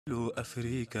Alo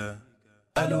Afirka,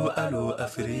 alo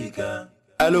Afirka,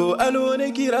 alo na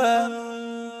kira,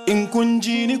 in kun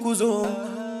ji ni ku zo,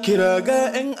 kira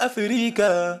ga 'yan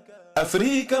Afirka,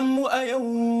 Afirikan mu a yau,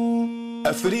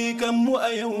 Afirikan mu a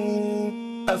yau,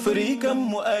 Afirikan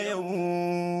mu a yau.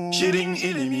 Shirin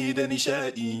ilimi da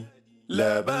nishadi,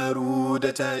 labaru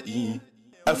da taɗi,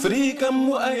 Afirikan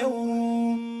mu a yau,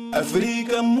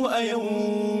 Afirikan mu a yau,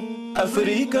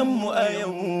 Afirikan mu a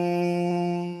yau.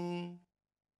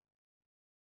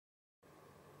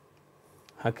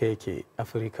 Haka yake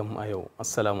Afirka mu a yau.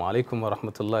 Assalamu alaikum wa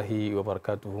rahmatullahi wa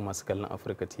barakatuhu masu kallon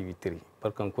Afirka TV 3.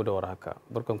 Barkanku da warhaka.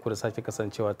 Barkanku da sake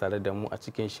kasancewa tare da mu a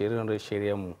cikin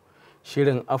shirye-shiryenmu.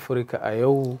 Shirin Afirka a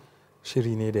yau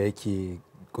shiri ne da yake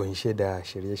kunshe da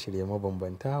shirye-shirye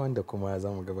mabambanta wanda kuma za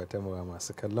mu gabatar wa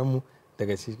masu kallon mu.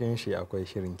 Daga cikin shi akwai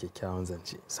shirin kyakkyawan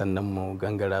zance. Sannan mu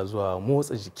gangara zuwa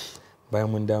motsa jiki.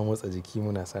 Bayan mun da motsa jiki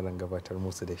muna sa ran gabatar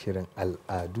musu da shirin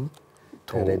al'adu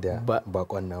tare da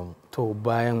bakon namu. To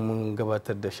bayan mun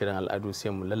gabatar da shirin al'adu sai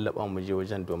mu lallaba mu je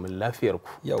wajen domin lafiyar ku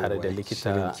tare da likita.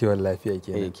 Shirin kiwon lafiya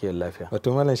kenan. Kiwon lafiya.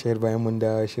 Wato Malam Shahir, bayan mun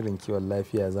da shirin kiwon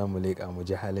lafiya za mu leƙa mu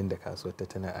ji halin da kasuwar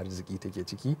tattalin arziki take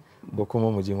ciki ko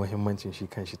kuma mu ji muhimmancin shi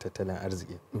kanshi tattalin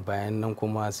arziki. Bayan nan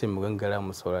kuma sai mu gangara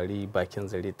mu saurari bakin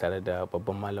zare tare da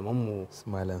babban malaman mu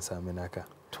Malam Saminaka.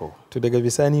 To daga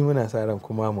bisani muna sa ran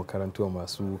kuma mu karanto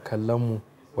masu kallon mu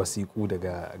wasiƙu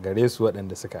daga gare su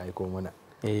waɗanda suka aiko mana.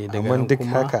 Amma duk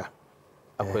haka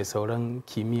akwai sauran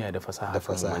kimiyya da fasaha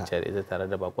da ita tare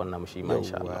da bakon namu shi ma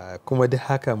insha Allah. Kuma duk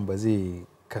hakan ba zai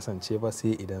kasance ba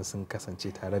sai idan sun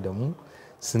kasance tare da mu,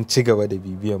 sun ci gaba da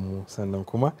bibiyan mu, sannan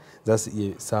kuma za su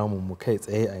iya samun mu kai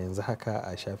tsaye a yanzu haka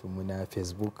a shafin mu na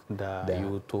Facebook da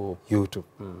YouTube.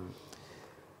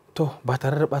 To ba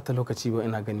tare da bata lokaci ba,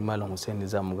 ina gani Malam Hussaini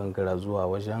za mu gangara zuwa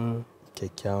wajen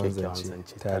kyakkyawan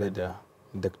zance tare da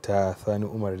Dr. Sani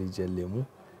Umar Rijiyar Lemu.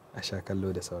 A sha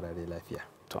kallo da saurare lafiya.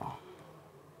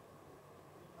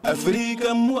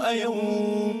 Afirikan mu a yau,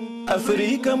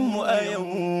 Afirikan mu a yau.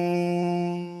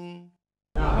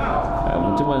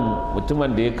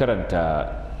 Mutumin da ya karanta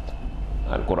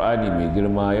Alkur'ani mai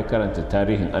girma, ya karanta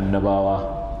tarihin annabawa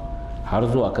har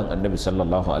zuwa kan annabi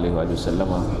sallallahu alaihi wa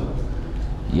sallama,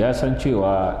 ya san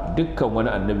cewa dukkan wani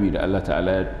annabi da Allah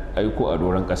ta'ala ya aiko a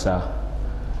doron ƙasa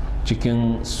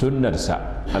cikin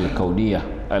sunnarsa alkauniya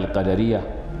alƙadariya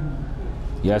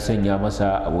ya sanya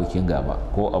masa abokin gaba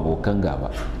ko abokan gaba.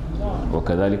 wa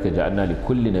kadhalika ja'alna li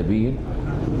kulli nabiyyin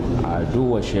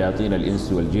aduwwa shayatin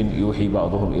al-insi wal jin yuhi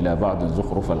ba'dhum ila ba'd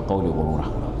zukhruf al-qawli ghurura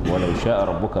walau sha'a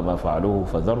rabbuka ma fa'aluhu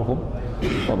fadharhum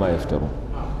wa ma yaftarun.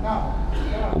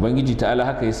 Ubangiji ta'ala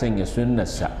haka ya sanya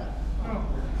sunnarsa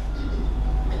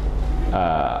a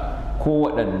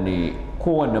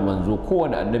kowanne manzo,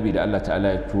 kowanne annabi da Allah ta'ala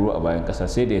ya turo a bayan ƙasa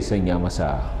sai da ya sanya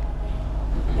masa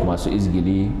masu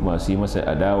izgili, masu yi masa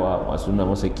adawa, masu nuna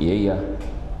masa kiyayya.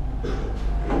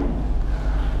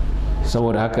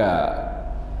 Saboda haka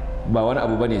ba wani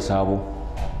abu bane sabo,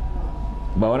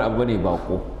 ba wani abu bane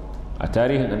bako a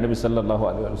tarihin annabi sallallahu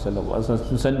alaihi wasallam.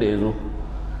 Sun san da yazo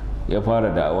ya fara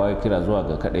da'awa, ya kira zuwa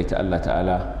ga kadaita Allah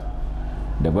ta'ala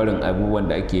da barin abubuwan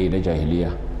da ake yi na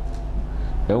jahiliya.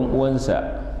 Yan uwansa,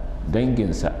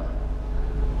 danginsa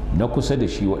na kusa da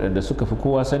shi waɗanda suka fi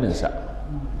kowa saninsa,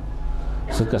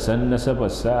 suka san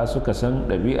nasabarsa, suka san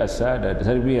ɗabi'arsa da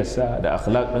tarbiyyarsa da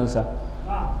akhlaq ɗinsa,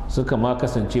 suka ma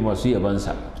kasance masu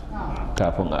yabansa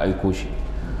kafin a aiko shi.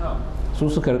 Su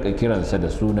suka rika kiransa da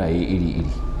sunaye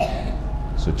iri-iri,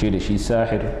 su ce da shi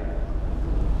sahir,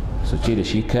 su ce da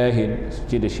shi kahin, su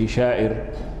ce da shi sha'ir,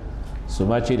 su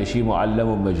ma ce da shi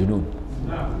mu'allamun majnun.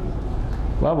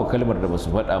 Babu kalmar da ba su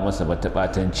faɗa masa ba ta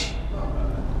ɓatanci.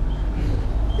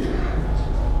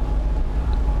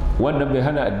 Wannan bai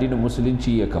hana addinin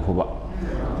musulunci ya kafu ba,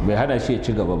 bai hana shi ya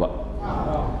ci gaba ba,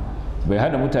 bai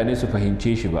hana mutane su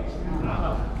fahimce shi ba.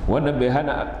 Wannan bai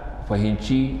hana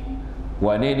fahimci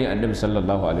wane ne annabi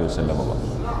sallallahu alaihi wasallam ba.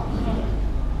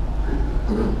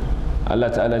 Allah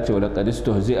ta'ala ce wa laqad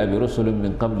istuhzi'a bi rusulin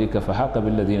min qablika fa haqa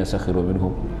bil ladina sakhiru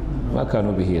minhum ma kanu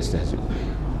bihi yastahzi'un.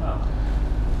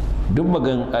 Duk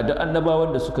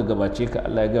annabawan da suka gabace ka,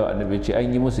 Allah ya ga annabi ce an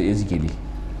yi musu izgili.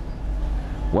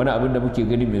 Wani abin da muke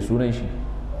gani mai sunan shi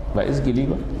ba izgili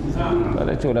ba.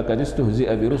 Allah ce wala qad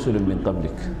istuhzi'a bi rusulin min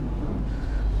qablik.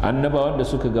 Annabawan da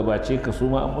suka gabace ka su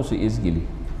ma an musu izgili,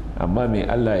 amma me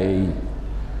Allah ya yi?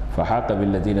 Fa haqa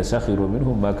bil ladina sakhiru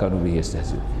minhum ma kanu bihi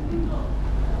yastahzi'un.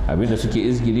 Abinda suke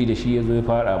izgili da shi yazo ya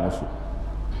fara musu.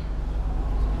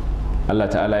 Allah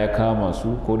ta'ala ya kama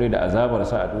su ko dai da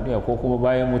azabarsa a duniya ko kuma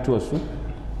bayan mutuwarsu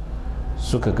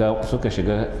suka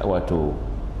shiga wato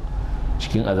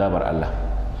cikin azabar Allah.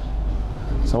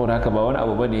 Saboda haka ba wani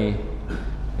abu bane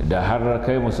da har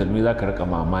kai musulmi za ka rika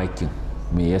mamakin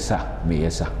me yasa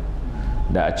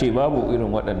da a ce babu irin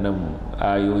waɗannan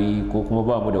ayoyi ko kuma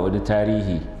ba mu da wani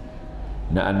tarihi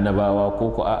na annabawa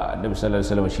ko ko a annabi sallallahu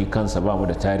alaihi wasallam shi kansa ba mu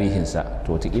da tarihinsa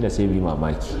to wataƙila sai mu yi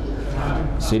mamaki.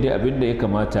 Sai dai abin da ya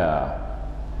kamata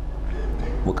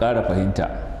mu ƙara fahimta,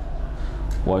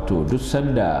 wato duk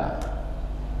sanda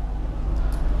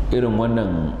irin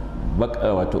wannan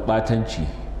wato ɓatanci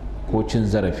ko cin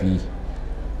zarafi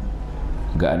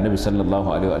ga annabi sallallahu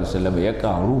alaihi wasallam ya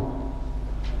ƙaru,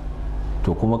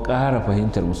 to kuma ƙara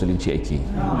fahimtar musulunci ake.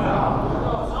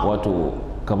 Wato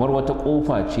kamar wata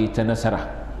ƙofa ce ta nasara,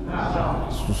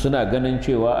 suna ganin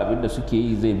cewa abinda suke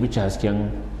yi zai bice hasken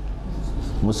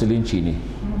musulunci ne,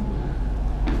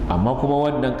 amma kuma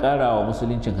wannan ƙarawa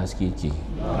musuluncin haske ke,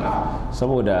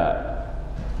 saboda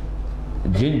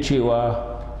jin cewa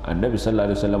annabi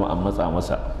sallallahu alaihi wasallam an matsa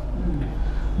masa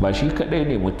ba shi kadai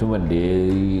ne mutumin da ya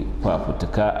yi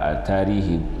fafutuka a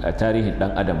tarihin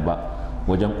dan adam ba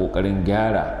wajen kokarin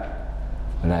gyara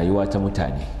rayuwa ta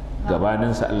mutane.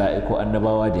 Gabaninsa Allah ya aiko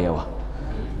annabawa da yawa,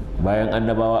 bayan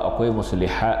annabawa akwai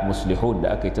muslihun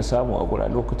da aka yi ta samu a gura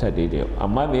lokuta daidai,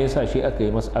 amma me yasa shi aka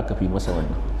fi masa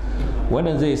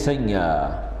wannan zai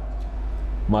sanya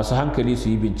masu hankali su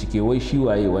yi bincike, wai shi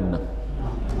waye wannan,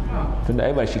 tunda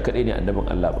ai ba shi kadai ne annabin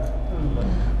Allah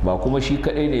ba kuma shi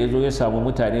kadai ne ya zo ya samu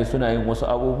mutane suna yin wasu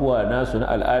abubuwa nasu na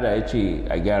al'ada ya ce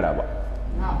a gyara ba.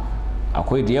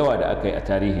 Akwai da yawa da aka yi a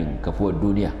tarihin kafuwar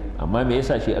duniya, amma me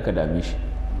yasa shi aka dame shi?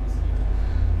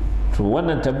 To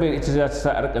wannan tambayar ita za ta sa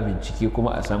a rika bincike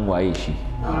kuma a san waye shi.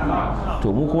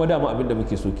 To mu kuma dama abinda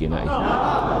muke so kenan,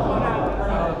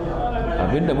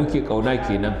 abinda muke kauna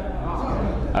kenan,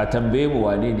 a tambaye mu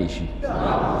wane ne shi.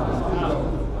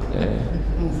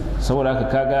 Saboda haka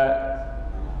kaga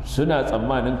suna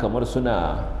tsammanin kamar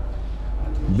suna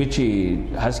bice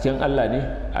hasken Allah ne,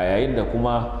 a yayin da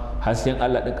kuma hasken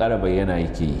Allah ɗin ƙara bayyana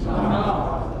yake yi.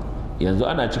 Yanzu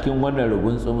ana cikin wannan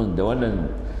rugunsumin da wannan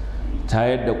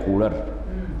tayar da ƙurar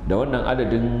da wannan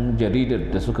adadin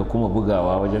jaridar da suka kuma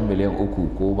bugawa wajen miliyan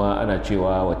 3, ko ma ana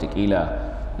cewa watakila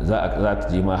za ta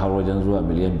je ma har wajen zuwa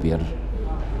miliyan 5.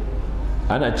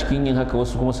 Ana cikin yin haka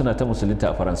wasu kuma suna ta musulunta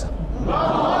a Faransa.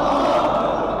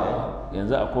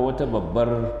 Yanzu akwai wata babbar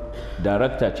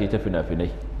darakta ce ta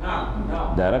fina-finai,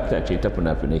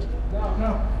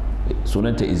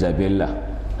 sunanta Isabella.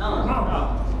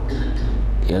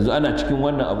 Yanzu ana cikin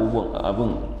wannan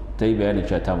abin ta yi bayanin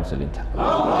cewa ta musulunta.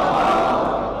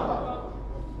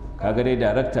 Kaga dai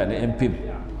darakta na yan fim,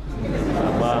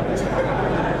 amma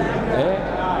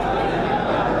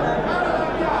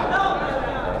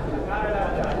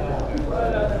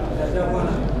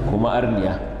kuma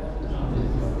arniya,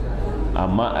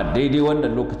 amma a daidai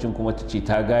wannan lokacin kuma ta ce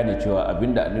ta gane cewa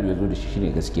abinda annabi ya zo da shi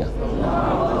shine gaskiya.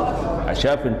 A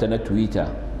shafinta na Twitter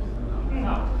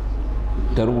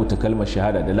ta rubuta kalmar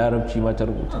shahada da larabci ma ta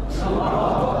rubuta.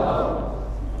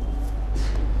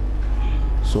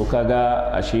 So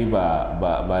kaga ashe ba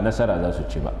nasara za su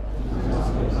ci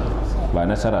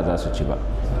ba,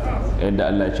 yadda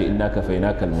Allah ya ce inna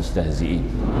kafainaka almustahzi'in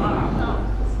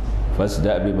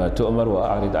fasda bima tu'mar wa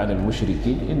a'rid 'anil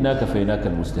mushrikin inna kafainaka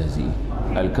almustahzi'in.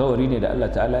 Alkawari ne da Allah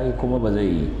ta'ala yi kuma ba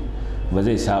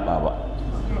zai saba ba.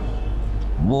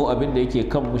 Mu abin da yake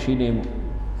kan mu shine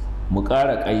mu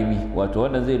ƙara ƙaimi, wato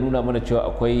wannan zai nuna mana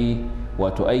cewa akwai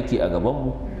wato aiki a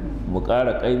gabanmu. Mu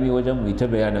ƙara ƙaimi wajen mu yi ta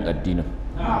bayanin addinin,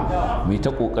 mu yi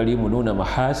ta ƙoƙari mu nuna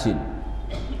mahasin,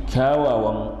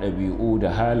 kyawawan ɗabi'u da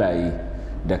halaye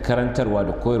da karantarwa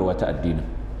da koyarwa ta addinin.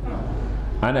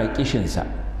 Ana kishinsa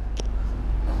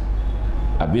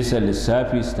a bisa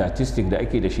lissafi statistic da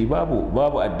ake da shi,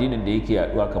 babu addinin da yake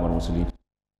yaduwa kamar musulunci.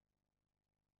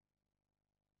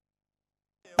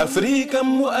 Afirikan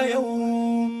mu a yau,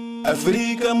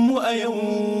 Afirikan mu a yau,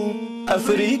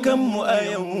 Afirikan mu a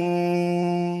yau.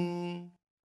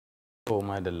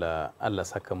 Madalla, Allah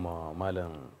saka ma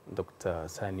Malam Dr.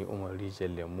 Sani Umar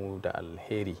Rijal Lemu da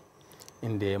alheri,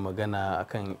 inda ya magana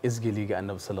akan izgili ga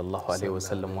Annabi sallallahu alaihi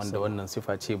wasallam, wanda wannan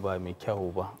sifa ce ba mai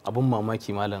kyau ba. Abun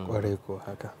mamaki Malam, kwarai ko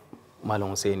haka, Malam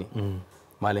Hussaini,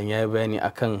 Malam ya yi bayani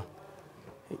akan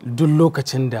duk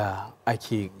lokacin da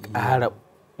ake ƙara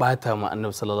bata ma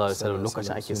Annabi sallallahu alaihi wasallam,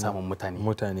 lokacin ake samun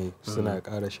mutane suna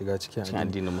ƙara shiga cikin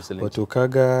addinin musulunci. Wato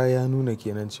kaga ya nuna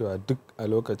kenan cewa duk a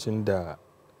lokacin da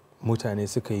mutane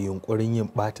suka yi yunkurin yin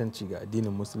batanci ga addinin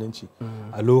musulunci,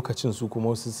 a lokacin su kuma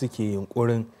wasu suke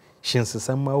yunkurin shin su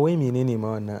san ma wai menene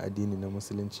ma wannan addini na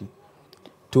musulunci.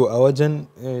 To a wajen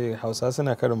Hausa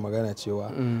suna karin magana cewa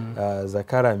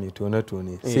zakara mai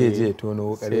tone-tone sai je ya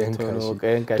tono wukar yanka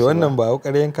shi. To wannan ba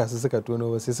wukar yanka su suka tono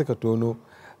ba, sai suka tono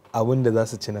abin da za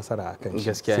su ci nasara a kan shi.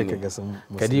 Gaskiya sai ne. ka ga sun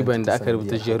Kadiban da aka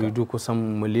rubuta jaridu kusan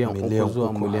miliyan 3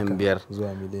 zuwa miliyan 5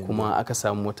 zuwa miliyan kuma aka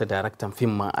samu wata daraktan fim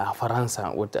ma a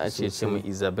Faransa wata ake ce mai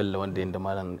Isabella wanda yanda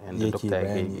malam yanda dokta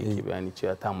yake bayani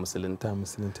cewa ta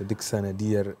musulunta duk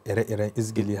sanadiyar ire-iren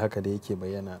izgili haka da yake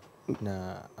bayyana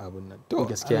na abun nan. To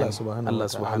gaskiya Allah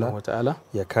subhanahu wataala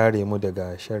ya kare mu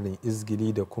daga sharrin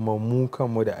izgili da kuma mu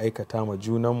kanmu da aikata ma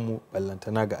junanmu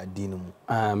ballantana ga addinin mu.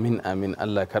 Amin amin,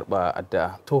 Allah karba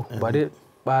addu'a. To ba dai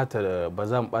ba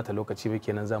za mu bata lokaci ba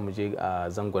kenan za mu je a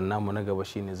zangon namu na gaba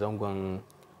shine zangon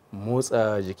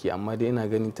motsa jiki, amma dai ina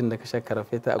ganin tun da ka sha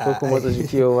karafeta akwai kuma motsa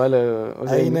jiki wa malam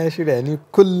ai na shirya ni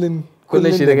kullun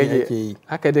shi da kake yi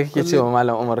haka da kake cewa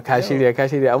malam Umar ka shirya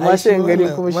amma sai in gani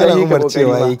kuma shayi ka kokari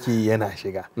ba yake yana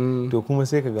shiga to kuma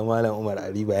sai kaga malam Umar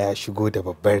Ariba ya shigo da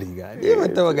babbar riga ne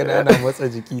ban taba gani ana motsa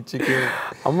jiki cikin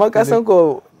amma ka san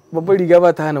ko babbar riga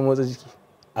ba ta hana motsa jiki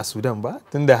a Sudan ba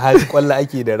tunda har kwalla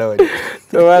ake da rawani.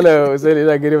 To malam Hussaini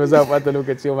ina gari ba za mu bata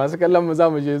lokaci masu kallon mu za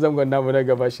mu je zangon namu na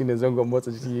gaba shine zangon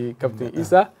motsa jiki. Kaftin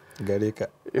Isa gare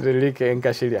ka in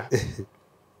ka shirya.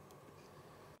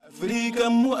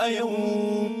 Afirikan mu a yau,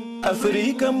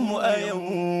 Afirikan mu a yau.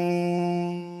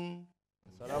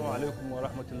 Assalamu alaikum wa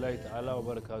rahmatullahi ta'ala wa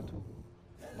barakatu.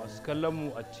 Masu kallon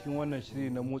mu a cikin wannan shiri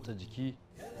na motsa jiki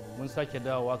mun sake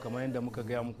dawowa kamar yadda muka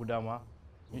gaya muku dama.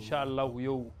 Insha Allah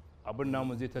yau abin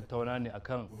namu zai tattauna ne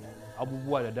akan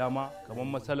abubuwa da dama, kamar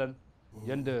matsalan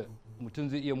yadda mutum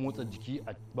zai iya motsa jiki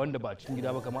banda ba a cikin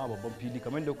gida ba, kamar a babban fili,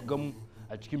 kamar yadda ku gamu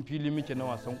a cikin fili muke na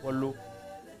wasan kwallo.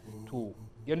 To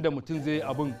yadda mutum zai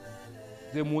abin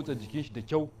zai motsa jikin shi da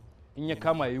kyau, in ya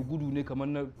kama ya yi gudu ne kamar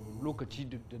na lokaci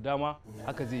da dama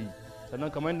haka zai yi. Sannan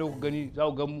kamar yadda ku gani za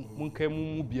ku ga mun kai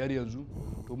mu 5 yanzu,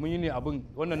 to mun yi ne abin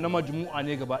wannan na majmu'a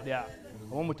ne gaba daya,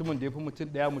 kamar mutumin da ya fi mutum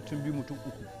 1 mutum 2 mutum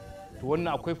 3. To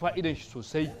wannan akwai fa'idan shi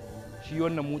sosai shi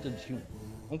wannan motsa jikin.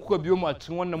 In kuka biyo mu a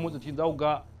cikin wannan motsa jikin za ku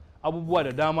ga abubuwa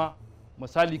da dama,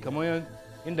 misali kamar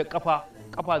inda kafa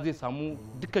zai samu,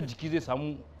 dukkan jiki zai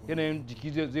samu yanayin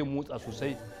jiki zai motsa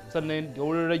sosai, sannan da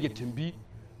wurin rage tumbi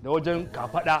da wajen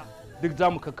kafada duk za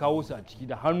mu kawo su a ciki,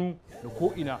 da hannu da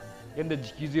ko'ina yadda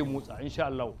jiki zai motsa insha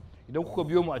Allah. Idan kuka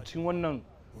biyo mu a cikin wannan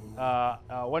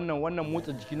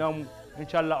motsa jiki namu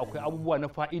insha Allah akwai abubuwa na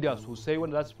fa'ida sosai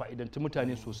wanda za su fa'idanci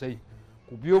mutane sosai.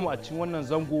 Ku biyo mu a cikin wannan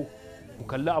zango ku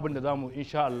kalli abin da za mu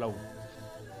insha Allah.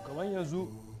 Kamar yanzu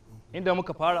inda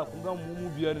muka fara kun ga mu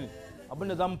 5 ne, abin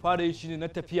da za mu fara yi shine na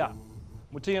tafiya.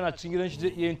 Mutum yana cikin gidan shi zai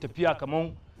iya yin tafiya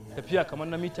kamar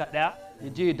na mita 1, ya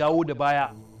je ya dawo da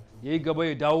baya, ya yi gaba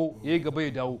ya dawo, ya yi gaba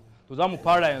ya dawo. To za mu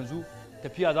fara yanzu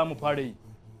tafiya, za mu fara yi,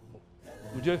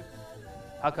 mu je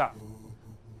haka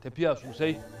tafiya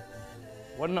sosai.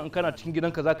 Wannan in kana cikin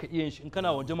gidanka za ka iya yin shi, in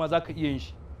kana waje ma za ka iya yin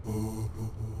shi.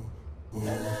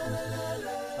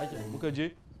 Muka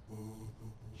je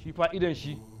shi fa'idan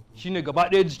shi shine gaba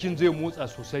ɗaya jikin zai motsa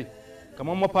sosai,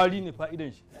 kamar mafari ne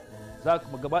fa'idan shi. Za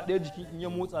ka gaba ɗaya jikin in ya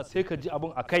motsa sai ka ji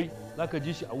abin a kai, za ka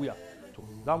ji shi a wuya. To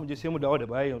za mu je sai mu dawo da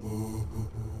baya yanzu.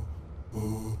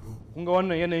 Kun ga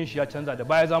wannan yanayin shi ya canza, da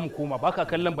baya za mu koma, ba ka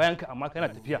kallon bayanka amma kana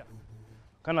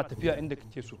tafiya inda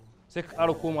kake so, sai ka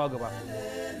ƙara komawa gaba.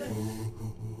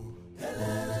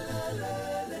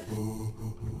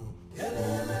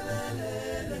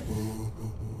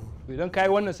 Idan ka yi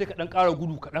wannan sai ka ɗan ƙara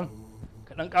gudu kaɗan,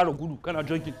 kana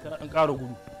jogging kana ɗan ƙara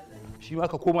gudu, shi ma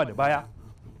ka koma da baya.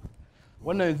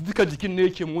 Wannan duka jikin ne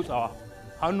yake motsawa,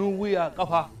 hannu, wuya,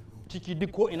 kafa, ciki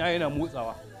duk ko ina yana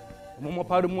motsawa, kuma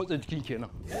mafarin motsa jikin kenan.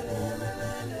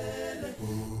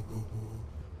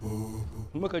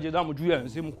 In muka je za mu juya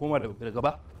sai mu koma da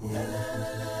gaba.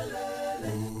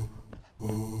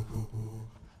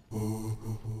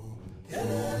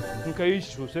 In ka yi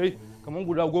shi sosai kamar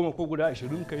guda 10 ko guda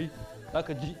 20 ka yi, za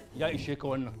ka ji ya ishe ka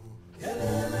wannan.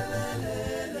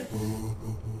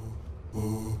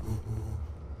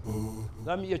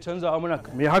 Za mu iya canzawa muna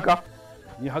mai haka,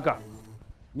 ni haka,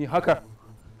 ni haka,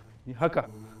 ni haka,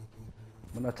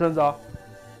 muna canzawa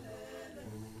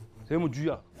sai mu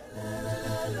juya.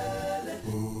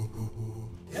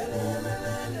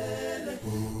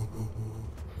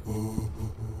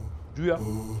 Juya.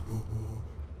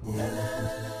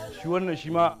 Shi wannan shi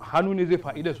ma hannu ne zai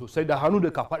fa'ida sosai, da hannu da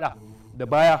kafada da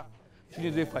baya shi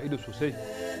ne zai fa'ida sosai.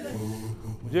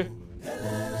 Mu je.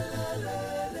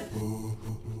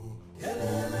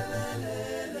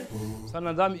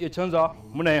 Sannan za mu iya canzawa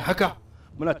muna yin haka,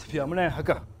 muna tafiya muna yin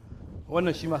haka.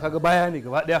 Wannan shi ma kaga baya ne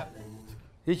gaba daya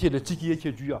yake da ciki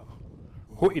yake juya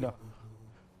ko ina.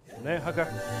 Muna yin haka.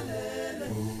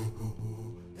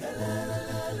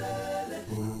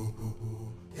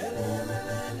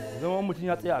 Zama mutum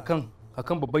ya tsaya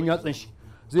akan babban yatsan shi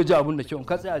zai ji abin da kyau. In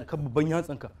ka tsaya akan babban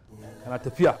yatsan ka kana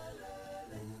tafiya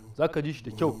za ka ji shi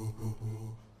da kyau.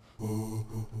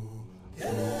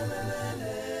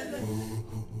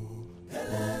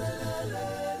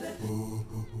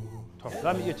 To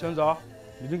za mu iya canzawa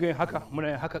mu dinga yin haka, muna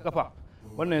yin haka kafa.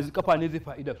 Wannan yanzu kafa ne zai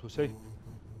fa'ida sosai.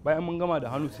 Bayan mun gama da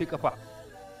hannu sai kafa,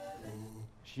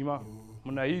 shi ma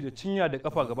muna yi da cinya da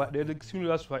kafa gaba ɗaya duk su ne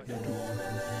za su fa'idantu.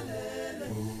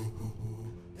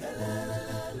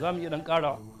 Za mu iya ɗan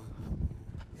ƙarawa,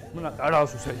 muna ƙarawa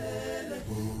sosai.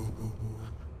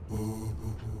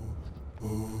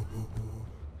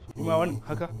 Shi ma wannan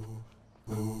haka.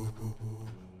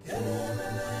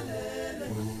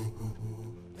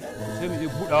 Sai mu iya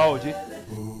buɗawa waje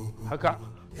haka,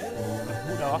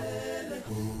 buɗawa.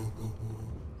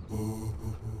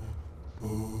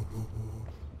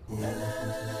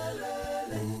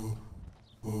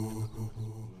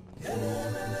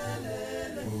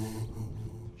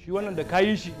 Shi wannan da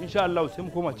kayi shi insha Allah sai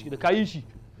mu koma ciki, da kayi shi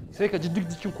sai ka ji duk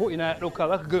jikin ko ina ya dauka,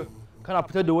 zaka ga kana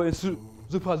fitar da wayansu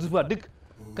zufa duk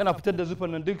kana fitar da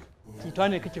zufan nan, duk cuta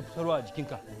ne kake fitarwa a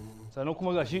jikinka. Sannan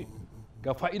kuma gashi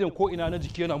ga fa'idan ko ina na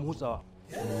jiki yana motsawa.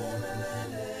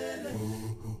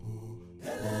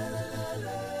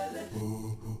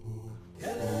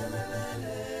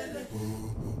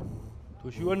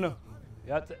 To shi wannan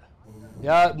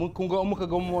ya mun kun ga muka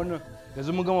gama wannan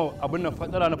yanzu mun gama abin nan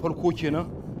fadara na farko kenan,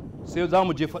 sai za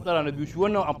mu je fadara na biyu. Shi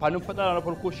wannan amfanin fadara na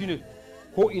farko shine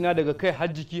ko ina daga kai har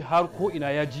jiki har ko ina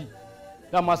ya ji.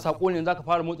 Dama sako ne za ka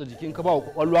fara motsa jiki, in ka ba wa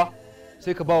kwakwalwa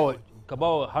sai ka ba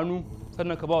wa hannu,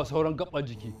 sannan ka ba wa sauran gaban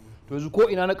jiki. To yanzu ko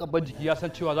ina na gaban jiki ya san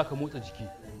cewa za ka motsa jiki.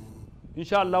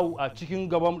 Insha Allah a cikin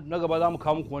na gaba za mu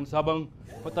kawo muku wani sabon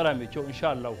fadara mai kyau insha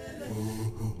Allah.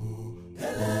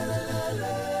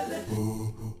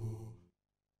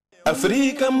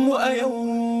 Afirikan mu a yau,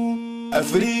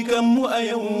 Afirikan mu a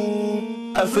yau,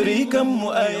 Afirikan mu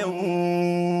a yau.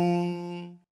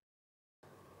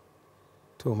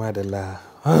 To madalla.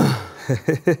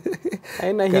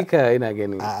 Ai na hika ina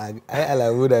gani. Ai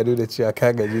alamu da nuna cewa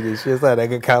ka gaji ne, shi yasa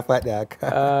daga ka faɗi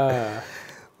haka.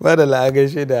 Madalla, a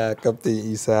gaishe da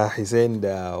Kaftin Isa Hussaini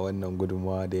da wannan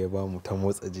gudunmawa da ya bamu ta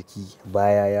motsa jiki.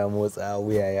 Baya ya motsa,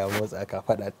 wuya ya motsa,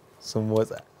 kafaɗa sun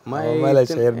motsa. Malam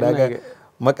Shahir daga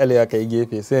makalewa kai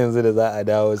gefe, sai yanzu da za a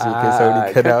dawo sai kai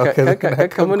sauri ka dawo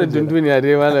ka mana dunduniya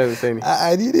dai Malam Hussaini.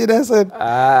 A ni dai na san.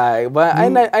 Ba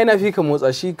ai na fi ka motsa,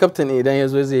 shi Kaftin idan ya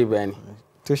zo zai bayani.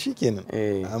 To shi kenan.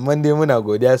 Amma dai muna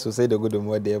godiya sosai da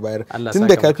gudunmuwar da ya bayar. Tun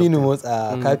da kafi mu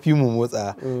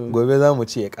motsa gobe za mu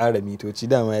ce ya ƙara mitoci,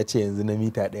 dama ya ce yanzu na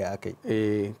mita 1 akai.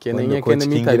 Kenan ya kai na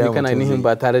mita 2 kana nihin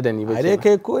ba tare da ni ba. A dai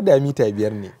kai ko da mita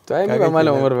 5 ne. To ai ni ba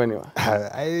Malam Umar bane ba.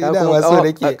 Ai dama so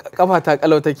nake kafa ta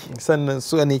kalau take. Sannan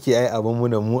so nake ai abun mu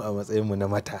na mu a matsayin mu na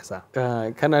matasa.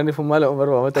 Kana nufin Malam Umar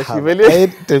ba matashi bane? Ai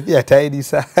tafiya ta yi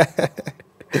nisa.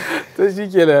 To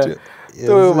shikenan.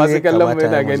 To masu kallon mu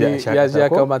ina gani ya ji ya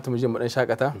kamata mu je mu dan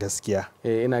shakata. Gaskiya.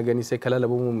 Ina gani sai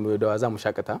kalalabo mu da za mu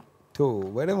shakata. To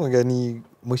bari mu gani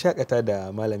mu shakata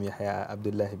da Malami Yahaya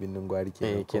Abdullahi bin Nungwari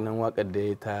kenan. Kenan wakar da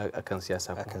ya ta akan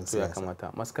siyasa ko to ya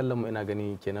kamata. Masu kallon mu ina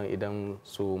gani kenan idan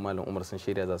su Malam Umar sun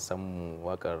shirya za su samu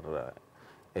wakar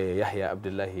Yahaya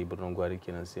Abdullahi bin Nungwari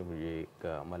kenan, sai mu je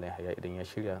ga Malam Yahaya idan ya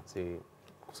shirya sai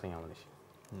ku sanya mana shi.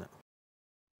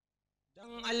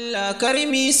 Dan Allah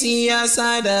karmi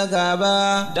siyasa da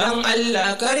gaba, dan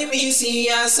Allah karmi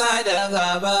siyasa da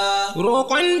gaba.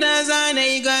 Roƙon da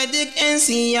zanai ga duk 'yan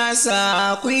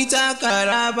siyasa, akwai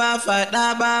takara ba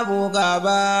faɗa babu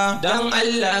gaba. Dan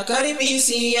Allah karmi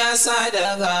siyasa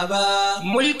da gaba.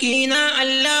 Mulki na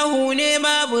Allahu ne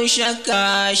babu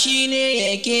shakka, shi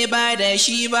ne yake ba da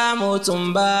shi ba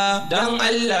mutum ba. Dan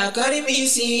Allah karmi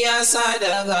siyasa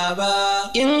da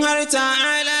gaba. In har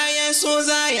ta'ala ya so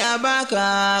za ya baka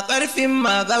ƙarfin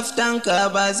magaftanka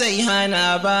ba zai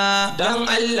hana ba. Dan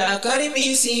Allah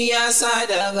karmi siyasa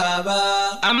da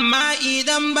gaba. Amma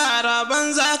idan ba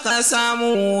rabon za ka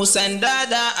samu, sanda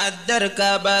da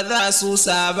addarka ba za su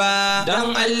saba.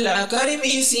 Dan Allah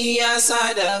karmi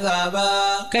siyasa da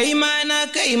gaba. Kai ma na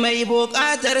kai mai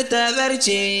buƙatar ta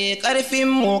zarce, ƙarfin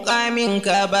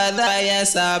muƙaminka ba za ya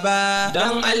saba.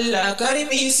 Dan Allah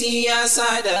karmi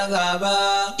siyasa da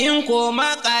gaba. In ko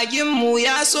maƙaginmu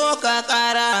ya so ka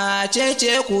ƙara,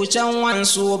 cece ku can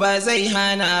wansu ba zai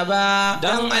hana ba.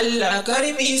 Dan Allah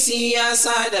karmi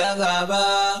siyasa da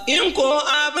gaba. In ko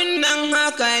abin nan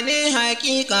haka ne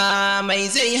hakika, mai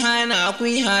zai hana ku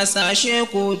hasashe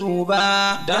ku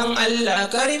duba. Dan Allah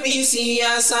karmi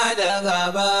siyasa da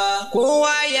gaba.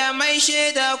 Kowa ya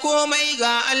maishe da komai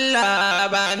ga Allah,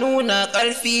 ba nuna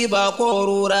ƙarfi ba ko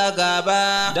rura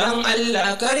gaba. Dan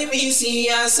Allah karmi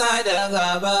siyasa da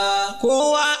gaba.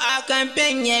 Kowa a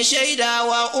kamfen ya shaida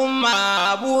shaidawa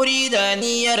umma buri da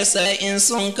niyyarsa in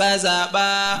sun ka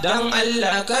zaɓa don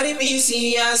Allah karmi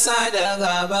siyasa da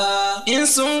gaba in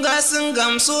sun ga sun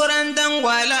gamsu ran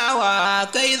dangwalawa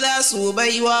kai za su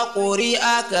baiwa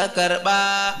ƙuri'a ka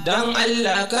karɓa don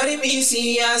Allah karmi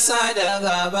siyasa da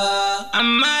gaba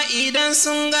amma idan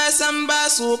sun ga san ba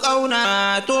su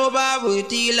ƙauna to babu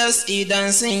tilas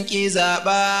idan sun ki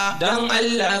zaɓa don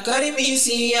Allah karmi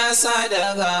siyasa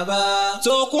da gaba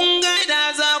to kun ga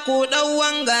da za ku ɗau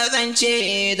wanga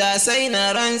zance da sai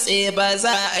na rantse ba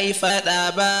za a yi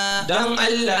faɗa ba don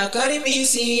Allah karmi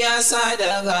siyasa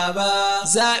da gaba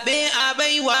zaɓe a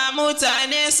baiwa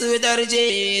mutane su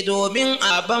darje domin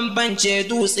a bambance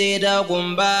dutse da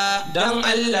gumba don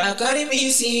Allah karmi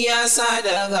siyasa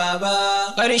da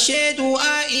gaba ƙarshe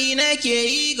du'a'i nake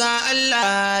yi ga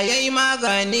Allah yayi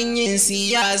maganin yin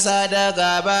siyasa da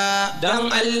gaba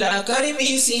don Allah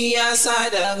karmi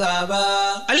siyasa da gaba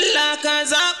Allah ka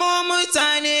zaɓo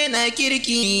mutane na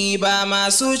kirki ba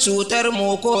masu cutar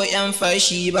mu ko 'yan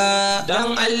fashi ba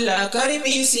don Allah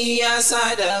karmi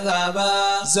siyasa da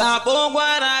gaba zaɓo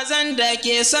gwarazan da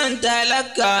ke son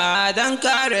talaka don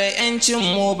kare 'yancin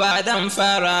mu ba don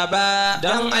fara ba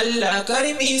don Allah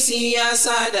karmi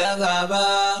siyasa da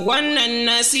gaba wannan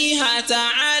nasiha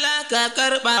ta'ala ka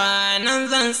karɓa nan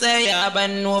zan tsaya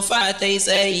ban nufa ta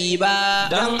tsayi ba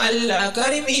don Allah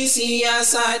karmi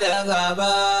siyasa da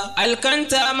gaba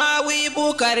alkanta mawi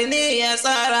bukar ne ya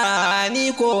tsara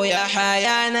ni ko ya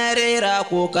haya na rera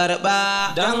ko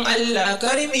karɓa don Allah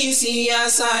karmi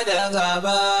siyasa da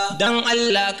gaba don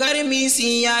Allah karmi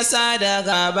siyasa da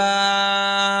gaba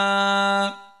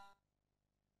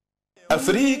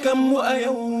Afirikan mu a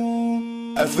yau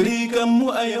Afirikan mu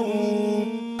a yau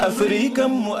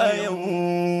Afirikan mu a yau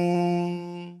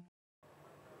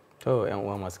To yan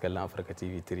uwa masu kallon Africa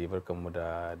TV 3 barkanmu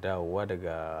da dawowa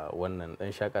daga wannan dan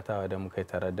shakatawa da muka yi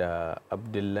tare da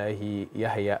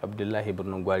Yahaya Abdullahi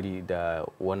Birnin Gwari da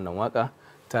wannan waka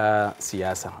ta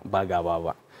siyasa ba gaba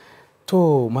ba.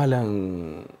 To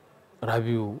Malam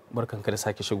Rabiu barkanka da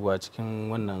sake shigowa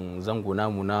cikin wannan zango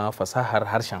namu na fasahar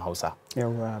harshen Hausa.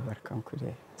 Yawwa barkanku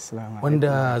dai. Assalamu alaikum.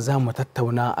 Wanda za mu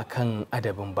tattauna akan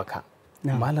adabin baka.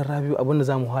 Malam Rabiu abinda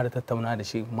za mu fara tattauna da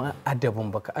shi ma adabin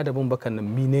baka nan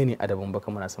menene adabin baka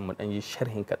muna son mu dan yi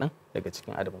sharhin kaɗan daga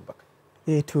cikin adabin baka.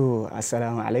 To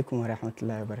assalamu alaikum wa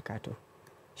rahmatullahi wa barakatuh.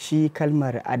 Shi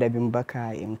kalmar adabin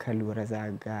baka in ka lura za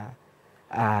ga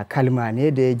kalma ne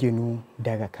da ya ginu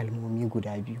daga kalmomi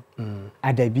guda biyu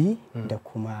adabi da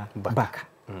kuma baka.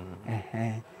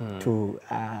 To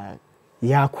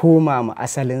ya koma ma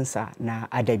asalinsa na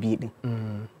adabi din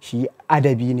shi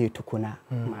adabi ne tukuna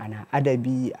ma'ana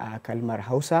adabi a kalmar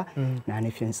Hausa na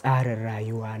nufin tsarin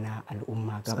rayuwa na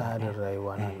al'umma gaba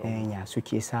ya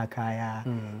suke sa kaya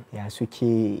ya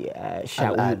suke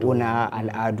sha'una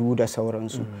al'adu da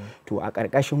sauransu to a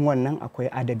ƙarƙashin wannan akwai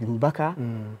adabin baka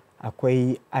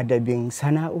akwai adabin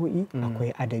sana'o'i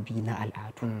akwai adabi na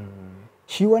al'adu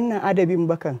shi wannan adabin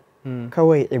bakan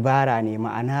kawai ibara ne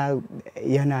ma'ana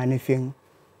yana nufin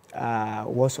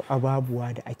wasu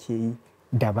ababuwa da ake yi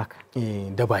da baka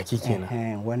da baki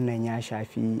kenan wannan ya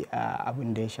shafi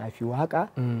abin da ya shafi waka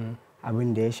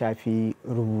abin da ya shafi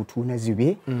rubutu na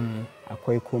zube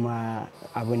akwai kuma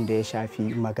abin da ya shafi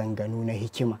maganganu na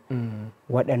hikima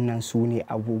waɗannan su ne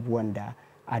abubuwan da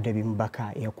adabin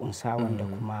baka ya kunsa wanda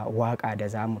kuma waka da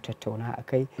za mu tattauna a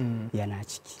kai yana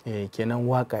ciki kenan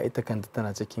waka ita kanta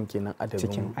tana cikin kenan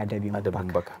adabin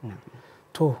baka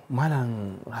to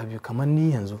Malam Rabiu kamar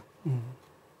ni yanzu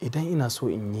idan ina so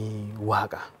in yi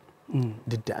waka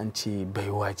duk da an ce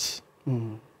baiwa ce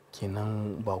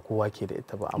kenan ba kowa ke da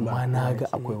ita ba amma na ga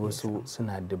akwai wasu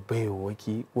suna da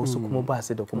baiwaki wasu kuma ba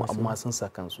su da kuma amma sun sa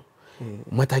kansu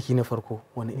mataki na farko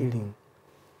wani irin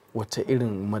wacce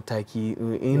irin mataki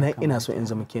ina so in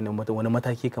zama kenan wani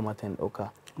mataki kamata in dauka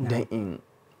don in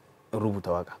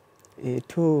rubuta waka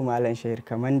to Malam Shahir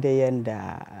kamar dai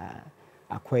yanda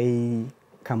akwai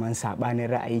kaman sabanin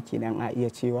ra'ayi kenan a iya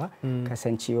cewa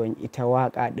kasancewan ita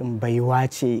waka din baiwa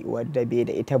ce wadda bai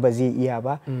da ita ba zai iya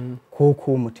ba ko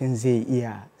mutum zai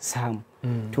iya samu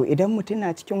to idan mutum na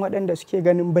cikin waɗanda suke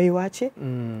ganin baiwa ce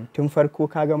tun farko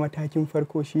kaga matakin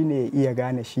farko shine iya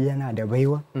gane shi yana da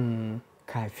baiwa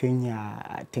kafin ya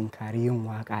tinkari yin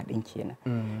waka din kenan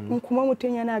in kuma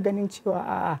mutum yana ganin cewa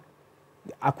a'a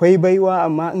akwai baiwa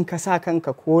amma in ka sa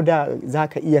kanka ko da za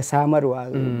ka iya samarwa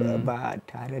ba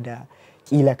tare da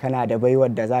kila kana da baiwar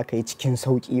da za ka yi cikin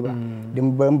sauƙi ba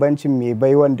din bambancin mai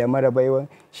baiwan da mara baiwan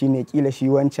shine kila shi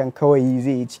wancan kawai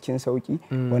zai yi cikin sauƙi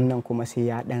wannan kuma sai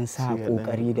ya ɗan sa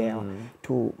ƙoƙari da yawa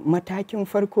to matakin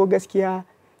farko gaskiya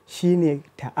shine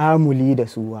ta'amuli da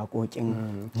su waƙoƙin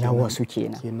na wasu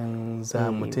kenan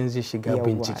za mutum zai shiga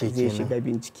bincike zai shiga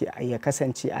bincike ya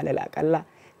kasance alal akalla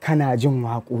kana jin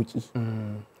waƙoƙi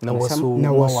na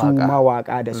wasu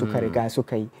mawaƙa da suka riga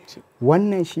suka yi.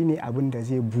 Wannan shine abin da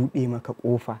zai buɗe maka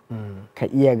ƙofa ka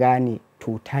iya gane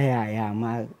to ta yaya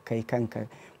ma kai kanka,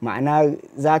 ma'ana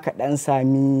za ka ɗan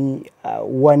sami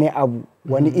wani abu,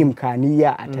 wani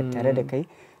imkaniya a tattare da kai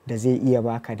da zai iya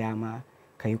baka dama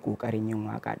ka yi ƙoƙarin yin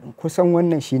waƙa ɗin. Kusan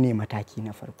wannan shine mataki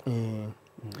na farko.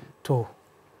 To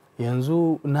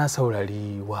yanzu na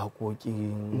saurari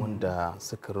waƙoƙi wanda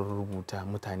suka rubuta,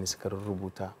 mutane suka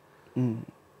rubuta,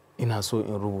 ina so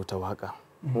in rubuta waƙa.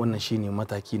 Wannan shine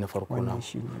mataki na farko na.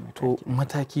 To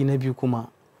mataki na biyu kuma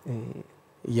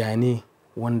ya ne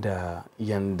wanda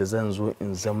yanda zan zo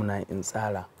in zamna in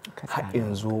tsara har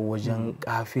in zo wajen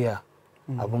kafiya.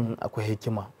 Abin akwai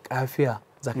hikima. Kafiya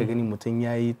za ka gani mutum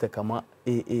ya yi ta kama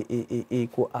a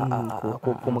ko a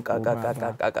ko kuma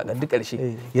kaka duk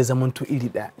ƙarshe ya zamanto iri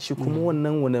ɗaya. Shi kuma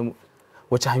wannan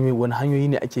wani hanyoyi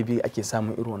ne ake bi ake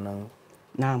samun irin wannan?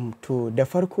 Na'am, to da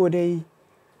farko dai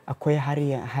akwai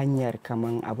hanyar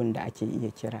kaman abin da ake iya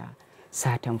kira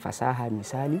satan fasaha.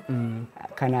 Misali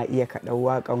kana iya ka ɗau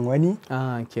waƙan wani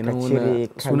ka cire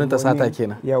sunanta sata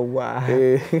kenan. Yawwa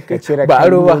ka cire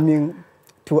kalmomin,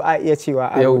 to a iya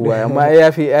cewa aro. Yawwa, amma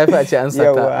ya fi a ce an sata.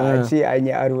 Yawwa, a ce an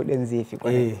yi aro din zai fi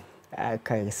kwarai.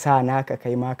 Ka sa naka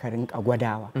kai ma ka rinka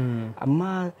gwadawa.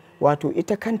 Amma wato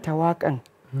ita kanta waƙan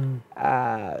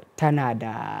tana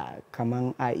da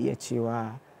kaman a iya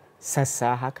cewa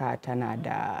sassa haka, tana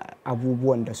da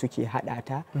abubuwan da suke haɗa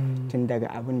ta, tun daga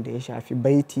abin da ya shafi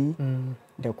baiti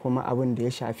da kuma abin da ya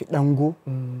shafi ɗango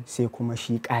sai kuma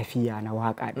shi kafiya na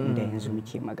waƙa ɗin da yanzu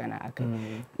muke magana akai.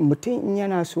 Mutum in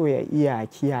yana so ya iya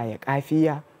kiyaye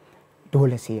kafiya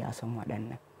dole sai ya san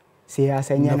waɗannan, sai ya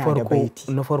san yana da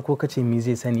baiti. Na farko kace me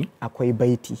zai sani? Akwai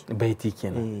baiti. Baiti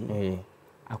kenan.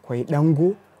 Akwai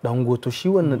ɗango. Dango, to shi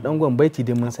wannan dangon baiti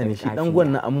dai mun sani shi.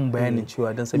 Dangon na amun bayanin cewa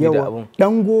dan saboda abun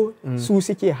dango su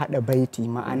suke hada baiti,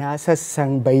 ma'ana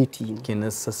sassan baiti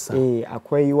kenan sassa.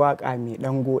 Akwai waka mai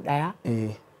dango daya.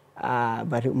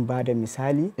 Bari in bada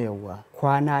misali.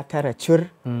 Kwana tara cir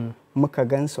muka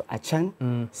gansu a can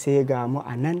sai ga mu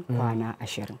a nan kwana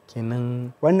 20.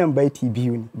 Kenan wannan baiti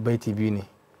biyu ne. Baiti biyu ne.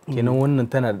 Kenan wannan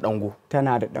tana da dango.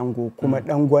 Tana da dango kuma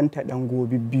dangonta dango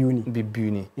bibbiyu ne.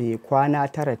 Bibbiyu ne. Kwana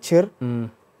tara cir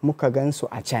muka gansu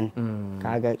a can.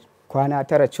 Kaga kwana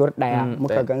tara cur daya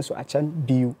muka gansu a can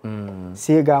biyu.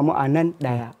 Sai ga mu a nan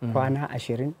daya kwana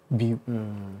 20 biyu.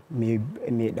 Mai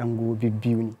dango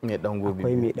bibbiyu ne.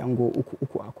 Akwai mai dango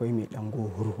uku akwai mai dango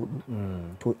hurhudu.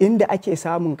 To inda ake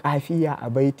samun kafiya a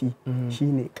baiti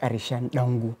shine karshen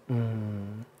dango.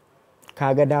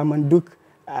 Kaga daman duk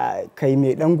kai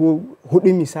mai dango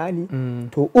hudu misali,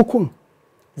 to ukun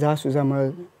za su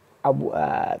zama abu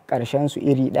a ƙarshen su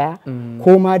iri ɗaya,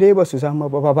 ko ma dai ba su zama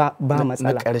ba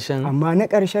matsala. Amma na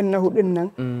ƙarshen na hudun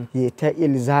nan ya ta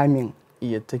ilzamin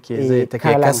ya take zai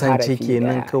take kasance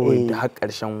kenan kawai da har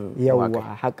ƙarshen waka. Yawwa,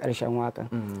 har ƙarshen wakan.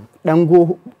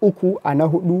 Dango uku a na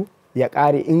hudu ya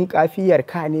ƙare, in kafiyar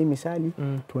ka ne misali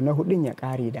to na hudun ya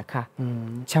ƙare da ka.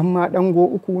 Can ma dango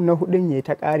uku na hudun ya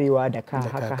ta ƙarewa da ka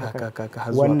haka.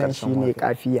 Wannan shine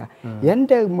kafiya.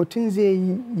 Yanda mutum zai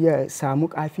yi ya samu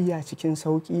kafiya cikin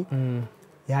sauki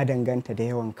ya danganta da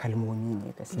yawan kalmomi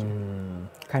ne gaskiya.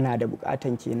 Kana da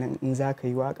bukatan kenan in za ka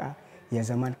yi waka ya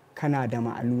zama kana da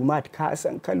ma'lumat, ka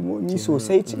san kalmomi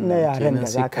sosai na yaren da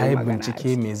za ka yi magana.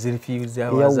 Bincike mai zurfi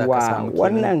za ka samu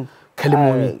wannan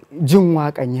kalmomi. Jin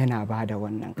waƙan yana ba da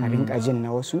wannan, ka rinka jin na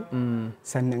wasu,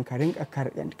 sannan ka rinka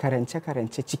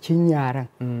karance-karance cikin yaren.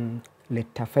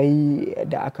 Littafai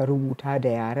da aka rubuta da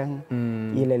yaren,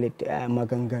 ila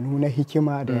maganganu na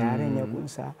hikima da yaren ya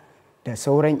kunsa da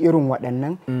sauran irin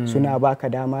waɗannan suna baka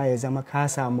dama ya zama ka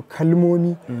samu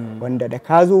kalmomi wanda da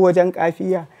ka zo wajen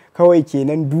kafiya kawai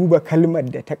kenan duba kalmar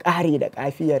da ta ƙare da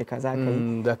kafiyar ka za ka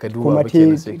yi, kuma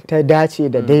ta dace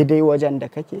da daidai wajen da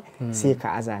kake sai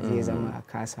ka aza, zai zama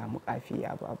ka samu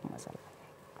kafiya babu matsala.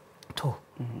 To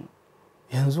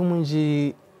yanzu mun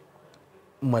ji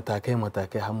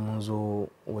matakai har mun zo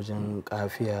wajen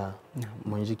kafiya,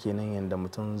 mun ji kenan yadda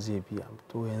mutum zai biya.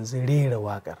 To yanzu rera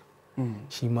waƙar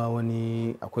shi ma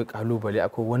wani akwai kalubale.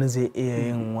 Akwai wani zai iya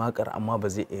yin waƙar amma ba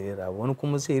zai iya rera, wani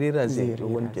kuma zai rera zai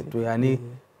wani. To ya ne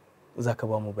za ka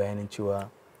ba mu bayanin cewa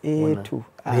wannan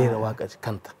rera waƙa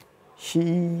kanta?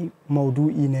 Shi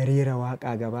maudu'i na rera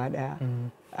waƙa gaba ɗaya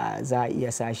za a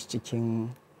iya sa shi cikin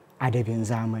adabin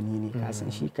zamani ne,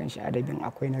 kasan shi kan shi adabin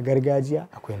akwai na gargajiya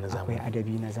akwai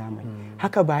adabi na zamani.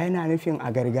 Haka ba yana nufin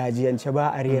a gargajiyance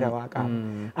ba a rera waka,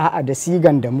 a'a da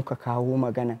sigan da muka kawo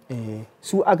magana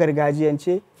su a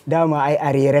gargajiyance dama ai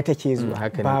a rera take zuwa,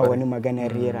 ba wani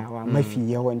maganar rerawa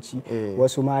mafi yawanci.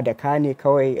 Wasu ma da ka ne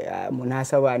kawai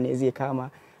munasaba ne zai kama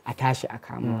a tashi a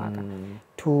kama waka.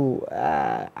 To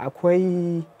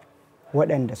akwai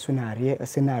waɗanda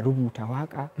suna rubuta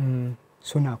waka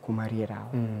suna kuma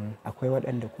rerawa, akwai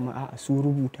waɗanda kuma a'a su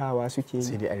rubutawa suke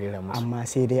yi amma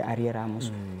sai dai a rera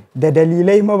musu da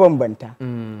dalilai mabambanta.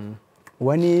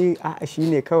 Wani a'a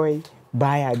shine kawai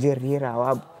baya jin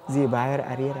rerawa zai bayar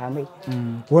a rera mai,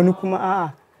 wani kuma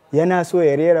a'a yana so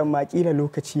ya rera ma kila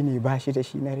lokaci ne ba shi da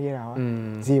shi na rerawa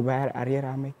zai bayar a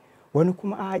rera mai, wani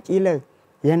kuma a'a kila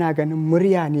yana ganin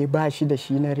murya ne ba shi da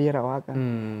shi na rera waƙar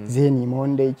zai nemi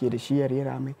wanda yake da shi ya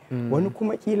rera mai, wani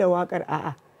kuma kila waƙar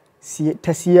a'a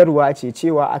ta siyarwa ce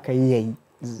cewa aka yi yayi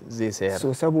zai sayar,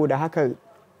 so saboda haka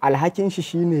alhakin shi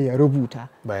shine ya rubuta,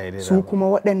 su kuma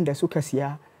waɗanda suka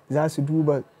siya za su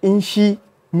duba in shi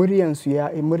muryan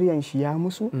shi ya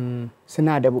musu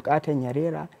suna da buƙatan ya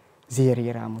rera zai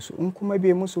rera musu, in kuma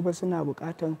bai musu ba suna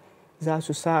buƙatan za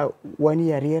su sa wani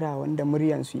ya rera wanda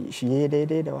muryan shi ya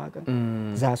daidai da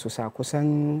waƙan za su sa.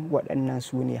 Kusan waɗannan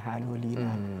su ne haloli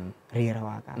na rera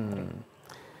waƙa.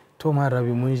 To ma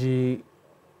Rabi, mun ji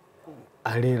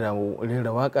a rera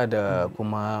waƙa da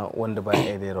kuma wanda ba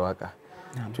ya rera waƙa.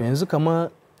 To yanzu kama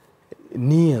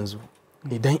ni yanzu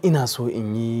idan ina so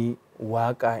in yi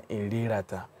waƙa in rera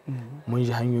ta, mun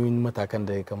ji hanyoyin matakan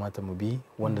da ya kamata mu bi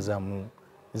wanda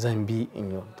zan bi in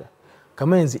yi ta.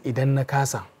 Kamar yanzu idan na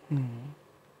kasa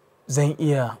zan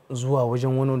iya zuwa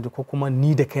wajen wani wanda ko kuma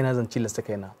ni da kaina zan cilasta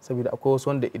kaina, saboda akwai wasu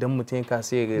wanda idan mutum ya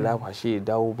kasa ya rafa shi ya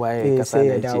dawo baya ya kasa da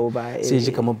ya ce sai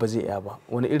ji kamar ba zai iya ba.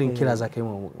 Wani irin kira za ka yi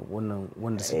ma wannan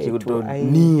wanda suke da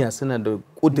niyya suna da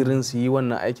kudirin su yi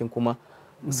wannan aikin kuma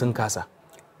sun kasa?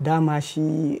 Dama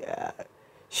shi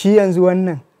yanzu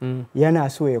wannan yana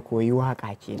so ya koyi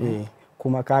waka kenan,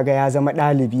 kuma kaga ya zama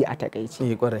ɗalibi a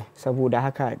takaice, saboda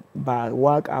haka ba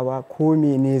waka ba ko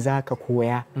mene za ka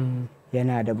koya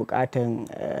yana da buƙatan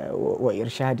wa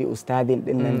irshadi ustadin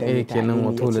din nan da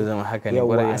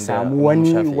yawa a samu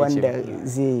wani wanda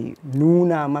zai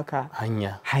nuna maka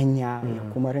hanya ya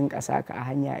kuma rinka saka a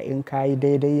hanya, in kayi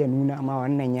daidai ya nuna ma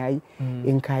wannan yayi,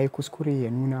 in kayi kuskure ya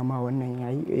nuna ma wannan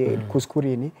yayi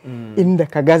kuskure ne, inda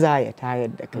ka gaza ya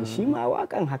tayar da kai. Shi ma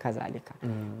waƙan haka zalika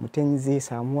mutum zai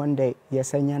samu wanda ya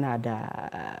san yana da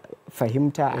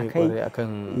fahimta a kai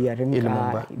ya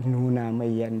rinka nuna mai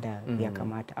yanda ya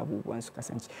kamata abubuwan su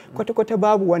kasance. Kwata-kwata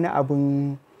babu wani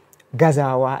abun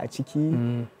gazawa a ciki,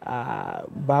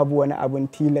 babu wani abun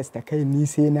tilasta kai ni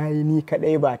sai na yi ni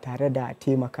kadai ba tare da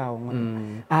taimakawan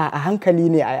wani. A hankali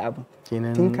ne ai abu,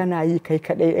 tun kana yi kai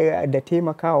kadai da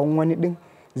taimakawan wani din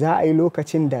za a yi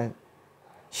lokacin da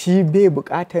shi bai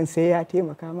bukatan sai ya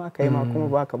taimaka ma, kai ma kuma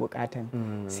baka bukatan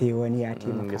sai wani ya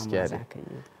taimaka ma za ka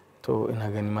yi. To ina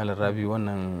gani Malam Rabi,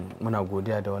 wannan muna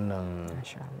godiya da wannan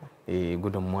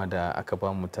gudunmuwa da aka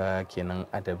ba mu ta kenan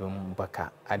adabin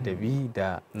baka, adabi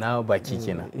da na baki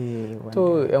kenan.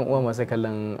 To yan uwa masu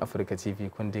kallon Africa TV,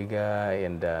 kun diga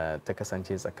yanda ta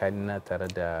kasance tsakanina tare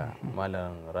da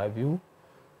Malam Rabiu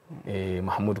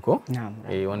Mahmud ko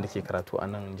wanda ke karatu a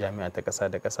nan jami'a ta ƙasa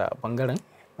da ƙasa a bangaren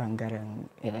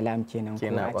ilam kenan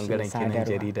bangaren kenan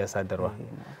jarida sadarwa.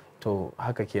 To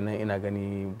haka kenan ina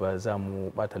gani ba za mu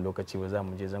bata lokaci ba, za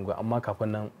mu je zango, amma kafin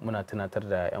nan muna tunatar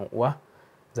da 'yan uwa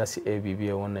za su iya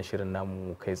bibiyar wannan shirin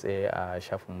namu kai tsaye a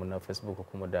shafinmu na Facebook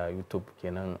kuma da YouTube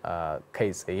kenan a kai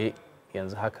tsaye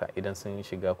yanzu haka idan sun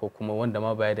shiga, ko kuma wanda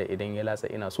ma baya da idan ya latsa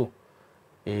ina so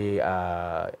me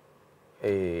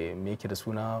yake da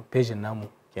suna pejin namu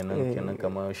kenan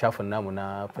kamar shafin namu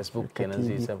na Facebook kenan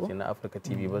zai samu kenan Africa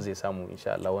TV ba zai samu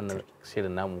insha Allah wannan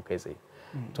shirin namu kai tsaye.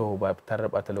 To ba tare da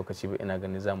bata lokaci ba, ina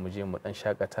ganin za mu je mu dan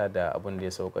shakata da abin da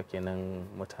ya sauka kenan.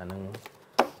 Mutanen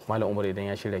Malam Umar idan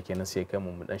ya shirya kenan sai kai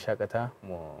mu dan shakata,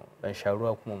 mu dan sha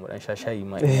ruwa kuma mu dan sha shayi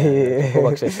ma. Ko ba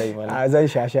ka sha shayi ma? Zan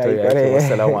sha shayi kare.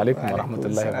 Assalamu alaikum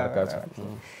warahmatullahi wabarakatuh.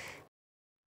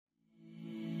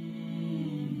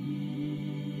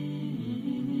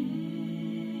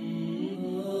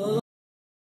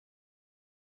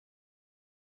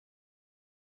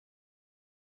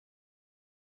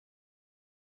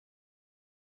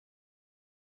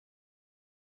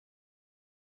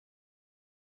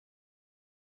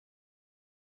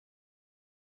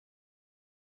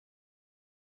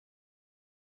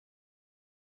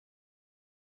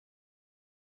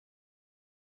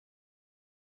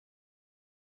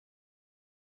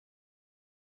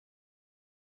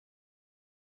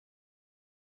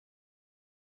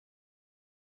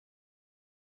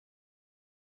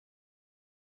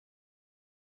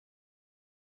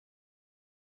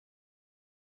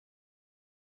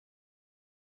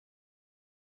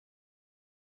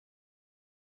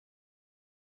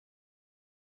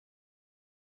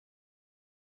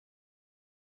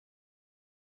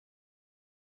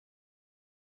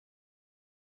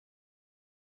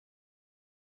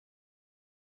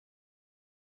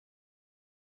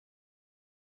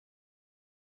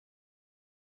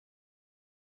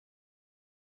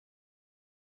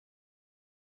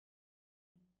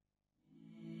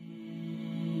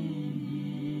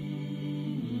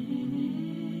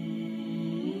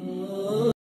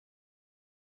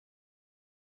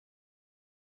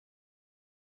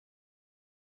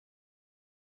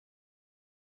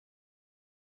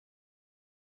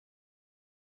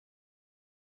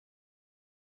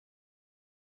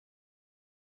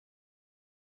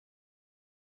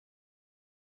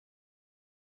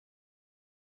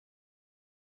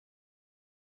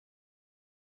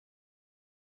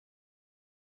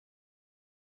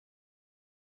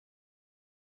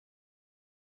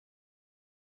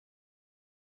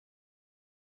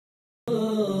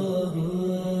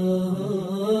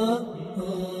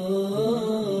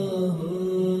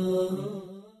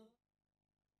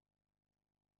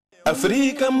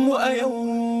 Afrikan mu a yau,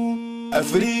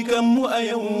 Afrikan mu a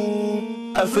yau,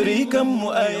 Afrikan mu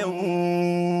a yau.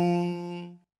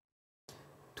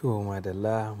 To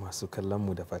madalla masu kallon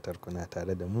mu da fatar kuna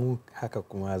tare da mu, haka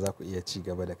kuma za ku iya ci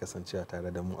gaba da kasancewa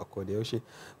tare da mu a koda yaushe,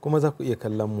 kuma za ku iya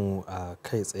kallon mu a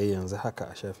kai tsaye yanzu haka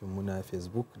a shafin mu na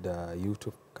Facebook da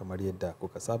YouTube kamar yadda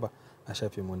kuka saba, a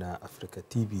shafin mu na Africa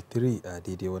TV 3 a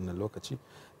daidai wannan lokaci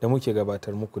da muke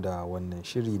gabatar muku da wannan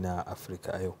shiri na Africa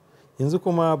a yau. Yanzu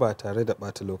kuma ba tare da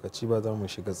ɓata lokaci ba, za mu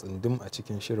shiga tsundum a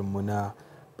cikin shirinmu na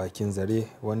bakin zare,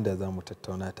 wanda za mu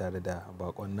tattauna tare da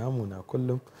bakon namu na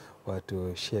kullum,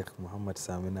 wato Sheikh Muhammad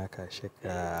Saminaka, Sheikh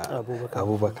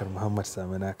Abubakar Muhammad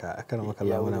Saminaka. Akaramaka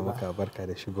Allah, muna maka barka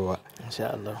da shigowa.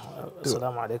 Insha Allah.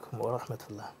 Assalamu alaikum wa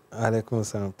rahmatullah. Alaikum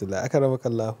assalam. Akaramaka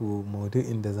Allah,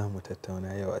 maudu'in da za mu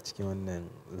tattauna yau a cikin wannan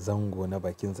zango na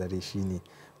bakin zare shine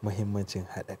muhimmancin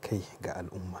haɗa kai ga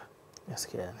al'umma.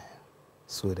 Gaskiya ne.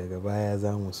 So daga baya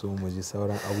za mu so mu ji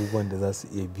sauran abubuwan da za su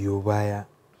iya biyo baya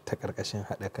ta ƙarƙashin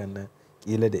haɗa kan nan,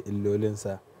 ƙila da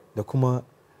illolinsa da kuma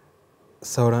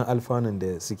sauran alfanun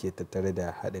da suke tattare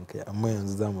da haɗin kai. Amma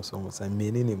yanzu za mu so mu san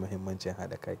menene muhimmancin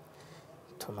haɗa kai.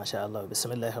 To masha Allah,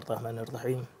 bismillahir rahmanir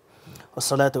rahim.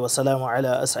 والصلاة والسلام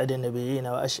على أسعد النبيين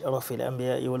وأشرف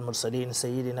الأنبياء والمرسلين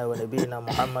سيدنا ونبينا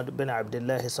محمد بن عبد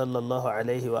الله صلى الله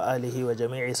عليه وآله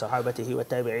وجميع صحابته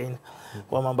والتابعين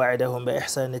ومن بعدهم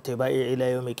بإحسان اتباع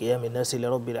إلى يوم قيام الناس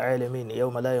لرب العالمين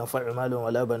يوم لا ينفع مال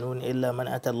ولا بنون إلا من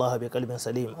أتى الله بقلب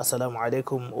سليم. السلام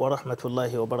عليكم ورحمة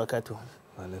الله وبركاته.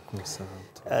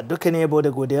 Dukkan yabo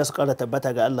da godiya su kara tabbata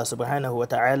ga Allah subhanahu wa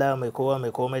ta'ala mai kowa mai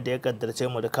komai da ya kaddarce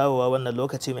mu da kawowa wannan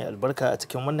lokaci mai albarka a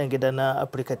cikin wannan gida na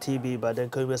Africa TV, ba don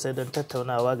kai ba sai don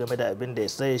tattaunawa game da abin da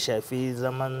zai shafi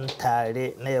zaman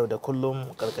tare na yau da kullum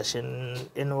karkashin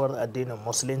inuwar addinin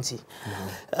musulunci.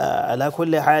 Ala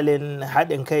kulli halin,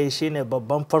 haɗin kai shine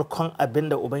babban farkon abin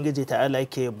da Ubangiji ta'ala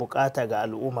ke bukata ga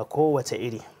al'umma kowace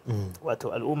iri,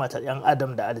 wato al'umma ta 'yan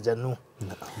adam da aljannu.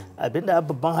 Abinda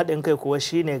babban haɗin kai kuwa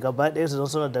shine gaba ɗaya su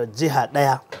suna da jiha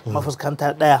ɗaya,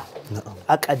 mafuskanta ɗaya,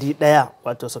 akadi ɗaya,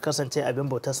 wato su kasance abin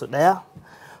bautar su ɗaya,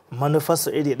 manufar su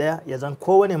iri ɗaya, ya zan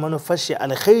kowane manufar shi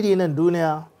alkhairi nan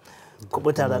duniya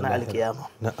kubuta ranar alkiyama.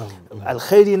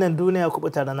 Alkhairi nan duniya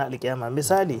kubuta ranar alkiyama.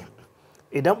 Misali,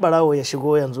 idan barawo ya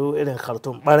shigo yanzu irin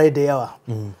Khartoum barai da yawa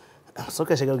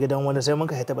suka shiga gidan wani, sai mun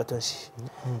ka haita batun shi,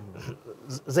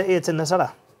 zai iya cin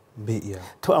nasara? Bai iya.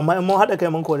 To amma in mun haɗa kai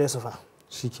mun kore su fa.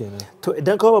 Shikenan. To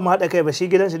idan kawai ba mu haɗa kai ba, shi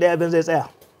gidan shi ɗaya abin zai tsaya.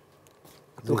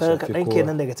 To kaga kaɗan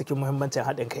kenan daga cikin muhimmancin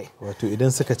haɗin kai. Wato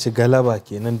idan suka ci galaba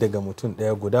kenan daga mutum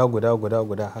ɗaya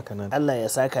guda haka nan. Allah ya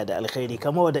saka da alkhairi.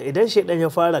 Kamar wanda idan shaidan ya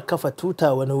fara kafa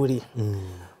tuta wani wuri,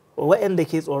 waɗanda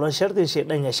ke tsoron sharrin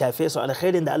shaidan ya shafe su,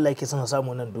 alkhairin da Allah yake son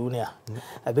samu nan duniya,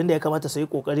 abinda ya kamata su yi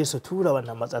kokari su tura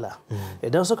wannan matsala.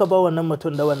 Idan suka ba wannan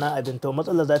mutum da wannan abin, to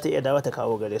matsalar za ta iya dawo ta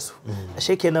kawo gare su.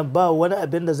 Ashe kenan ba wani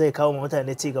abin da zai kawo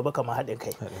mutane ci gaba kamar haɗin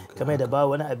kai, kamar da ba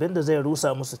wani abin da zai rusa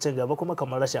musu ci gaba kuma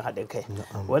kamar rashin haɗin kai.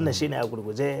 Wannan shine a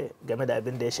gurguje game da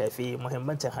abin da ya shafi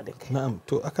muhimmancin haɗin kai. Na'am.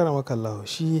 To akaramaka Allah,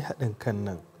 shi haɗin kan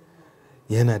nan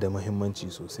yana da muhimmanci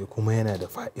sosai kuma yana da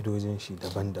fa'idojin shi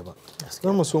daban-daban.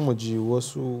 Za mu so mu ji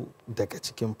wasu daga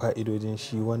cikin fa'idojin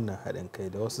shi wannan haɗin kai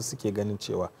da wasu suke ganin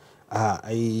cewa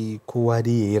ai kowa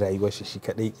dai yayi rayuwar shi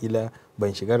kadai, kila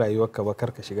ban shiga rayuwarka ba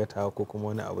kar ka shiga tawa, ko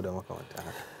kuma wani abu da makamanta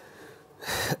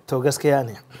haka. To gaskiya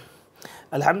ne.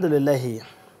 Alhamdulillah,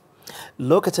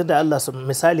 lokacin da Allah su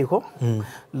misali ko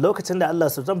lokacin da Allah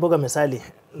su, zan buga misali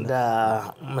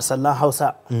da misalan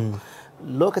Hausa.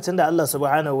 Lokacin da Allah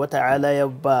subhanahu wa ta'ala ya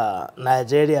ba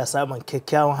Najeriya samun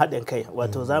kyakkyawan haɗin kai,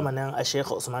 wato zamanin a Sheikh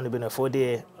Usman bin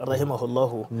Fode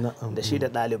rahimahullahu da shi da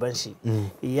ɗaliban shi,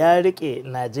 ya riƙe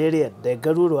Najeriya da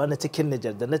garuruwa na cikin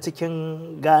Nijar da na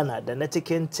cikin Ghana da na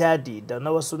cikin Chadi da na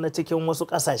cikin wasu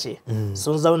ƙasashe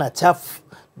sun zauna caf,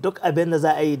 duk abin da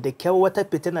za a yi da kyau wata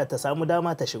fitina ta samu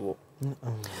dama ta shigo.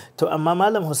 To amma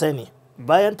Malam Hussaini,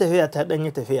 bayan tafiya ta ɗanyi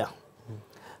tafiya,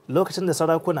 lokacin da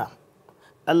sarakuna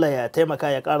Allah ya taimaka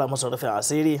ya ƙara musu rufin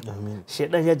asiri,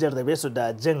 shedan ya jarrabe su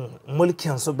da jin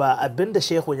mulkin su ba abinda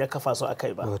shehu ya kafa su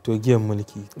akai ba, wato giyan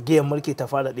mulki ta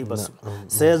fara ɗiba su,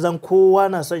 sai zan kowa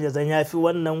na son ya zan yafi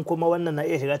wannan, kuma wannan na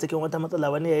iya shiga cikin wata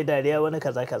matsala, wani yayi dariya, wani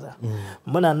kaza.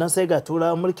 Muna nan sai ga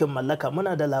turawan mulkin mallaka,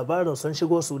 muna da labarin sun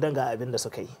shigo Sudan ga abin da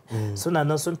suka yi, suna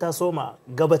nan sun taso ma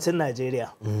gabacin Najeriya.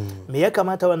 Me ya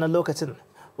kamata wannan lokacin?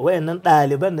 Wayannan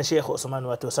ɗaliban na Sheikh Usman,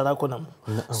 wato sarakunan,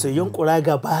 su yunkura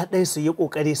gaba ɗaya su yi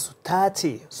ƙoƙari su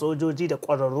tace sojoji da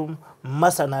ƙwararrun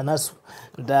masana nasu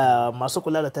da masu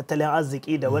kula da tattalin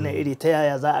arziki da wani iri ta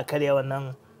yaya za a karya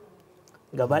wannan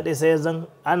gaba ɗaya sai zan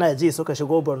ana ji suka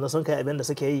shigo Borno sun kai abin da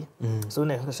suke yi, su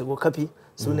ne suka shigo Kafi,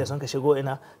 su ne sun ka shigo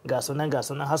ina ga sunan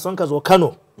har sun ka zo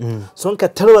Kano, sun ka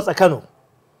tarwatsa Kano.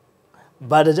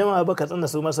 Ba da jama'a ba Katsina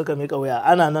su ma suka miƙa wuya,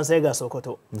 ana nan sai ga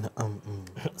Sokoto.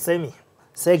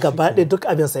 Sai gaba ɗaya duk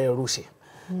abin sai ya rushe.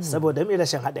 Saboda mai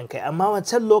rashin haɗin kai, amma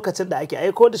wancan lokacin da ake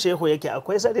aiko da shehu yake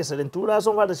akwai sare-saren tura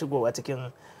sun fara shigowa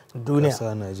cikin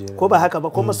duniya, ko ba haka ba,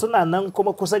 kuma suna nan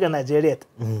kuma kusa ga Najeriya,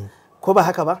 ko ba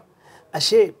haka ba.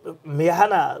 Ashe me ya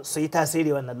hana su yi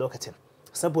tasiri wannan lokacin?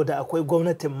 Saboda akwai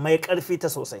gwamnatin mai karfi ta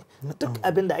sosai, duk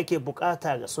abin da ake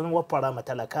bukata ga sun wafara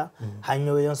matalaka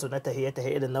hanyoyinsu na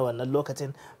tahiye-tahiye irin na wannan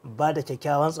lokacin, ba da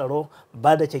kyakkyawan tsaro,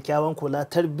 ba da kyakkyawan kula,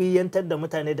 tarbiyyantar da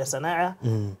mutane da sana'a,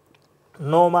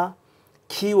 noma,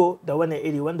 kiwo da wani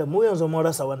iri, wanda mu yanzu mun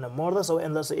rasa wannan. Mun rasa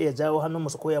wa'anda su iya jawo hannunmu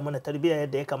su koya mana tarbiyya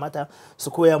yadda ya kamata,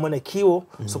 su koya mana kiwo,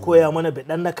 su koya mana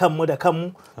bidan na kanmu da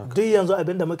kanmu. Duk yanzu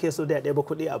abin da muke so da ya ɗaya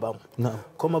kuɗi a bamu,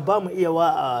 kuma ba mu iya wa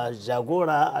a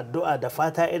jagora addu'a da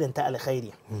fata irin ta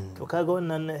alkhairi. To kaga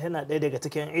wannan yana ɗaya daga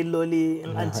cikin illoli,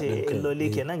 in an ce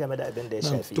illoli kenan game da abin da ya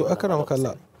shafi. To akramaka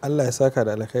Allah, Allah ya saka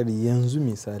da alkhairi. Yanzu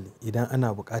misali idan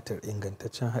ana buƙatar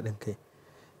ingantaccen haɗin kai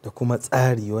da kuma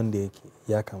tsari wanda yake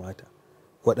ya kamata,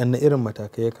 waɗanne irin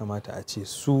matakai ya kamata a ce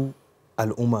su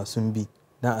al'umma sun bi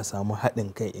na a samu haɗin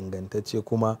kai ingantacce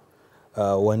kuma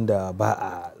wanda ba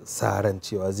a sa ran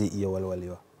cewa zai iya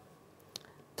walwalewa?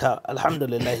 Ta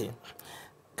alhamdulillahi,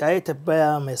 ka yi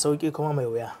tabbaya mai sauƙi kuma mai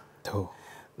wuya. To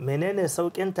menene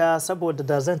sauƙinta? Saboda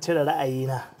da zan cire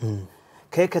ra'ayina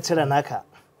kai ka cire naka,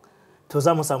 to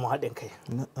za mu samu haɗin kai.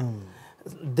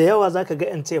 Da yawa za ka ga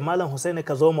in ce Malam Hussaini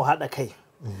ka zo mu haɗa kai,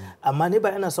 amma ni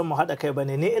ba ina son mu haɗa kai ba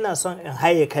ne, ni ina son in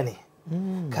haye ka ne.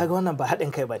 Kaga wannan ba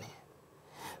haɗin kai ba ne.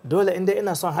 Dole inda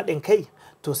ina son haɗin kai,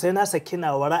 to sai na saki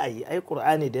nawa ra'ayi. Ai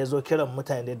Qur'ani da ya zo kiran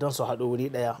mutane don su haɗu wuri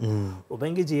ɗaya,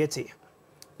 Ubangiji ya ce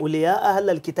uliya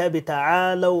ahlal kitabi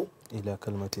ta'alau ila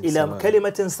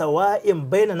kalimatin sawa'in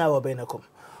bainana wa bainakum.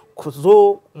 Ku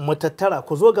zo mu tattara,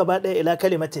 ku zo gaba ɗaya ila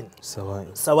kalimatin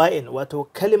sawa'in, wato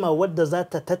kalima wadda za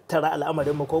ta tattara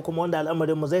al'amarinmu, ko kuma wanda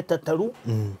al'amarinmu zai tattaru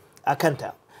a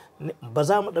kanta. Ba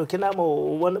za mu ɗauki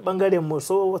namu wani ɓangaren mu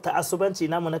so ta asubanci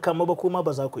namu na kanmu ba, kuma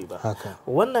ba za ku yi ba.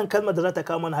 Wannan kalmar da za ta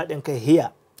kawo mana haɗin kai,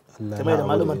 hiya, kamar da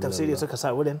malaman tafsiri suka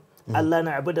sa wurin, Allah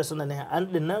na abu da suna ne, an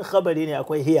dinnan khabari ne,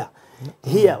 akwai hiya.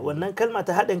 Hiya, wannan kalma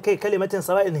ta haɗin kai, kalimatin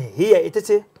sawa'in, hiya ita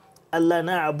ce Allah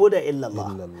na abu da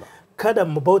illallah. Kada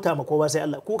mu bauta ma kowa sai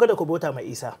Allah. Ku kada ku bauta ma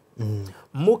Isa,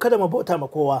 mu kada mu bauta ma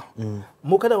kowa,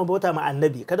 mu kada mu bauta ma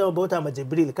annabi, kada mu bauta ma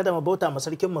Jibril, kada mu bauta ma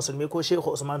sarkin musulmi ko Shehu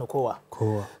Usmanu kowa.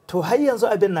 To har yanzu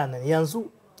abin nan yanzu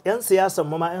yan siyasan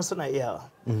mu ma yan suna iyawa,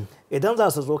 idan za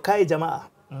su zo kai jama'a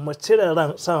mu cire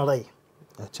son rai,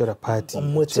 mu cire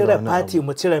fati,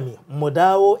 mu cire mi, mu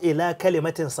dawo ila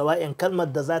kalimatin sawa'in, kalmar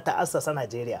da za ta assasa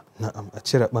Najeriya. Na'am, a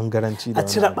cire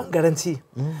bangaranci,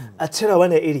 a cire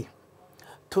wani iri.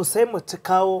 To sai mu ci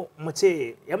kawo mu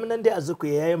ce yamnan dai Arzika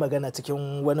ya yi magana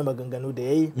cikin wani maganganu da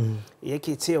ya yi,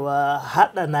 yake cewa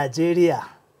haɗa Najeriya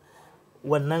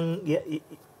wannan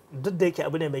duk da yake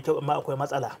abu ne mai kyau, amma akwai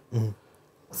matsala.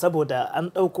 Saboda an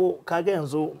ɗauko, kaga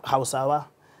yanzu Hausawa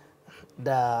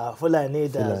da Fulani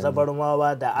da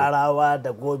Zabarmawa da Arawa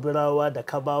da Gobirawa da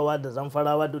Kabawa da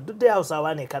Zamfarawa duk dai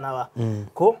Hausawa ne, Kanawa,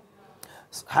 ko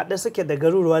haɗe suke da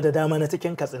garuruwa da dama na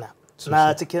cikin Katsina,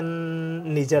 na cikin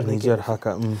Nijar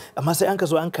haka. Amma sai an ka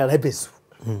zo an ka rabe su,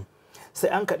 sai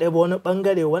an ka ɗebo wani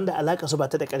ɓangare wanda alaƙa su ba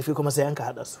ta da ƙarfi, kuma sai an ka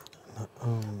haɗa su,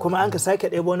 kuma an ka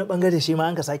sake ɗebo wani ɓangare shi ma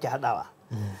an ka sake haɗawa,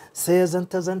 sai ya zan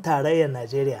tarayyar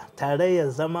Najeriya, tarayyar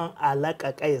zaman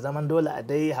alaƙa kai, zaman dole a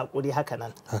dai haƙuri haka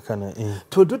nan.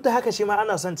 To duk da haka shi ma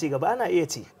ana son ci gaba, ana iya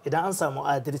ci idan an samu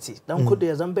adalci. Dan kudu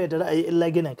ya zan bai da ra'ayi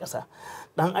illa ginin ƙasa,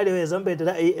 dan arewa ya zan bai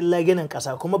da ra'ayi illa ginin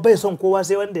ƙasa, kuma bai son kowa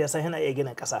sai wanda ya san yana iya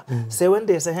ginin ƙasa, sai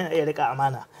wanda ya san yana iya riƙa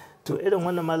amana. To irin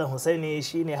wannan Malam Hussaini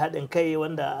shine haɗin kai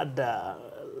wanda adda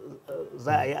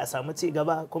za a yi a samu ci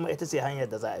gaba, kuma ita ce hanyar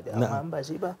da za a bi, amma ba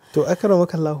shi ba. To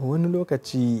akramaka Allah, wani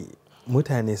lokaci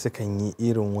mutane sukan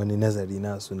yi irin wani nazari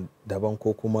nasu daban,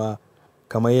 ko kuma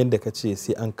kamar yadda ka ce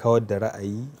sai an kawar da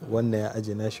ra'ayi, wannan ya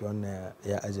aje nashi, wannan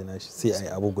ya aje nashi, sai a yi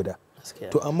abu guda.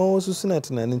 To amma wasu suna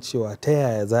tunanin cewa ta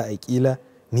yaya za a kila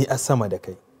ni a sama da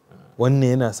kai,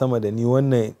 wannan yana sama da ni,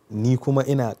 wannan ni kuma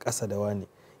ina ƙasa da wani,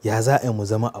 ya za a yi mu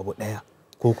zama abu ɗaya,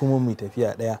 ko kuma mu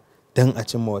tafiya ɗaya don a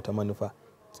cimma wata manufa.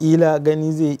 Kila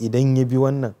gani zai idan ya bi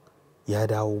wannan ya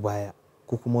dawo baya,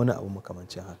 ko kuma wani abu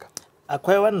makamancin haka.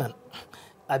 Akwai wannan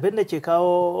abin da ke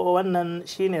kawo wannan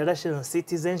shine rashin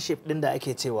citizenship din da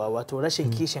ake cewa, wato rashin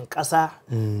kishin ƙasa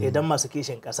idan masu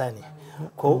kishin ƙasa ne,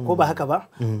 ko ba haka ba,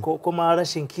 ko kuma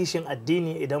rashin kishin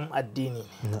addini idan addini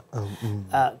ne.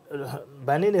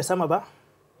 Ba ni ne sama ba,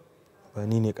 ba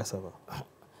ni ne ƙasa ba,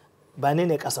 ba ni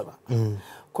ne ƙasa ba.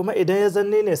 Kuma idan ya zan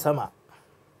ni ne sama,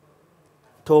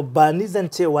 to ba ni zan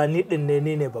cewa ni ɗin ne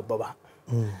ni ne babba ba.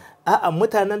 A'a,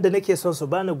 mutanen da nake son su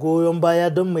bani goyon baya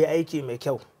don mu yi aiki mai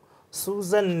kyau, su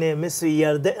zan nemi su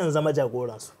yarda in zama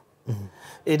jagoransu.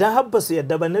 Idan har ba su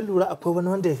yarda ba, na lura akwai wani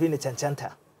wanda ya fi ni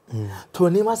cancanta, to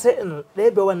ni ma sai in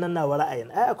ɗebe wannan nawa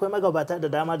ra'ayin. Ai akwai magabata da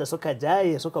dama da suka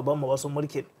jaye suka ban ma wasu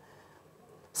mulkin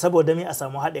saboda mi a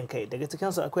samu haɗin kai. Daga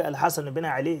cikinsu akwai Alhassan bin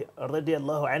Ali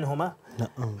radiyallahu anhuma,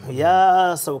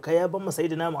 ya sauka ya ban ma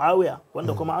Sayyidina Muawiya,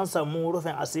 wanda kuma an samu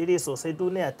rufin asiri sosai,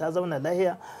 duniya ta zauna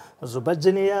lahiya, zubar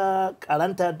jini ya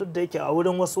karanta, duk da yake a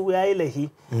wurin wasu ya yi laihi,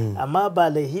 amma ba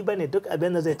laihi ba ne. Duk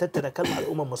abin da zai tattara kalmar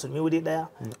al'ummar musulmi wuri ɗaya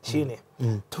shine.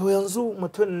 To yanzu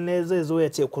mutum ne zai zo ya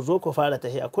ce ku zo ku fara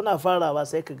tafiya, kuna farawa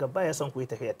sai ka gaba ya son ku yi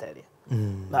tafiya tare.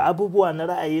 Ba abubuwa na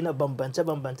ra'ayi na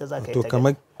bambance-bambance za ka yi. To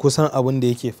kamar kusan abin da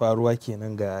yake faruwa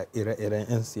kenan ga ire-iren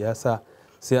 'yan siyasa,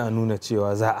 sai a nuna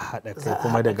cewa za a haɗa kai,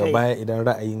 kuma daga baya idan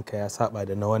ra'ayinka ya saba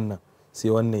da na wannan, sai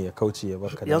wannan ya kauce ya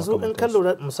barka da yanzu in ka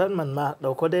lura musamman ma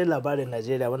dauko dai labarin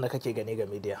Najeriya wanda kake gani ga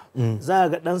media, za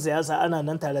ga dan siyasa ana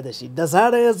nan tare da shi, da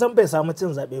zarar ya zan bai samu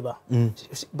cin zabe ba,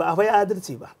 ba a bai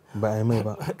adalci ba, ba a mai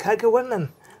ba. Kaga wannan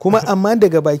kuma amma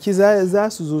daga baki za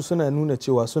su zo suna nuna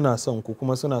cewa suna son ku,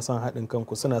 kuma suna son haɗin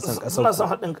kanku, suna son ƙasar ku, suna son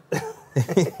haɗin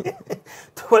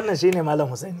to wannan shine Malam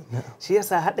Hussaini. Shi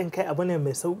yasa haɗin kai abu ne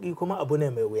mai sauki kuma abu ne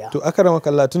mai wuya. To akramaka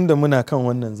Allah, tun da muna kan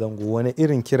wannan zango, wani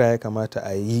irin kira ya kamata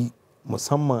a yi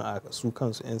musamman a su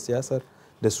kansu 'yan siyasar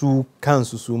da su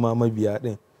kansu su ma mabiya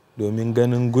ɗin, domin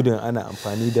ganin gudun ana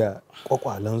amfani da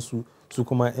kwakwalansu, su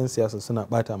kuma 'yan siyasa suna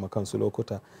bata ma kansu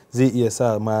lokuta, zai iya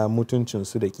sa ma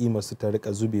mutuncinsu da kimarsu ta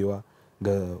rika zubewa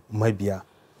ga mabiya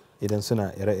idan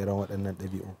suna ire-iren waɗannan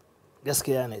ɗabi'u.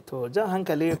 Gaskiya ne. To jan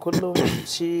hankali kullum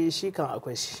shi kan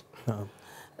akwai shi.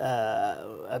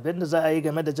 Abin da za a yi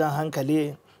game da jan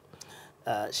hankali,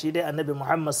 shi dai annabi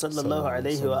Muhammad sallallahu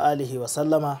alaihi wa alihi wa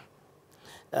sallama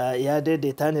ya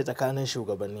daidaita ne tsakanin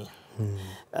shugabanni.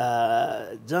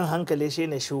 Jan hankali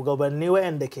shine shugabanni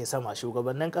wayanda ke sama,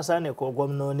 shugabannin kasa ne ko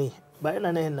gwamnoni, ba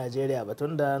ina nahin Najeriya ba,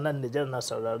 tunda nan Nijar na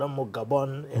sauraron mu,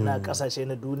 Gabon, ina kasashe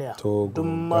na duniya, duk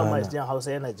ma mai jin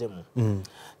Hausa yana jin mu.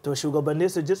 To shugabanni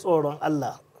su ji tsoron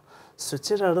Allah, su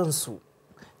cire ransu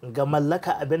ga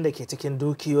mallaka abin da ke cikin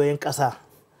dukiyoyin kasa,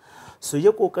 su yi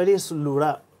kokari su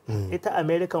lura ita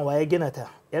American waye gina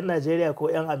ta, 'yan Najeriya ko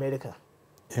 'yan America?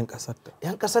 'yan kasarta.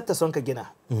 'Yan kasarta son ka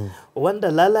gina, wanda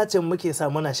lalacin muke sa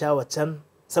muna sha waccan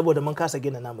saboda mun kasa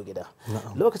gina namu gida.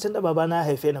 Lokacin da babana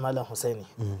ya haife ni Malam Hussaini,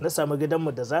 na samu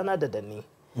gidanmu da zana da danni.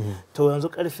 To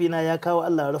yanzu karfi na ya kawo,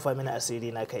 Allah ya rufa mini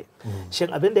asiri na kai. Shin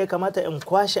abin da ya kamata in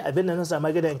kwashe abin da na samu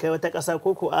gidan in kai wata ƙasa,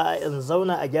 ko ko a in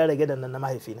zauna a gyara gidan nan na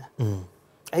mahaifina?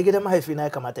 Ai gidan mahaifina ya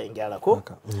kamata in gyara ko?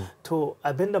 To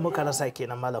abinda muka rasa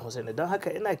kenan Malam Hussaini. Don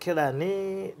haka ina kira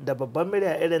ne da babban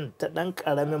murya irin ta dan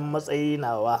karamin matsayi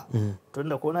nawa,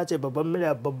 tunda ko na ce babban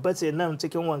murya, babba ce nan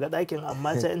cikin wanga ɗakin,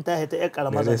 amma ta in ta haita ya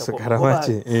karama za ta karama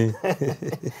ce.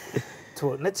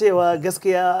 To na cewa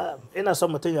gaskiya ina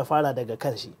son mutum ya fara daga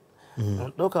kanshi.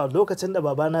 Ɗauka lokacin da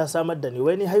babana ya samar da ni,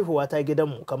 wai ni haihuwa ta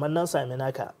gidanmu kamar nan sami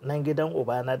naka, nan gidan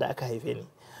ubana da aka haife ni.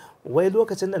 Wai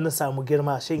lokacin da na samu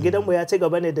girma, shin gidanmu ya ci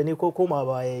gaba ne da ni ko koma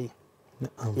ba ya yi?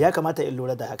 Ya kamata in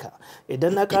lura da haka.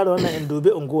 Idan na ƙara wannan, in dubi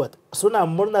unguwar, suna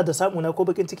murna da samuna ko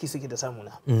bakin ciki suke da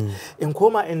samuna? In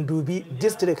koma in dubi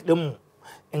district ɗinmu,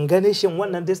 in gani shin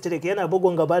wannan district yana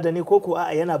bugun gaba da ni ko ko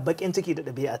a'a yana bakin ciki da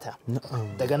ɗabi'ata?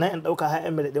 Daga nan in ɗauka har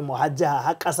emir ɗinmu, har jiha,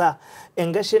 har ƙasa,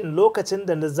 in ga shin lokacin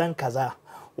da na zan kaza,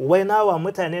 wai nawa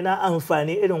mutane na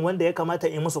amfani irin wanda ya kamata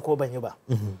in musu ko ban yi ba?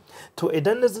 To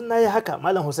idan na yi haka,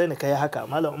 Malam Hussaini ka yi haka,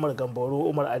 Malam Umar Gamboro,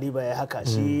 Umar Ariba ya haka,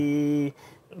 shi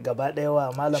gaba ɗaya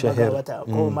wa Malam Magawata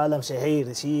ko Malam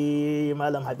Shahir, shi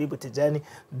Malam Habibu Tijjani,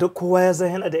 duk kowa ya san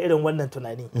yana da irin wannan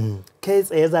tunani. Kai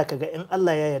tsaye za ka ga in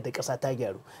Allah ya yarda ƙasa ta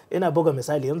gyaru. Ina buga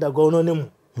misali yadda gwamnoninmu,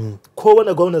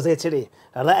 kowane gwamna zai cire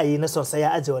ra'ayi na son sai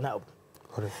ya aje wani abu.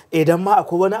 Idan ma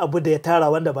akwai wani abu da ya tara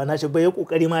wanda ba nashi ba, ya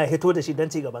kokari ma ya hito da shi don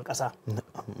ci gaban kasa.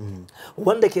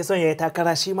 Wanda ke son ya yi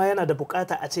takara, shi ma yana da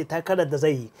bukata a ce takarar da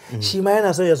zai yi, shi ma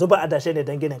yana son ya zuba adashe ne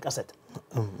don ginin kasar.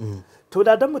 To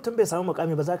da dan mutum bai samu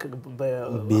mukami ba, za ka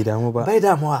bai damu ba, bai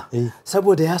damuwa,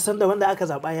 saboda ya san da wanda aka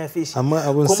zaba ya fi shi. Amma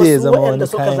abun sai ya zama wani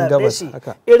kayan gabas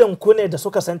haka. Irin ku ne da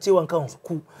suka san ciwon kansu,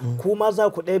 ku ma za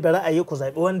ku ɗebe ra'ayi ku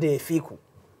zaɓi wanda ya fi ku.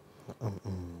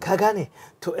 ka gane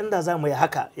to inda za mu yi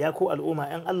haka ya ku al'umma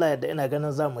in Allah yadda ina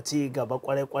ganin za mu ci gaba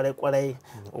kwarai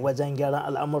wajen gyaran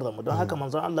al'amuran mu don haka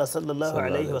manzon Allah sallallahu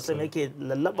alaihi wasallam yake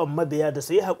lallaban mabiya da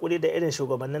su yi hakuri da irin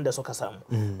shugabannin da suka samu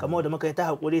kamar da muka yi ta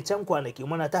hakuri can kwanaki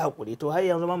muna ta hakuri to har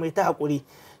yanzu ma mu yi ta hakuri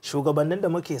shugabannin da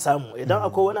muke samu idan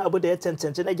akwai wani abu da ya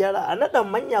cancanci na gyara a naɗan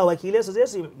manya wakilai su zai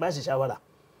su ba shi shawara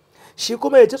shi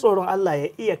kuma ya ji tsoron Allah ya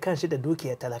iya kanshi da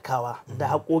dukiyar talakawa da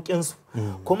haƙoƙinsu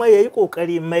kuma ya yi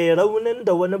ƙoƙari mai raunin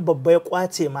da wani babba ya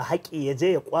ƙwace ma haƙi ya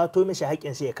je ya ƙwato mishi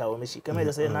haƙin shi ya kawo mishi kamar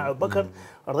da sayyidina Abubakar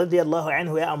radiyallahu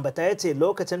anhu ya ambata ya ce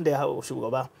lokacin da ya hau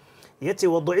shugaba ya ce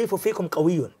wa du'ifu fikum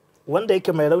qawiyyun wanda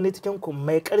yake mai rauni cikin ku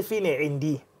mai ƙarfi ne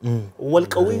indi wal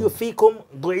qawiyyu fikum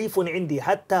du'ifun indi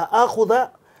hatta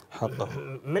akhudha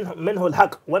minhu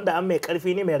alhaq wanda an mai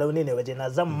karfi ne mai rauni ne waje na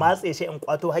zan matse shi in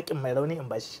kwato haƙin mai rauni in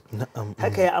bashi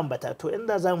haka ya ambata to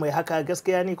inda za mu yi haka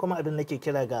gaskiya ni kuma abin nake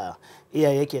kira ga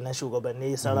iyaye kenan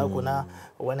shugabanni sarakuna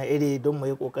wani iri don mu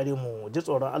yi kokari mu ji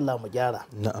tsoron Allah mu gyara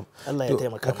Allah ya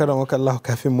taimaka akaran waka Allah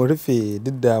kafin mu rufe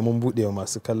duk da mun bude wa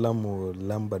masu kallon mu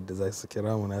lambar da za su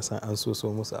kira mu na san an so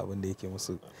musu abin da yake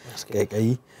musu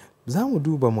kaikayi za mu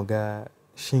duba mu ga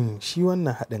shin shi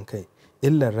wannan haɗin kai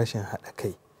illar rashin haɗa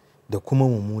kai da kuma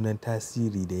mummunan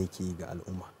tasiri da yake ga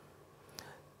al'umma.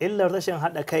 Illar rashin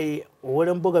haɗa kai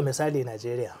wurin buga misali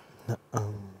Najeriya.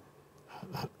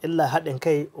 Illa haɗin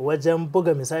kai wajen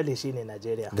buga misali shine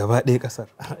Najeriya. Gaba ɗaya ƙasar.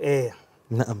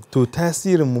 Na'am. To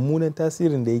tasirin mummunan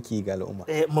tasirin da yake ga al'umma.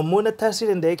 Mummunan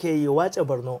tasirin da yake yi wace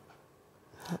Borno.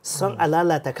 Son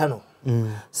alalata Kano.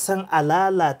 Son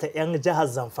alalata 'yan jihar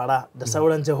Zamfara da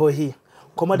sauran jihohi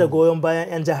kuma da goyon bayan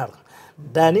 'yan jihar.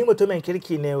 Da ni mutumin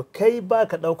kirki ne kai ba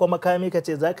ka ɗauko makami ka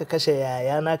ce za ka kashe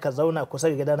yayana ka zauna kusa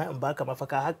da gidana in baka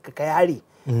mafaka haka kai hari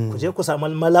ku je ku samu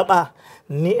malaba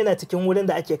ni ina cikin wurin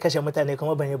da ake kashe mutane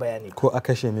kuma ban yi bayani ko a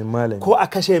kashe min malami ko a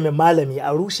kashe min malami a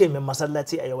rushe min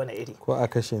masallaci a yi wani iri ko a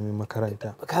kashe min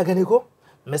makaranta ka gani ko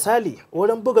misali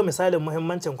wurin buga misalin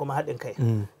muhimmancin kuma haɗin kai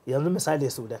yanzu misali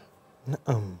Sudan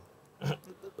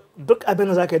duk abin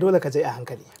da za ka yi dole ka je a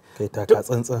hankali kai taka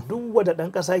tsantsan duk wanda ɗan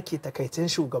ƙasa ke takaicin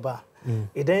shugaba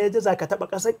idan ya ji za ka taɓa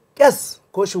ƙasar ƙyas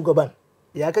ko shugaban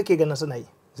ya kake ganin suna yi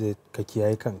zai ka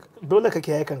kiyaye kanka dole ka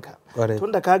kiyaye kanka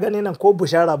tunda ka gani nan ko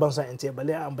bushara ban san in ce bale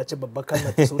an ambaci babbar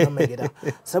kalmar ta sunan mai gida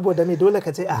saboda me dole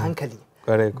ka je a hankali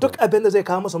duk abin da zai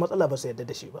kawo musu matsala ba su yarda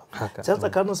da shi ba can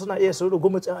tsakanin suna iya su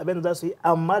rugumucin abin da za su yi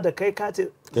amma da kai ka ce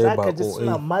za ka ji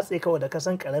suna matse kawai da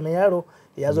kasan karamin yaro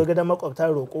ya zo gidan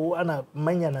makwabta roƙo ana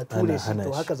manya na ture shi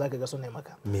to haka za ka ga su ne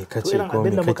maka to irin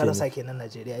abin da muka rasa kenan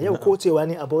Najeriya yau ko cewa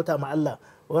ne a bauta ma Allah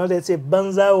wanda ya ce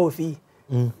banza wofi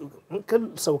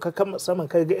kan sauka saman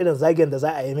kai ga irin zagen da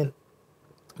za a yi min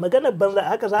maganar banza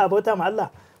haka za a bauta ma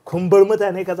Allah kun bar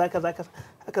mutane kaza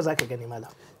haka za ka gani malam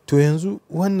to yanzu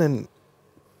wannan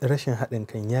rashin haɗin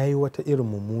kan yayi wata irin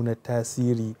mummunar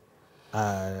tasiri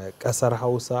a ƙasar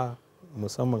Hausa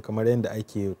musamman kamar yadda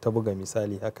ake ta buga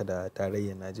misali haka da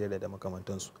tarayyar Najeriya da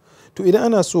makamantansu to idan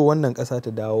ana so wannan ƙasa ta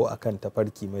dawo akan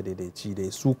tafarki madaidaici da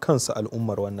su kansu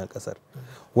al'ummar wannan ƙasar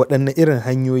waɗanne irin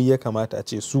hanyoyi ya kamata a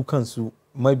ce su kansu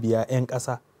mabiya 'yan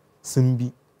ƙasa sun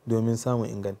bi domin samun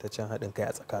ingantaccen haɗin kai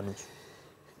a tsakaninsu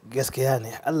gaskiya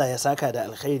ne Allah ya saka da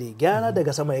alkhairi gyara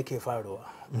daga sama yake faruwa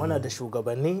muna da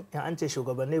shugabanni in an ce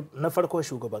shugabanni na farko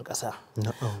shugaban ƙasa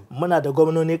muna da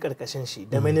gwamnoni ƙarƙashin shi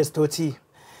da ministoci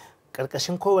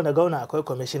karkashin kowane gwamna akwai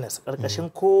commissioners karkashin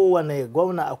kowane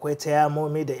gwamna akwai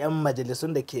tayamomi da 'yan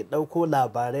majalisun da ke ɗauko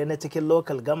labarai na cikin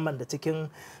local government da cikin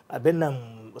abin nan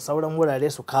sauran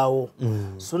wurare su kawo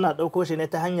suna ɗauko shi ne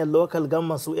ta hanyar local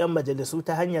government su 'yan majalisu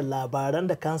ta hanyar labaran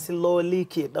da kansiloli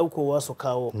ke ɗaukowa su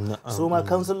kawo su ma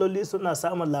kansiloli suna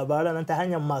samun labaran nan ta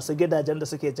hanyar masu gidajen da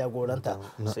suke jagoranta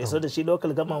sai so da shi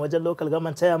local government wajen local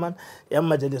government chairman 'yan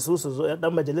majalisu su zo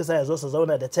dan majalisa ya zo su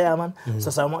zauna da chairman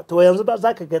su samu to yanzu ba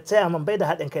za ka ga chairman bai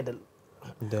da haɗin kai da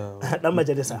dan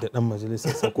majalisa da dan majalisa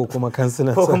ko kuma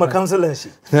kansilan ko kuma kansilan shi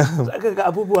zaka ga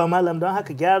abubuwa malam don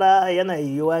haka gyara yana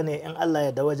yiwuwa ne in Allah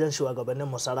ya da wajen shugabannin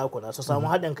mu sarakuna su samu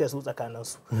haɗin kai su tsakanin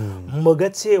su mu ga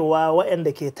cewa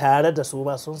waɗanda ke tare da su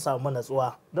ba sun samu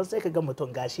natsuwa don sai ka ga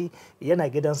mutum gashi yana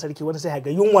gidan sarki wani sai ga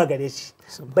yunwa gare shi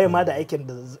bai ma da aikin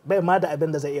da bai ma da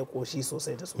abin da zai iya koshi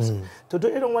sosai da sosai to duk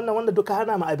irin wannan wanda duka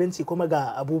hana mu abinci kuma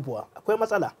ga abubuwa akwai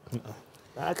matsala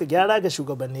aka gyara ga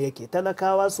shugabanni yake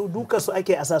talakawa su duka su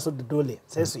ake asa su da dole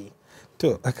sai su yi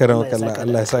to akaran kallon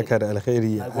Allah ya saka da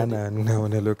alkhairi ana nuna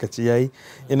wani lokaci yayi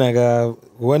ina ga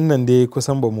wannan dai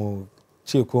kusan ba mu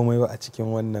ce komai ba a cikin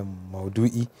wannan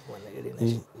maudu'i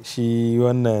shi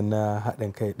wannan na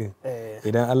haɗin kai din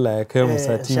idan Allah ya kai mu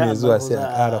sati mai zuwa sai a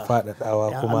ƙara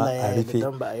faɗaɗawa kuma a rufe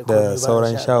da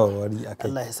sauran shawarwari a kai.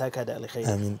 Allah ya saka da alkhairi.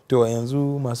 Amin. To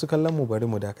yanzu masu kallon mu bari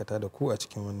mu dakata da ku a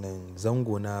cikin wannan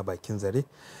zango na bakin zare.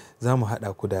 Za mu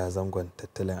haɗa ku da zangon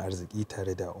tattalin arziki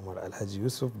tare da Umar Alhaji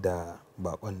Yusuf da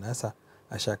bakon nasa.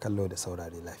 A sha kallo da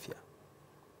saurare lafiya.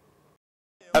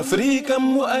 Afirikan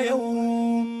mu a yau,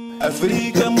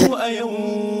 Afirikan mu a yau,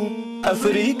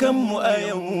 Afirikan mu a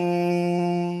yau.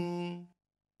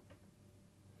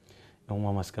 Yan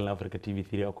uwa masu kallon Afirka TV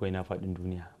 3 akwai na faɗin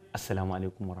duniya. Assalamu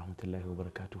alaikum wa rahmatullahi wa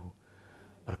barakatuhu.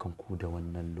 Barkanku da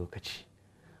wannan lokaci.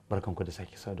 Barkanku da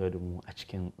sake saduwa da mu a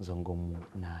cikin zangonmu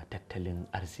na tattalin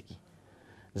arziki.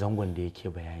 Zangon da yake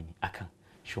bayani akan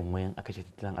shin wayan aka ce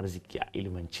tattalin arziki a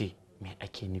ilimance me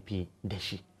ake nufi da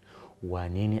shi.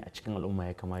 Wane ne a cikin al'umma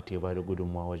ya kamata ya ba da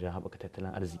gudunmawa wajen haɓaka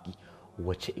tattalin arziki,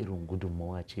 wace irin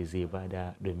gudunmawa ce zai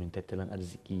bada domin tattalin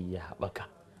arziki ya haɓaka.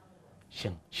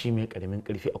 Shin shi mai ƙaramin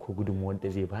ƙarfi akwai gudunmawar da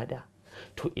zai bada?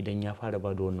 To idan ya fara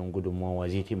bada wannan gudunmawa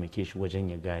zai taimake shi wajen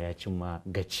ya ga ya cimma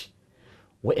gaci.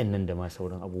 Wa'annan da ma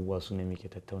sauran abubuwa su ne muke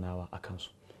tattaunawa a kansu,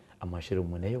 amma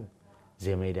shirinmu na yau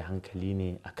zai mai da hankali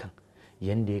ne akan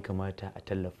yanda ya kamata a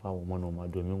tallafa wa manoma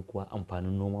domin kuwa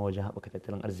amfanin noma wajen haɓaka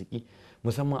tattalin arziki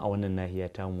musamman a wannan nahiya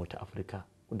tamu ta Afirka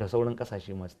da sauran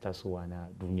ƙasashe masu tasowa na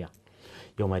duniya.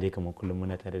 Yau ma dai kamar kullum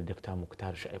muna tare da Dr.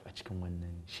 Muktar Shu'aib a cikin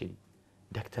wannan shiri.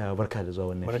 Dakta barka da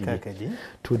zuwa wannan fili. Barka ka dai.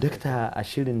 To dakta, a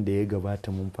shirin da ya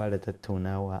gabata mun fara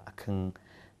tattaunawa akan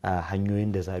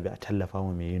hanyoyin da za a tallafa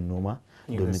wa mai yin noma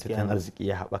domin tattalin arziki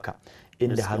ya haɓaka,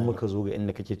 inda har muka zo ga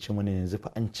inda kake ce mana yanzu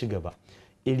fa an ci gaba.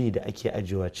 Iri da ake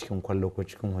ajiyewa cikin kwallo ko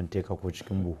cikin hanteka ko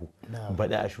cikin buhu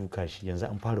baɗa a shuka shi, yanzu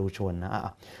an fara wuce wannan.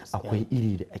 A'a, akwai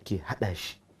iri da ake haɗa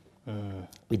shi.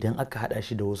 Idan aka haɗa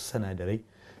shi da wasu sinadarai,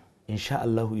 insha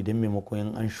Allahu idan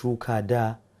maimakon an shuka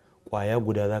da kwaya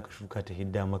guda za ka shuka ta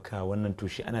hidda maka wannan, to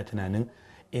shi ana tunanin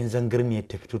in zangarniyar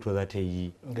ta fito to za ta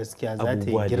yi gaskiya, za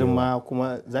ta yi girma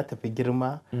kuma za ta fi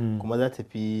girma kuma za ta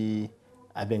fi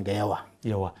abin ga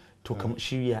yawa. To kamar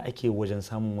shi ya ake wajen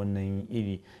samun wannan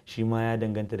iri, shi ma ya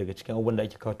danganta daga cikin abubuwan da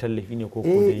ake kawo tallafi ne ko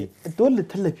dai? Dole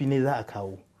tallafi ne za a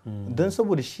kawo, don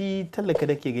saboda shi tallaka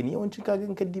da ke gani yawancin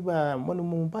kagan kaddi ba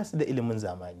manoman ba su da ilimin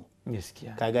zamani.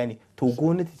 Gaskiya ka gane, to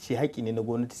gwamnati ce haƙi ne na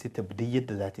gwamnati sai ta bi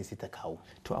yadda za ta yi sai ta kawo.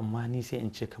 To amma ni sai in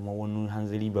ce kamar wani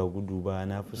hanzari ba gudu ba,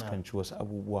 na fuskanci wasu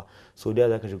abubuwa. So da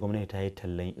za ka ji gwamnati ta yi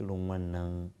tallan irin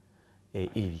wannan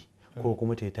iri ko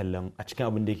kuma ta yi tallan a cikin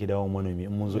abin da yake dawo manomi.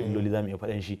 In mun zo illoli za mu iya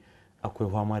faɗan shi,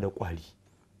 akwai fama da ƙwari.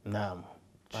 Na'am.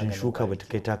 Shin shuka ba ta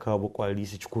kai ta kawo ba, ƙwari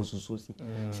su ci ko tsutsotsi,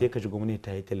 sai ka ji gwamnati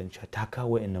ta yi tallan cewa ta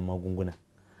kawo wa'annan magunguna,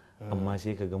 amma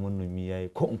sai ka ga manomi ya yi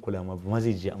ko in kula ma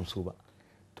zai je amso ba.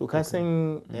 To ka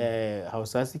san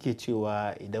Hausa suke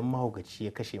cewa idan mahaukaci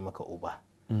ya kashe maka uba,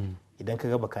 idan ka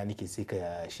ga bakanike sai ka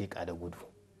sheka da gudu.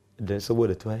 Da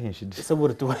saboda tuwahin shi,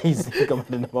 saboda tuwahin sai kamar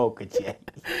da na mahaukaci ai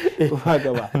ba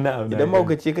gaba. Idan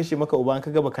mahaukaci ya kashe maka uba, an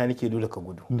ka ga bakanike dole ka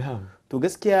gudu. To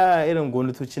gaskiya irin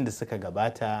gwamnatocin da suka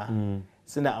gabata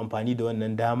suna amfani da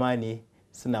wannan dama ne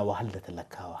suna wahal da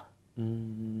talakawa.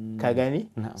 Ka gane?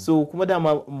 So kuma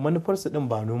dama manufarsu din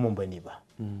ba noman bane ba,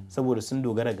 saboda sun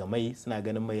dogara ga mai, suna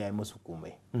ganin mai yayi musu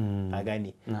komai. Ka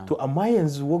gane? To amma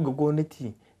yanzu wanga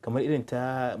gwamnati kamar irin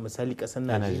ta misali kasar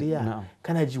Najeriya,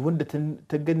 kana ji wanda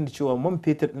ta gani cewa man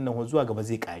fetur din nan zuwa gaba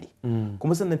zai kare,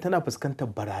 kuma sannan tana fuskantar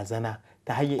barazana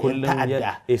ta hanyar yan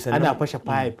ta'adda, ana fashe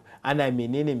pipe, ana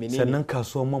menene sannan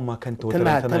kasuwar man ma kanta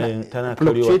wata tana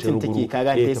karewa ta ruguru, ka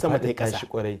gane, ta sama ta kasa,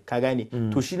 ka gane.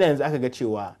 To shi ne yanzu aka ga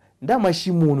cewa dama shi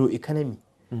mono economy,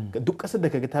 duk kasar da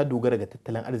kaga ta dogara ga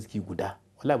tattalin arziki guda,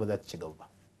 wallahi ba za ta ci gaba ba.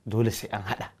 Dole sai an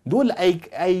hada, dole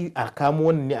ai a kamo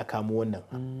wannan ne a kamo wannan.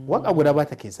 Waka guda ba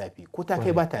ta kai safi, ko ta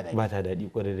kai ba ta daɗi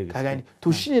kwarai da gaske, ka gane.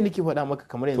 To shine nake faɗa maka,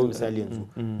 kamar yanzu misali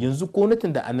yanzu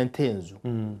gwamnatin da anan ta yanzu,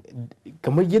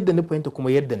 kamar yadda na fahimta kuma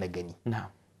yadda na gani,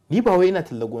 ni ba wai ina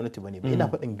tallar gwamnati bane ba, ina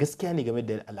faɗin gaskiya ne game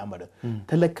da al'amarin.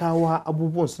 Talakawa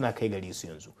abubuwan suna kai gare su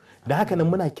yanzu, da haka nan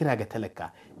muna kira ga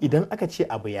talaka, idan aka ce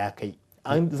abu ya kai,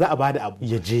 za a bada abu,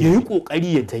 ya yi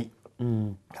kokari ya tai.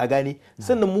 Ka gane.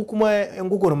 Sannan mu kuma yan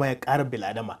gwagwarmaya ƙarar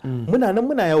biladama, muna nan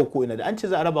muna yawo ko ina, da an ce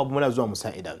za a raba abu muna zuwa mu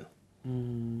sa idanu.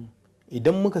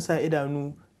 Idan muka sa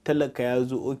idanu, talaka ya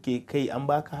zo, oke kai an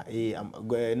baka,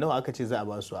 nawa aka ce za a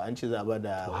ba su, an ce za a ba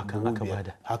da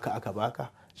haka aka baka,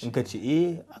 in ka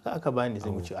ce haka aka bani,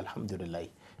 sai mu ce alhamdulillah.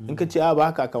 In ka ce ba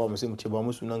haka aka ba mu, sai mu ce ba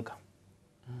mu sunanka,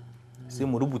 sai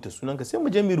mu rubuta sunanka, sai mu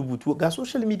je mu rubutu ga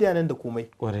social media nan da komai,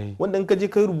 wanda in ka je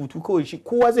kai rubutu kawai shi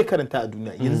kowa zai karanta a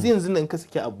duniya. Yanzu nan ka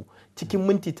saki abu cikin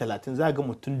minti 30 za ga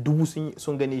mutum 1000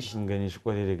 sun gane shi,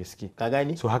 kwarai da gaske, ka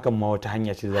gane. So hakan ma wata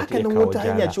hanya ce za ta iya kawo gyara, wata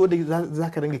hanya ce wanda za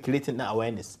ka ringa creating na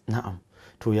awareness. Na'am.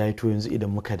 To yayi, to yanzu idan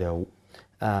muka dawo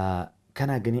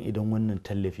kana ganin idan wannan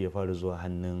tallafi ya fara zuwa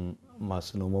hannun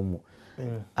masu nomanmu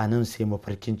a nan sai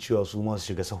mafarkin cewa su masu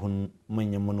shiga sahun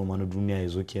manyan manoma na duniya ya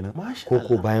zo kenan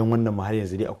ko bayan wannan ma har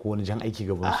yanzu dai akwai wani jan aiki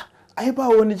gaban su? Ai ba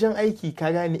wani jan aiki,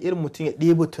 ka gane, irin mutum ya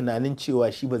ɗeba tunanin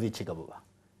cewa shi ba zai ci gaba ba.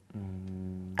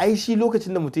 Ai shi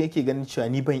lokacin da mutum yake ganin cewa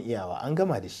ni ban iyawa an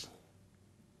gama da shi,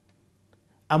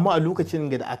 amma a lokacin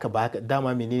da aka baka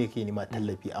dama menene ke nema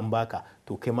tallafi an baka,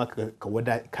 to kai ma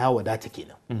ka wadata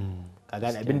kenan. Ka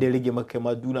gane abin da ya rage maka kai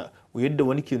ma duna yadda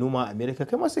wani ke noma a America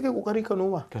kai ma sai kai kokari ka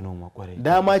noma kwarai.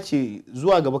 Dama ce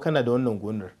zuwa gaba kana da wannan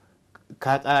gonar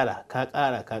ka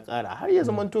ƙara har ya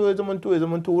zamanto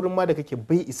wurin ma da kake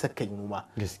bai isa ka noma,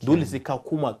 dole sai ka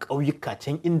koma ƙauyuka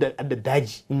can inda da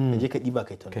daji da je ka ɗiba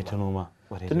kai ta noma.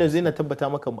 Tunda zai na tabbata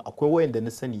maka akwai wayanda na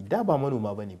sani da ba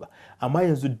manoma bane ba, amma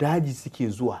yanzu daji suke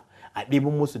zuwa a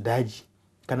ɗebin musu daji,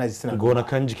 kana ji suna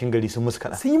gonakan jikin gari sun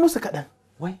yi musu kaɗan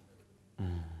wai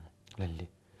lalle.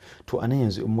 To anan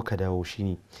yanzu in muka dawo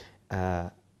shine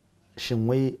shin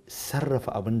wai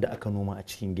sarrafa abin da aka noma a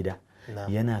cikin gida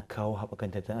yana kawo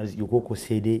haɓakan tattalin arziki ko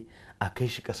sai dai a kai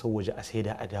shi ƙasar waje a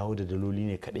saida a dawo da daloli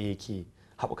ne kaɗai yake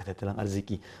haɓaka tattalin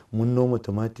arziki? Mun noma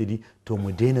tumatiri to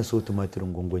mu daina so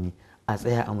tumatirin gwangwani, a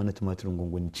tsaya a mana tumatirin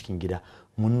gwangwani cikin gida.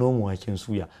 Mun noma waken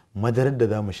suya, madarar da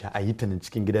za mu sha a yi ta nan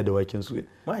cikin gida da waken suya.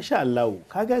 Masha Allah,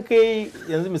 kaga kai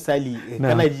yanzu misali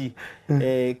kana ji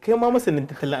kai ma masanin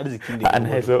tattalin arzikin da a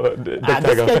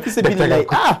gaskiya fi sabilillahi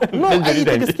no ai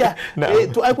ta gaskiya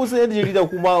to ai kun san yadda jarida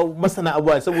kuma masana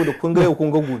abuwa saboda kun ga yau kun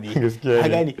ga gobe ka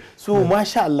gane. So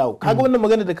masha Allah, kaga wannan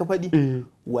magana da ka faɗi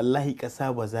wallahi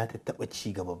ƙasa ba za ta taɓa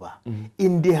ci gaba ba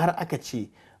in dai har aka ce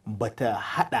bata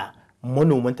haɗa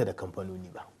manomanta da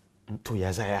kamfanoni ba. To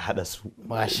ya za ya haɗa su?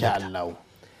 Masha Allah,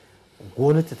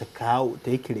 gwamnati ta kawo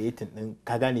ta yi kiretin ɗin,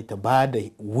 ka gane, ta ba da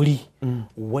wuri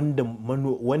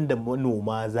wanda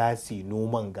manoma za su yi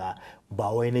noman ga ba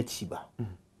wai na ci ba,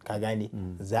 ka gane,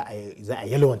 za a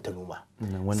yalwanta noma.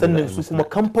 Sannan su kuma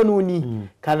kamfanoni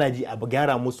kana ji a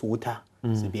gyara musu wuta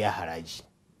su biya haraji,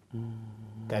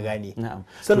 ka gane.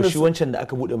 Sannan shi wancan da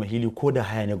aka buɗe mahili ko da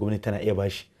haya ne gwamnati tana iya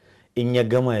bashi in ya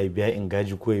gama ya biya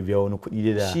ingaji ko ya biya wani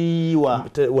kuɗi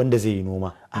da wanda zai yi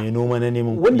noma, mai noma na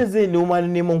neman kuɗi, wanda zai noma na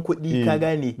neman kuɗi, ka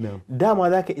gane. Dama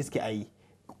za ka iske ayi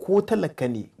ko talaka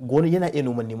ne gona yana iya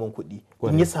noman neman kuɗi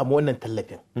in ya samu wannan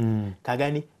tallafin, ka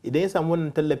gane. Idan ya samu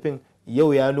wannan tallafin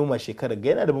yau ya noma shekara ga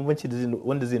yana da bambanci da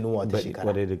wanda zai noma wata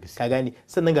shekara, ka gane.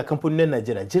 Sannan ga kamfanonin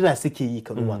Najeriya jira suke yi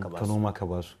ka noma ka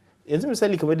ba su. Yanzu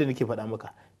misali kamar da nake faɗa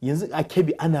maka, yanzu a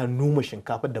Kebbi ana noma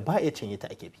shinkafa da ba iya canye ta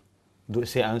a Kebbi.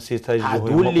 Sai ta ji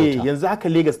dole yanzu haka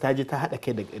Lagos ta je ta haɗa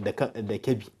kai da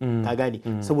Kebbi, ka gane,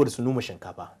 saboda su noma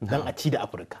shinkafa don a ci da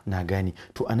Afirka. Na gane.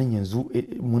 To anan yanzu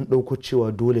mun ɗauko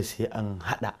cewa dole sai an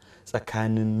haɗa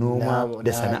tsakanin noma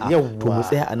da sana'a. To mu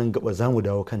tsaya anan gaba za mu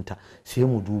dawo kanta sai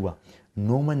mu duba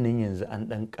noman nan yanzu an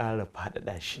ɗan ƙara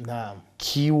faɗaɗa shi.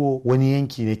 Kiwo wani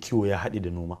yanki na kiwo ya haɗe da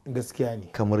noma. Gaskiya ne.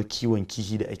 Kamar kiwon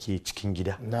kifi da ake cikin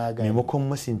gida. Maimakon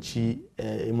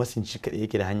masinci kaɗai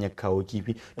yake da hanyar kawo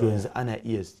kifi, to yanzu ana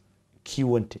iya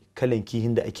kiwon kalan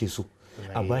kihin da ake so,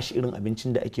 a bashi irin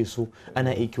abincin da ake so,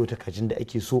 ana iya kiwata kajin da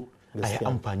ake so, a yi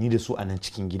amfani da su a nan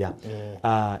cikin gida.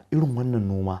 Irin wannan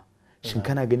noma shin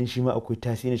kana ganin shi ma akwai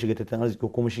tasiri shiga tattalin arziki,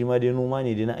 kuma shi ma dai noma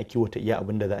ne dai na a kiwata iya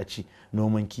abin da za a ci,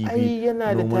 noman kifi,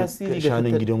 noman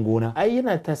shanun gidan gona? Ai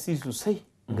yana tasiri sosai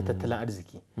ga tattalin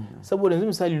arziki, saboda yanzu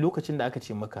misali lokacin da aka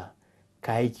ce maka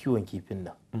ka yi kiwon kifin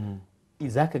nan,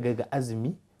 za ka ga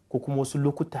azumi ko kuma wasu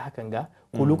lokuta hakan ga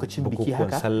ko lokacin biki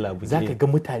haka, za ka ga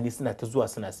mutane suna ta zuwa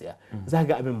suna saya, za ka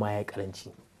ga abin ma ya karanci,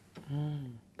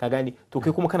 ka gane. To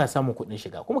kai kuma kana samun kuɗin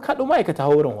shiga, kuma ka ɗau ma'aikata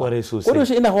wurin kwarai sosai. Ko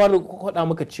ina faɗa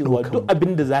maka cewa duk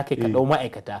abin da za ka yi ka ɗau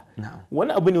ma'aikata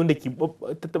wani abu ne wanda ke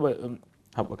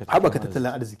haɓaka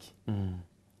tattalin arziki.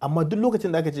 Amma duk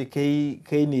lokacin da aka ce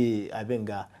kai ne abin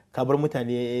ga ka bar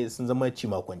mutane sun zama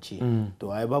cimakwance, to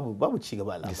ai babu ci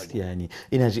gaba al'amari. Gaskiya ne.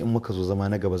 Ina ji in muka zo zama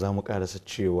na gaba za mu karasa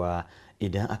cewa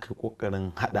idan aka yi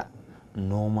kokarin haɗa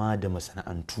noma da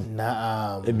masana'antu,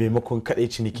 na'am, maimakon kaɗai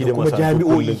ciniki da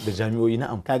masana'antu da jami'o'i,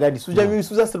 na'am, ka gani su jami'o'i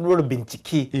su za su lura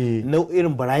bincike na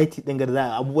irin variety din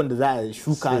da abubuwan da za a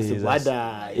shuka su ba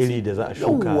da iri da za a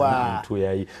shuka. To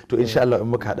yayi, to insha Allah in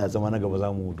muka hada zama na gaba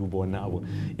za mu duba wannan abu.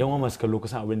 Yan uwa masu kallo,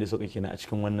 kusan abin da sauka kenan a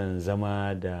cikin wannan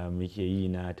zama da muke yi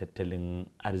na tattalin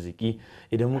arziki.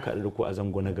 Idan muka haɗu ko a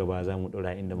zango na gaba za mu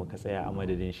ɗora inda muka tsaya, a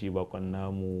madadin shi bakon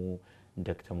namu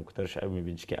Dr. Muktar Sha'ib, mai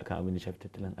bincike akan abin da shafi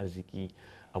tattalin arziki,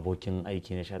 abokin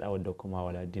aiki na Shaɗawar da kuma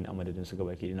Waladdin, a madadin su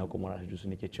gaba ke ina kuma Rahaju su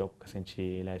nake cewa ku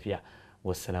kasance lafiya.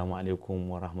 Wassalamu alaikum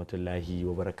wa rahmatullahi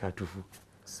wa barakatuhu.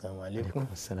 Assalamu alaikum.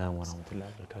 Assalamu wa rahmatullahi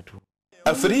wa barakatuhu.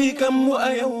 Afrikan mu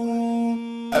a yau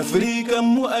Afirikan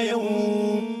mu a yau,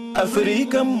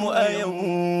 Afirikan mu a yau.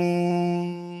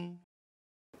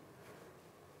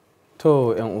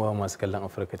 To yan uwa masu kallon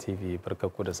Afirka TV,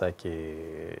 barkanku da sake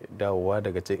dawowa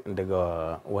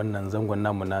daga wannan zangon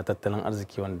namu na tattalin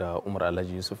arziki wanda Umar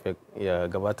Alhaji Yusuf ya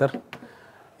gabatar.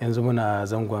 Yanzu muna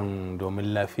zangon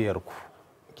domin lafiyar ku,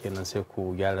 kenan sai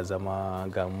ku gyara zama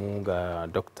ga mu ga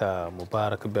Dr.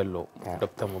 Mubarak Bello.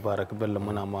 Dr. Mubarak Bello,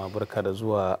 muna ma barka da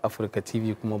zuwa Afirka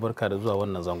TV, kuma barka da zuwa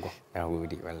wannan zangon.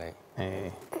 Nagode wallahi.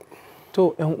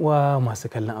 To yan uwa masu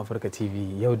kallon Afirka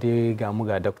TV, yau dai ga mu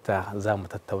ga Dokta, za mu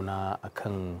tattauna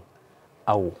akan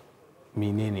awo.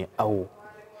 Menene awo?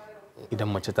 Idan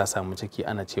mace ta samu ciki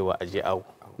ana cewa aje awo.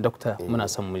 Dokta, muna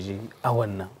son mu ji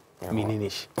awon nan menene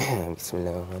shi?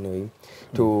 Bismillahirrahmanirrahim.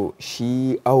 To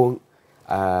shi awon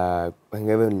a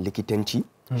bangaren likitanci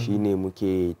shine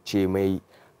muke ce mai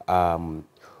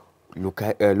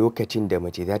lokacin da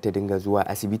mace za ta dinga zuwa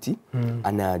asibiti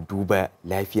ana duba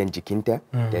lafiyan jikinta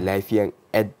da lafiyan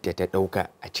da ta ɗauka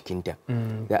a cikinta.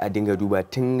 Za a dinga duba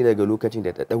tun daga lokacin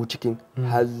da ta ɗau cikin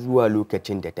har zuwa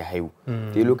lokacin da ta haihu.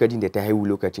 Sai lokacin da ta haihu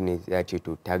lokacin ne za ce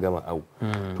to ta gama awu.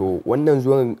 To wannan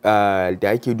zuwan da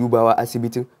ake dubawa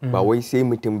asibitin ba wai sai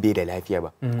mutum bai da lafiya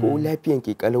ba, ko lafiyan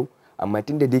ke kalau, amma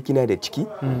tun da dai kina da ciki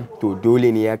to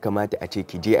dole ne ya kamata a ce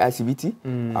ki je asibiti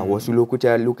a wasu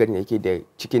lokuta, lokacin da yake da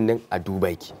cikin nan a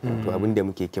duba ki. To abin da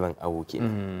muke kiran awo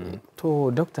kenan.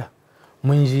 To dokta,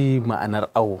 mun ji ma'anar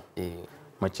awo.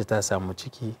 Mace ta samu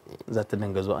ciki za ta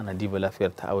dinga zo ana diba lafiyar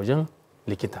ta a wajen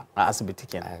likita a asibiti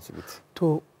kenan.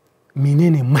 To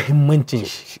menene muhimmancin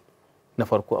shi? Na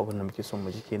farko abin da muke son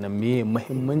mu ji kenan, meye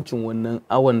muhimmancin wannan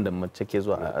awon da mace ke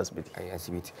zuwa a asibiti? A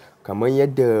asibiti kamar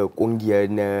yadda kungiyar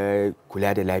na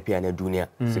kula da lafiya na duniya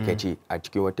suka ce a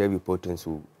cikin wata reportin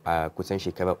su a kusan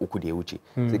shekara 3 da ya wuce,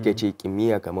 suka ce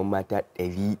kimiyya kamar mata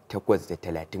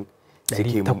 830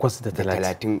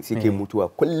 suke mutuwa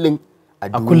kullum a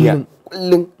duniya,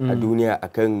 a duniya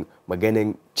akan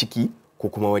maganan ciki ko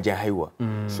kuma wajen haihuwa.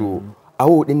 So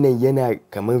awo din nan yana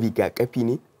kamar rigakafi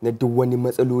ne na duk wani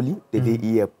matsaloli da zai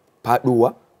iya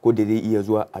fadowa ko da zai iya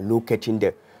zuwa a lokacin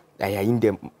da a yayin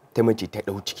da ta mace ta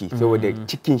ɗau ciki. Saboda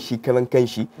cikin shi karan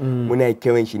kanshi muna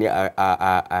kiran shi ne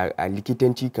a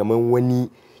likitanci kamar wani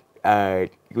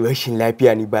rashin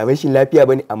lafiya ne, ba rashin lafiya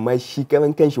bane, amma shi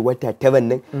karan kanshi wata 9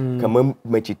 nan kamar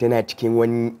mace tana cikin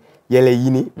wani yanayi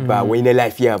ne ba wai na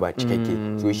lafiya ba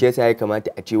cikakke. So shi yasa ya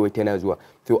kamata a ce wai tana zuwa.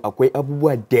 So akwai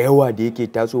abubuwa da yawa da yake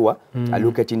tasowa a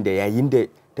lokacin da yayin da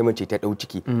ta mace ta ɗau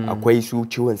ciki. Akwai su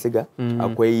ciwon siga,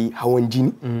 akwai hawan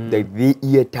jini da zai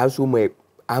iya taso mai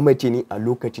mace ne a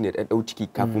lokacin da ta ɗau ciki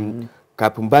kafin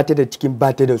ba ta da cikin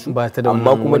ba ta da su,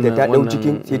 amma kuma da ta ɗau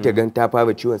cikin sai ta gan ta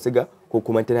fara ciwon siga ko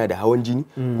kuma tana da hawan jini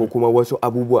ko kuma wasu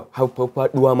abubuwa har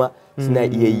faɗuwa ma suna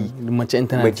iya yi. Mace in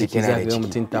tana da ciki za ga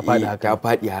mutum ta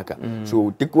faɗi haka.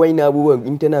 So duk waina abubuwan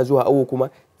in tana zuwa awo kuma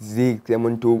zai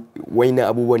zamanto waina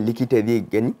abubuwan likita zai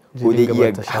gani ko zai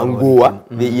iya hangowa,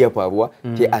 zai iya faruwa,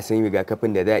 sai a san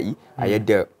rigakafin da za a yi a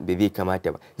yadda da zai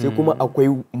kamata ba. Sai kuma akwai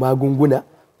magunguna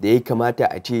da ya kamata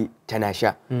a ce tana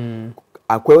sha.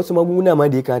 Akwai wasu magunguna ma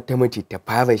da ya kamata mace ta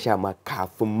fara sha ma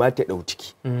kafin ma ta ɗau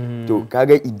ciki. To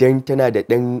kaga idan tana da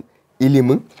ɗan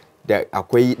ilimin da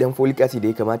akwai ɗan folic acid da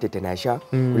ya kamata tana sha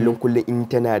kullum in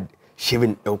tana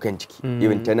shirin ɗaukan ciki,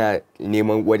 irin tana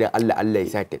neman wajen Allah ya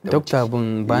sa ta ɗau ciki. Dokta,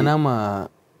 ba na ma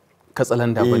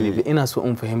katsalanda ba ne, ina so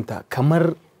in fahimta,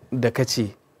 kamar da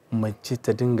kace mace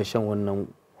ta dinga shan wannan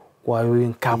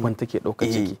kwayoyin kafin take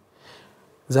ɗaukar ciki,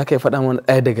 za ka yi faɗa mana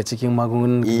ɗaya daga cikin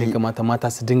magungunan da ya kamata mata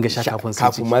su dinga sha kafin su ciki?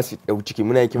 Kafin ma su ɗau ciki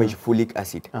muna kiran shi folic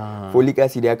acid. Folic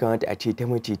acid ya kamata a ce ta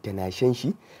mace tana shan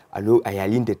shi a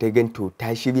yayin da ta ganto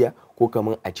ta shirya, ko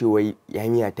kamar a ce wai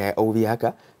yamiya ta yi aure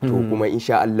haka, to kuma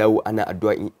insha Allah ana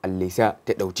addu'a in Allah sa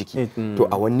ta ɗau ciki. To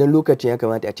a wannan lokacin ya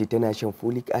kamata a ce tana shan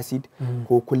folic acid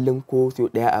ko kullum ko sau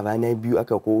ɗaya a rana 2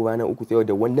 aka ko rana 3,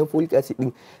 saboda wannan folic acid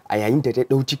din a yayin da ta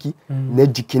ɗau ciki na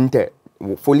jikinta,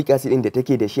 folic acid din da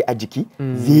take da shi a jiki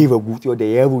zai ragu, saboda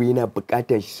yaro yana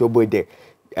buƙatar shi saboda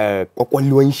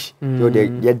kwakwalwan shi, saboda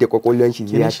yadda kwakwalwan shi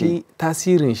zai shi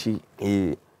tasirin shi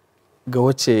ga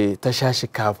wacce ta sha shi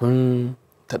kafin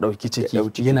ta ɗauki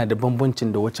ciki yana da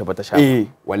bambancin da wacce bata sha ba.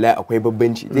 Wallahi akwai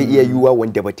bambanci. Zai iya yiwuwa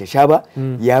wanda bata sha ba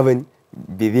yaron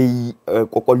da zai yi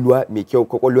kwakwalwa mai kyau,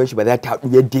 kwakwalwan shi ba za ta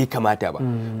haɗu yadda ya kamata ba.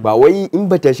 Ba wai in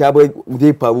bata sha ba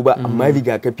zai faru ba, amma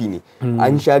rigakafi ne.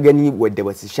 An sha gani wadda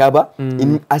ba su sha ba,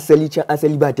 in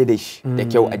asali ba ta da shi da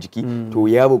kyau a jiki, to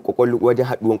yaro wajen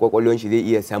haɗuwan kwakwalwan shi zai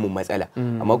iya samun matsala.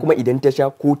 Amma kuma idan ta sha,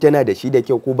 ko tana da shi da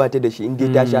kyau ko ba ta da shi, in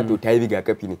dai ta sha to ta yi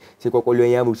rigakafi ne, sai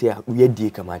kwakwalwan yaro sai ya haɗu yadda ya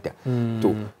kamata.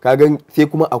 To kagan sai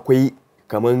kuma akwai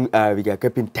kamar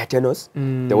rigakafin tetanus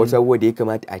da wasu abubuwa da ya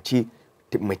kamata a ce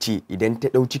mace idan ta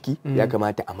ɗau ciki ya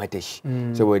kamata a mata shi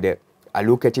saboda a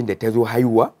lokacin da ta zo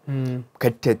haihuwa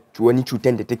katta wani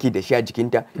cutar da take da shi a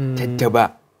jikinta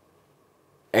tattaba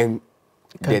abin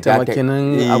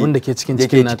da ke cikin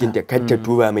cikinta katta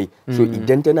tura mai so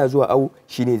idan tana zuwa awo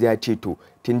shine za a ce to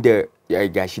tunda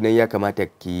gashi nan ya kamata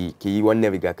ki yi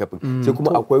wannan rigakafin sai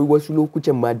kuma akwai wasu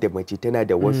lokutan ma da mace tana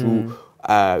da wasu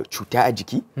cuta a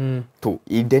jiki to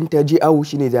idan ta je awo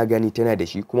shine za gani tana da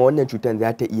shi kuma wannan cutan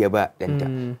za ta iya ba danta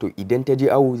to idan ta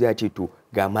je awo za ce to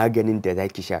ga maganin da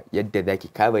zaki sha yadda zaki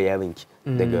kare yaronki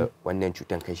daga wannan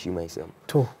cutan kai shi mai samu.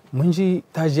 To mun ji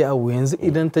ta je awo yanzu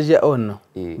idan ta je awon nan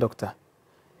dokta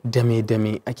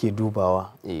dame ake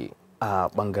dubawa a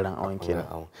bangaren awon kenan.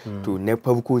 To na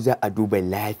farko za a duba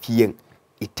lafiyan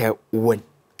ita uwan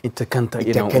ita kanta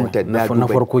na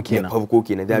farko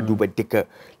kenan za a duba duka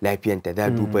lafiyanta za a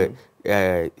duba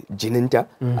jininta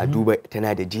a duba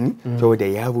tana da jini saboda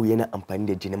yaro yana amfani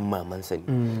da jinin mamansa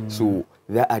ne so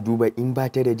za a duba in ba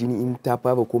ta da jini in ta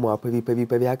fara komawa fari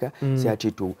haka sai a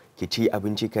ce to ki ci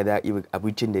abinci kaza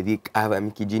abincin da zai kara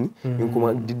miki jini in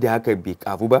kuma duk da haka bai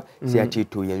karu ba sai a ce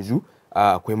to yanzu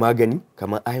akwai magani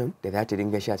kamar iron da za ta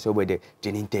dinga sha saboda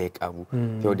jininta ya karu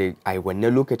saboda a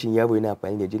wannan lokacin yaro yana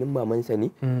amfani da jinin mamansa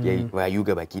ne ya rayu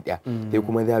ga baki daya sai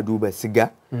kuma za a duba siga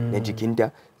na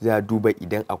jikinta za a duba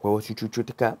idan akwai wasu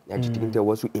cututtuka a jikinta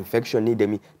wasu infection ne da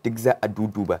mi duk za a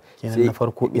duduba sai na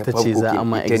farko ita ce za a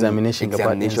ma examination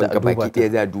gaba ɗaya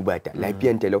za a duba ta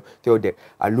lafiyan ta lau saboda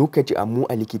a lokaci mu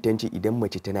a likitanci idan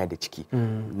mace tana da ciki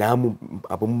namu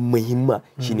abin muhimma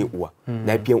shine uwa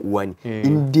lafiyan uwa ne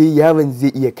in dai yaron zai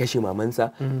iya kashe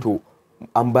mamansa to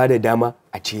an ba da dama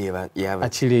a cire yaron a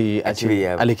cire a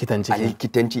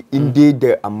likitanci in dai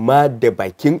da amma da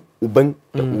bakin uban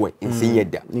da uwan in sun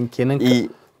yadda kenan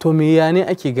to me ya ne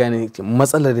ake gane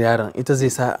matsalar yaron ita zai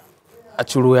sa a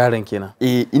ciro yaron kenan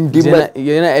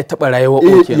yana ya taba rayuwar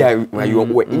uwa kenan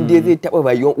rayuwar uwa in dai zai taba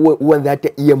rayuwar uwan za ta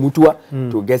iya mutuwa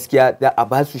to gaskiya za a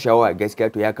ba su shawara gaskiya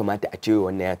to ya kamata a cire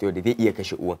wannan ya da zai iya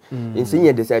kashe uwan in sun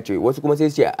yadda sai a cire wasu kuma sai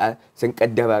su ce a san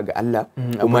kaddara ga Allah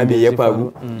kuma me ya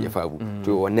faru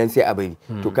to wannan sai a bari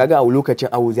to kaga a lokacin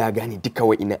awo za a gane duka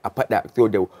wa'ina a fada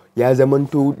saboda ya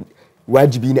zamanto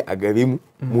wajibi ne a gare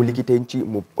mu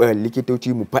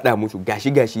likitoci mu faɗa musu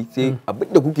gashi sai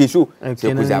abinda kuke so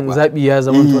sai ku zaba zabi ya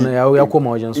zama to ya koma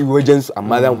wajen su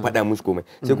amma za mu faɗa musu komai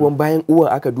sai kuma bayan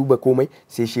uwan aka duba komai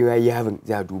sai shi yaron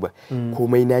za a duba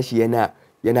komai nashi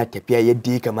yana tafiya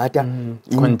yadda ya kamata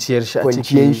kwanciyar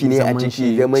shi ne a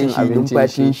ciki zaman shi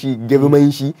numfashin shi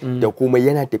girman shi da komai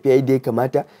yana tafiya yadda ya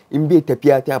kamata in bai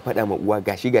tafiya ta faɗa ma uwa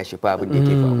gashi fa abin da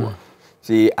ke faruwa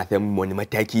sai a san wani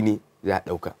mataki ne za a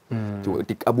ɗauka to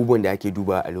duk abubuwan da ake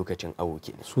duba a lokacin awo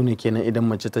kenan su ne kenan idan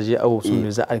mace ta je awo su ne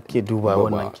za a ke duba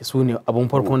wannan su ne abun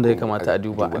farkon da ya kamata a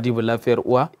duba lafiyar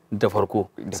uwa da farko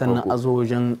sannan a zo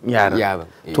wajen yaran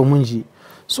to mun ji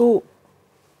so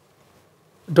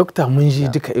dokta mun ji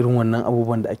duka irin wannan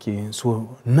abubuwan da ake yin so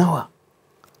nawa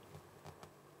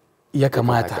ya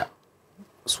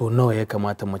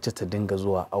kamata mace ta dinga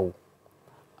zuwa awo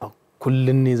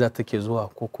kullum ne za ta ke zuwa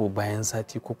koko bayan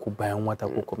sati koko bayan wata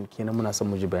koko kenan muna son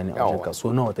mu ji bayani a wajenka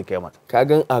so nawa take mata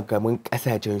kagan a gaban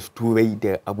kasashen turai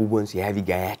da abubuwan su ya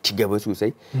riga ya ci gaba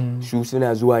sosai su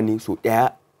suna zuwa ne so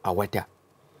daya a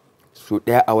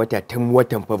wata tun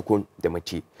watan farko da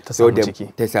mace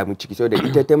ta samu ciki saboda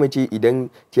ita ta mace idan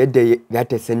yadda za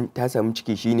ta san ta samu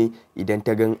ciki shine idan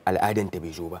ta gan al'adanta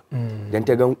bai zo ba idan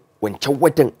ta gan wancan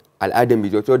watan al'adan bai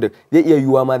zo saboda zai iya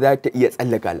yiwuwa ma za ta iya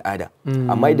tsallaka al'ada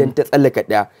amma idan ta tsallaka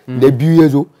ɗaya da biyu ya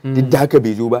zo duk da haka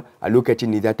bai zo ba a lokacin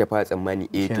ne za ta fara tsammani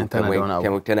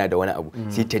to tana da wani abu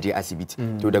sai ta je asibiti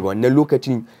to daga wannan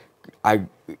lokacin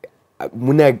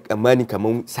muna tsammani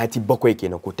kamar sati 7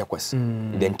 kenan ko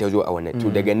 8 idan ta zo a wannan to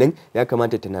daga nan ya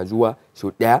kamata tana zuwa so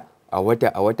ɗaya a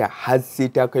wata har sai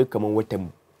ta kai kamar watan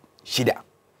 6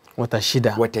 wata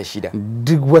shida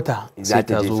duk wata sai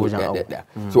ta zo wajen abu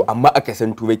so amma aka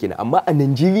san turai kenan amma a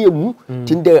Najeriya mu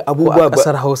tunda abubuwa a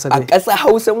kasar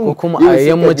Hausa mu ko kuma a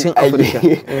yammacin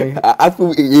wajen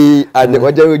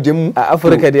a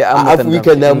Afirka dai a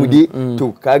Afirka namu dai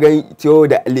to kaga cewa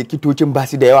da likitocin ba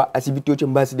su da yawa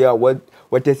asibitocin ba su da yawa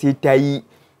wata sai ta yi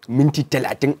minti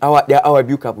 30 awa 1 awa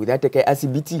 2 kafin za ta kai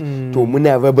asibiti to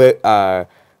muna raba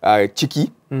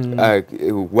ciki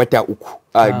wata uku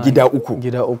gida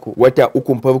uku wata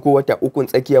ukun farko wata ukun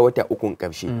tsakiya wata ukun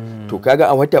karshe to kaga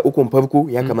a wata ukun farko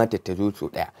ya kamata ta zo so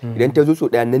daya idan ta zo so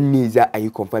daya nan ne za a yi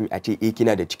confirm a ce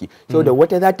kina da ciki saboda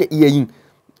wata za ta iya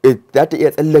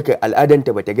tsallaka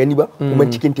al'adanta bata gani ba kuma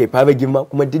cikin ta ya fara girma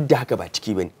kuma duk da haka ba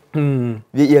ciki bane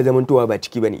zai iya zamantowa ba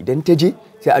ciki bane idan ta je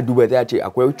sai a duba za a ce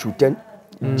akwai cutan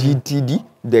GTD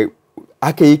da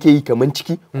aka yake yi kaman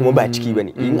ciki kuma ba ciki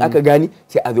bane in aka gani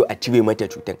sai a zo a cire mata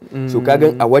cutan so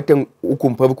kaga a watan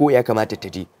ukun farko ya kamata ta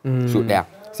je so daya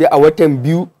sai a watan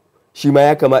biyu shi ma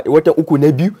ya kamata watan uku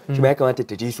na biyu shi ma ya kamata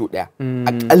ta je so daya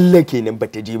akalla kenan ba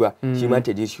ta je ba shi ma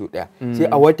ta je so daya sai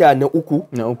a wata na uku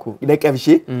na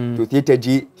karshe to sai ta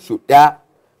je so daya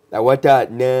a wata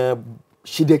na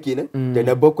 6 kenan da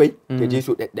na 7 ta je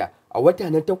so daya a wata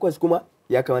na 8 kuma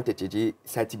ya kamata ta je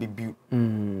sati biyu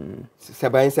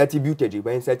bayan sati biyu ta je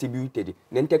bayan sati biyu ta je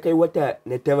nan ta kai wata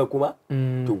na 9 kuma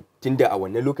to tunda a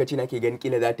wannan lokacin ake ganin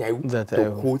kila za ta haihu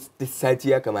to ko sati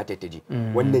ya kamata ta je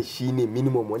wannan shine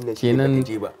minimum wannan shine ba ta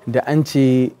je ba da an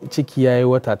ce ciki yayi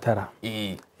wata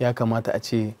 9 ya kamata a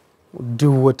ce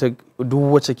duk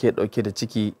wacce ke dauke da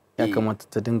ciki ya kamata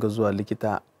ta dinga zuwa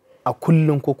likita a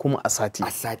kullum ko kuma a sati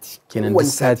kenan duk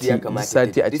sati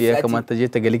a ce ya kamata je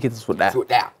ta ga likita so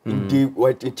daya inda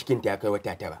wata cikin ta ya kai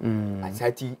wata 9 a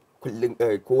sati kullum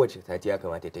kowace sati ya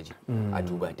kamata ta je a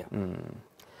duba ta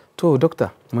to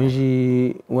dokta mun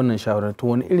ji wannan shawarar to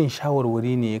wani irin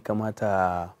shawarwari ne ya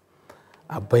kamata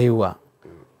a baiwa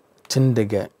tun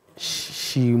daga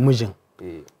shi mijin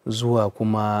zuwa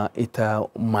kuma ita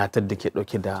matar da ke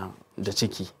dauke da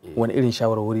ciki wani irin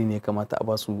shawarwari ne kamata a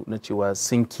basu na cewa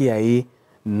sun kiyaye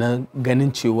na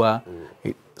ganin cewa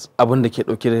abin da ke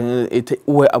dauke da ita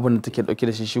uwar abin da take dauke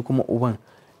da shi kuma uban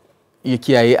ya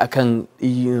kiyaye akan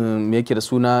me yake da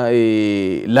suna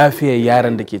lafiyar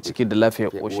yaran da ke ciki da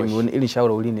lafiyar koshin wani irin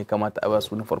shawarwari ne kamata a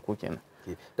basu na farko kenan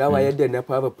dama yadda na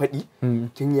fara faɗi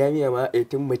tun yarinya ma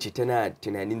tun mace tana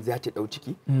tunanin za ta ɗau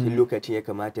ciki tun lokacin ya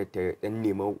kamata ta ɗan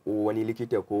nema wani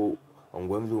likita ko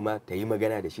unguwar zoma ta yi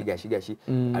magana da shi gashi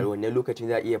a wannan lokacin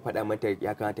za a iya faɗa mata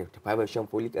ya kamata ta fara shan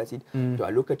folic acid to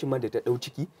a lokacin ma da ta ɗau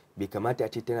ciki bai kamata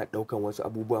ce tana ɗaukan wasu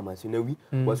abubuwa masu nauyi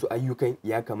wasu ayyukan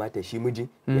ya kamata shi mijin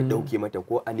ya ɗauke mata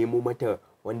ko a nemo mata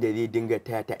wanda zai dinga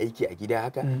taya ta aiki a gida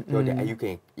haka saboda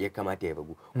ayyukan ya kamata ya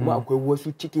ragu kuma akwai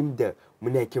wasu cikin da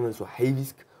muna kiran su high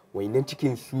risk wa'innan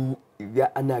cikin su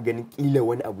ana ganin kila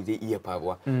wani abu zai iya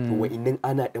faruwa to wa'innan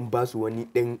ana dan basu wani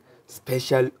dan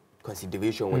special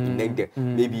consideration wa'innan da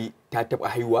maybe ta taba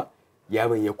haihuwa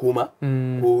yaron ya koma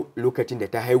ko lokacin da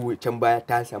ta haihu can baya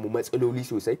ta samu matsaloli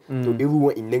sosai to irin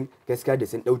wa'innan gaskiya da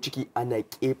sun dau ciki ana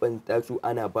kebanta su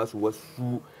ana basu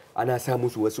wasu ana sa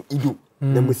musu wasu ido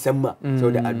na musamman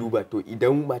saboda a duba to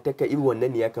idan matarka irin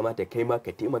wannan ne ya kamata kai ma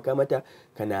ka taimaka mata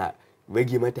kana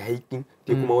rage mata haikin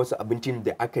ta kuma wasu abincin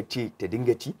da aka ce ta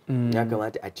dinga ci ya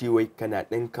kamata a ce wai kana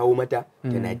dan kawo mata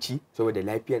tana ci saboda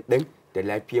lafiyan dan da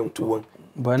lafiyan uwan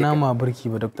ba na ma barki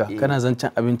ba dokta kana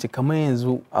zancen abinci kamar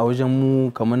yanzu a wajen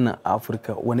mu kamar nan a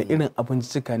Afirka wani irin abinci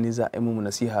cika ne za a yi mu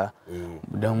nasiha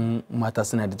dan mata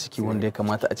suna da ciki wanda ya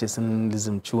kamata a ce sun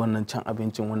lizumci wannan can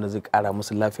abincin wanda zai kara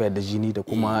musu lafiya da jini da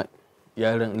kuma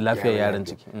lafiyar yaran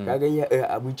ciki kaga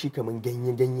abinci kamar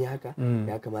ganye haka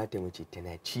ya kamata mace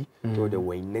tana ci to da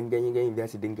wayannan ganye za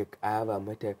su dinga kara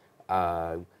mata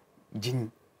jini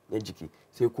na jiki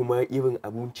sai kuma irin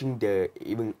abincin da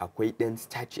irin akwai dan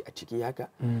starch a ciki haka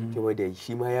saboda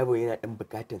shi ma yaro yana dan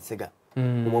bukatan siga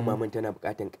kuma maman tana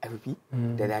bukatan karfi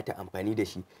da za ta amfani da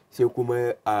shi sai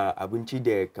kuma abinci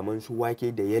da kamar su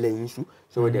wake da yalayin su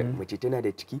saboda mace tana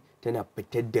da ciki tana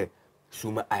fitar da su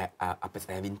ma a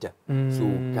fitsarinta so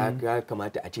ka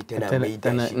kamata a ce tana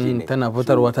maida shi kenan tana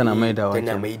fitarwa tana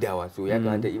maidawa so ya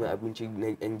kamata irin abinci na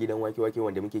yan gidan wake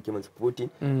wanda muke kiran su protein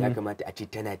ya kamata a ce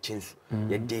tana cin su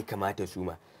yadda ya kamata su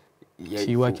ma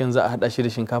shi waken za a hada shi da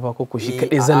shinkafa ko shi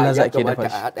kadai zalla za a ke dafa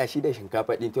shi a hada shi da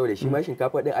shinkafa din saboda shi ma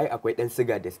shinkafa din ai akwai dan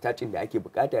siga da starch da ake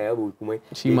bukata yaro kuma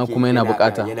shi ma kuma yana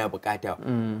bukata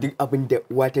duk abin da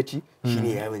uwa ta ci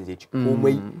shine yaron zai ci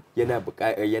komai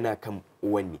yana kan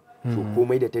uwan ne so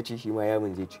komai da ta ci shi ma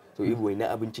yaron zai ci so irin wannan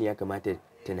abincin ya kamata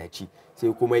tana ci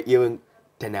sai kuma irin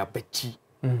tana bacci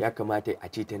ya kamata a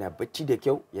ce tana bacci da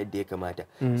kyau yadda ya kamata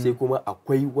sai kuma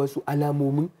akwai wasu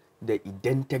alamomin da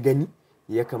idan ta gani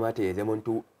ya kamata ya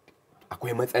zamanto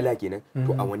akwai matsala kenan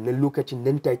to a wannan lokacin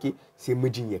nan take sai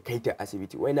mijin ya kai ta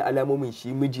asibiti wannan alamomin shi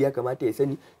miji ya kamata ya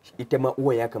sani ita ma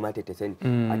uwa ya kamata ta sani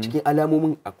a cikin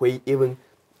alamomin akwai irin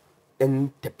dan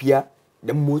tafiya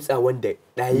dan motsa wanda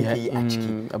da yake yi a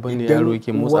ciki abin da yaro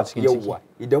yake motsa cikin ciki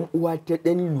idan uwa ta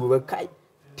dan lura kai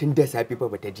tun da safe fa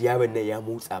bata ji yaron nan ya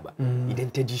motsa ba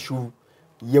idan ta ji shuru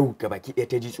yau gabaki ɗaya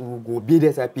ta ji tsoro gobe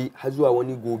da safe har zuwa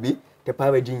wani gobe ta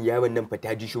fara jin yaron nan fa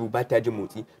ta ji shiru ba ta jin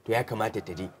motsi to ya kamata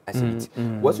ta je asibiti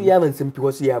wasu yaron sun fi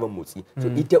wasu yaron motsi so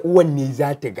ita uwan ne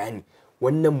za ta gane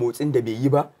wannan motsin da bai yi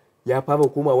ba ya fara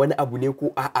koma wani abu ne ko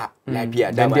a'a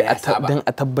lafiya dama ya saba dan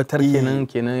a tabbatar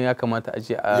kenan ya kamata a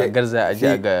je a garza a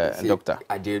je ga doctor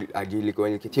a je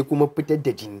likita kuma fitar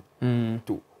da jini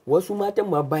to wasu matan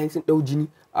ma bayan sun dau jini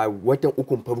a watan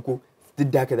ukun farko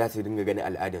duk da haka za su dinga ganin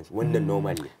al'adansu, wannan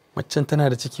normal ne. Macen tana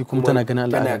da ciki kuma tana ganin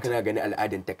al'adanta. Tana ganin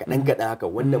al'adanta kaɗan haka,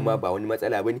 wannan ma ba wani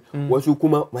matsala bane. Wasu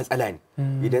kuma matsala ne.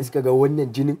 Idan suka ga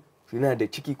wannan jinin suna da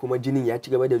ciki kuma jinin ya ci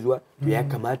gaba da zuwa, to ya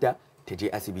kamata ta je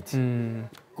asibiti.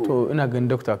 To ina ganin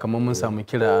dokta kamar mun samu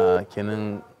kira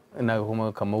kenan, ina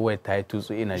kuma kamar wayar ta yi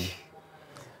tutsu ina ji.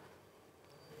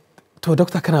 To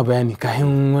dokta kana bayani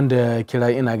kayan wanda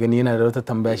kira, ina gani yana da wata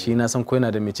tambaya, shi na san ko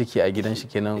yana da mai ciki a gidan shi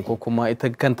kenan, ko kuma ita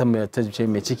kanta mai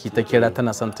ciki ta kira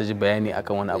tana son ta ji bayani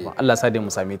akan wani abu. Allah sa dai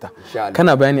mu same ta.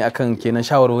 Kana bayani akan kenan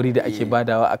shawarwari da ake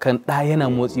badawa akan ɗa yana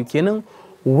motsi, kenan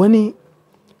wani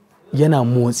yana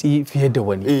motsi fiye da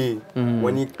wani.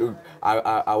 Wani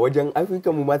a wajen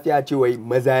Afirka mu ma sai a ce wai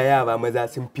yara maza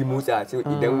sun fi motsa, so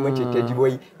idan mace ta ji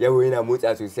wai yaro yana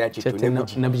motsa sosai a ce to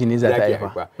namiji ne za ta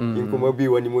haifa. In kuma bai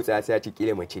wani motsa sai a ce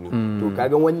kila mace ne. To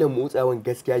kaga wannan motsawan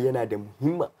gaskiya yana da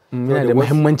yana da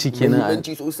muhimmanci kenan,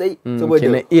 muhimmanci sosai, saboda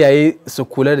kenan iyaye su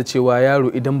kula da cewa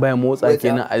yaro idan baya motsa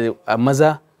kenan a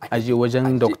maza aje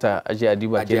wajen dokta, aje a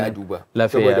duba kenan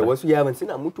lafiya. Saboda wasu yaran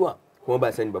suna mutuwa kuma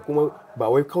ba sani ba, kuma ba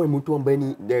wai kawai mutuwan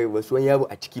bane da wasu yaro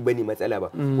a ciki bane matsala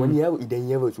ba. Wani yaro idan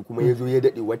ya rasu kuma ya zo ya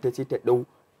dade, wata sai ta dau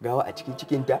gawa a cikin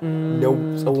cikinta na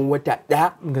tsawon wata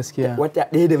ɗaya, gaskiya wata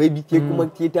ɗaya da rabi, ke kuma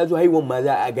ke ta zo haihuwan ma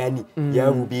za a gane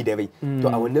yaro bai da rai. To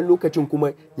a wannan lokacin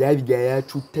kuma ya riga ya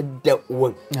cutar da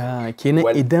uwan.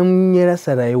 Kenan idan ya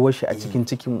rasa rayuwar shi a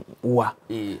cikin uwa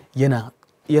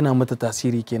yana mata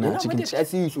tasiri kenan a cikin ciki. Yana mata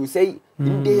tasiri sosai.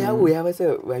 In dai yaro ya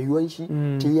rasa rayuwar shi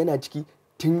tun yana ciki,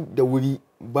 tun da wuri,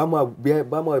 ba ma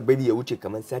bari ya wuce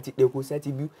kamar sati 1 ko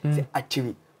sati 2 sai a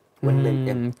cire wannan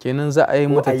yan. Kenan za a yi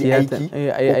mata tiyata,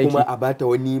 ko kuma a bata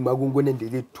wani magungunan da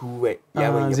zai tura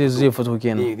yaron ya zai fito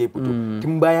kenan. Zai fito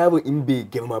tun ba yaron in bai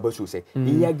girma ba sosai.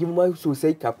 In ya girma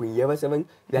sosai kafin ya rasa ran,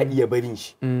 za a iya barin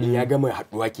shi. In ya gama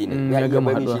haduwa kenan, za a iya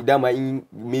barin shi. Dama in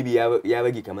maybe ya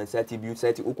rage kamar sati 2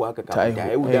 sati 3 haka kafin ta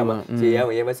haihu, dama sai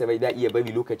yaron ya rasa rai, za a iya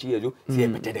bari lokaci ya zo sai ya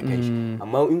fita da kanshi.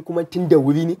 Amma in kuma tun da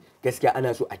wuri ne, gaskiya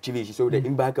ana so a cire shi, saboda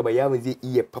in ba haka ba yaron zai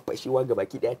iya fafashewa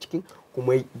gabaki daya cikin,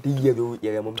 kuma duk ya zo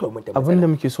ya zama mata matsala. Abin da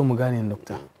muke so mu gane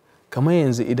dokta, kamar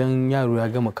yanzu idan yaro ya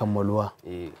gama kammaluwa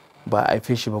ba a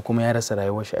haife shi ba kuma ya rasa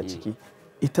rayuwar shi a ciki,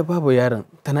 ita babu yaron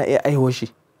tana iya aihuwar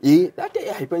shi? Za ta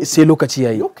iya haifan shi sai lokaci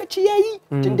yayi. Lokaci yayi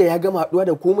tunda ya gama haduwa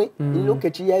da komai, in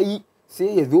lokaci yayi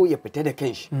sai ya zo ya fita da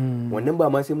kanshi. Wannan ba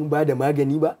ma sai mun ba da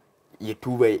magani ba ya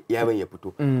tuba yaron ya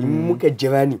fito. In muka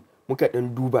jira ni muka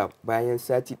dan duba bayan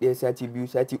sati 1 sati 2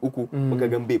 sati 3 muka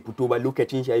gan bai fito ba,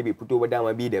 lokacin shayi bai fito ba,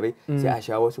 dama bai da rai, sai a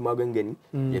sha wasu magungani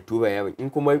ya tura yaron. In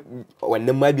kuma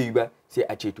wannan ma bai yi ba, sai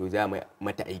a ce to za mu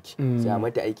mata aiki, sai a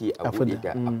mata aiki a bude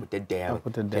ta, a fitar da yaron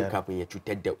tun kafin ya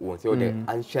cutar da uwan, saboda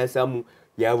an sha samu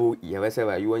yaro ya rasa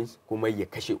rayuwar kuma ya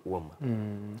kashe uwan ma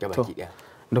gabaki daya.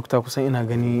 Dokta, kusan ina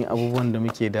gani abubuwan da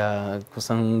muke da,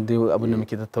 kusan dai abin da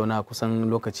muke tattauna, kusan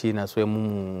lokaci yana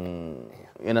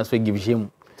so gibshe mu.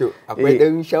 Akwai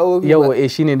ɗan shawarwari yawa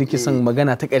shine nake son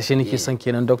magana ta ƙarshe nake son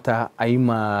kenan dokta a yi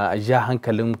ma ja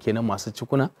hankalin kenan masu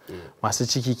cikuna, masu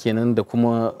ciki kenan, da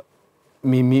kuma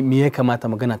me ya kamata,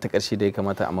 magana ta ƙarshe da ya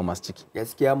kamata amma masu ciki.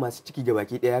 Gaskiya masu ciki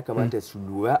gabaki ɗaya ya kamata su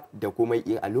lura da komai.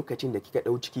 A lokacin da kika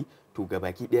ɗau ciki, to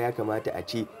gabaki ɗaya ya kamata a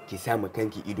ce ki sa ma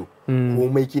kanki ido,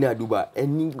 komai kina duba.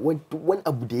 Wani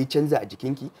abu da ya canza a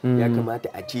jikinki ya kamata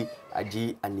a ce a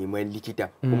je a neman likita,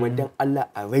 kuma dan Allah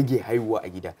a rage haihuwa a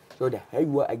gida, saboda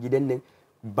haihuwa a gidan nan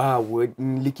ba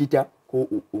wani likita ko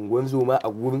unguwar zoma a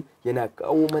gurin yana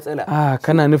kawo matsala.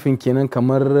 Kana nufin kenan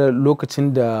kamar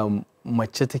lokacin da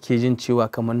mace take jin cewa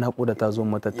kamar naƙuda ta zo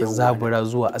mata, ta zabura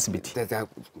zuwa asibiti.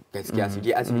 Gaskiya su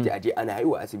je asibiti, a je ana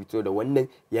haihuwa asibiti, da wannan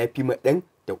ya fi ma ɗan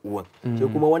da uwan. Sai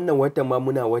kuma wannan watan ma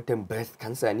muna watan breast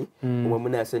cancer ne, kuma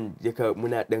muna son duka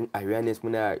muna dan awareness,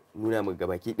 muna nuna mu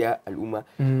gabaki daya al'umma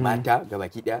mata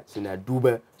gabaki daya suna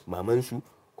duba mamansu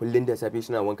kullum da safe,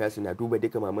 suna wanka suna duba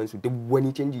duka mamansu, duk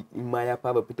wani canji in ma ya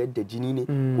fara fitar da jini ne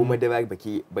ko madara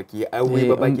baki aure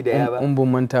ba, baki da yara. In ban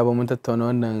manta ba mun tattauna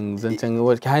wannan zancen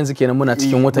yanzu kenan muna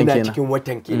cikin watan kenan. Muna cikin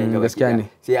watan kenan gaskiya ne.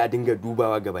 Sai a dinga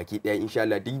dubawa gabaki daya, insha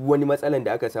Allah duk wani matsalan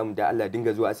da aka samu da Allah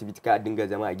dinga zuwa asibiti, ka dinga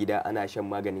zama a gida ana shan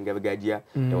maganin gargajiya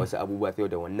da wasu abubuwa, sai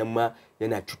da wannan ma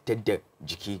yana cutar da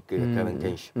jiki ga karan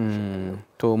kanshi.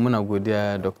 To muna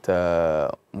godiya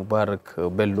Dr. Mubarak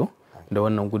Bello da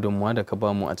wannan gudunmuwa da ka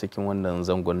bamu a cikin wannan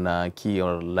zangon na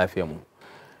kiwon lafiyarmu.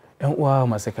 Yan uwa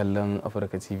masu kallon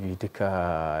Afirka TV,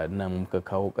 duka nan muka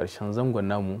kawo ƙarshen zangon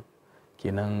namu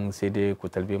kenan sai dai ku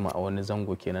talbe mu a wani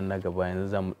zango kenan na gaba. Yanzu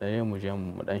za mu mu je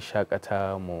mu dan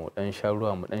shakata, mu dan sha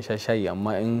ruwa, mu dan sha shayi,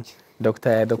 amma in dokta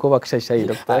ya da ko baka sha shayi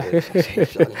dokta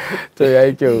to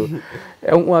yayi kyau.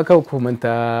 Yan uwa kawai ku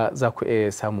manta za ku iya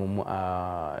samun mu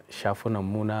a shafunan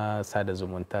mu na sada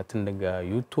zumunta tun daga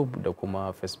YouTube da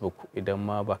kuma Facebook. Idan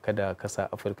ma baka da kasa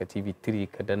Africa TV 3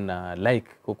 ka danna like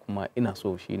ko kuma ina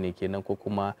so shine kenan, ko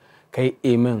kuma kai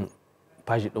amen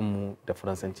page din mu da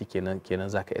faransanci kenan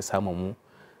za ka iya samun mu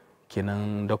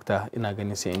kenan. Dokta ina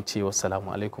ganin sai in ce wassalamu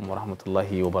alaikum wa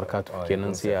rahmatullahi wa barakatuh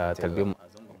kenan, sai a tarbe mu.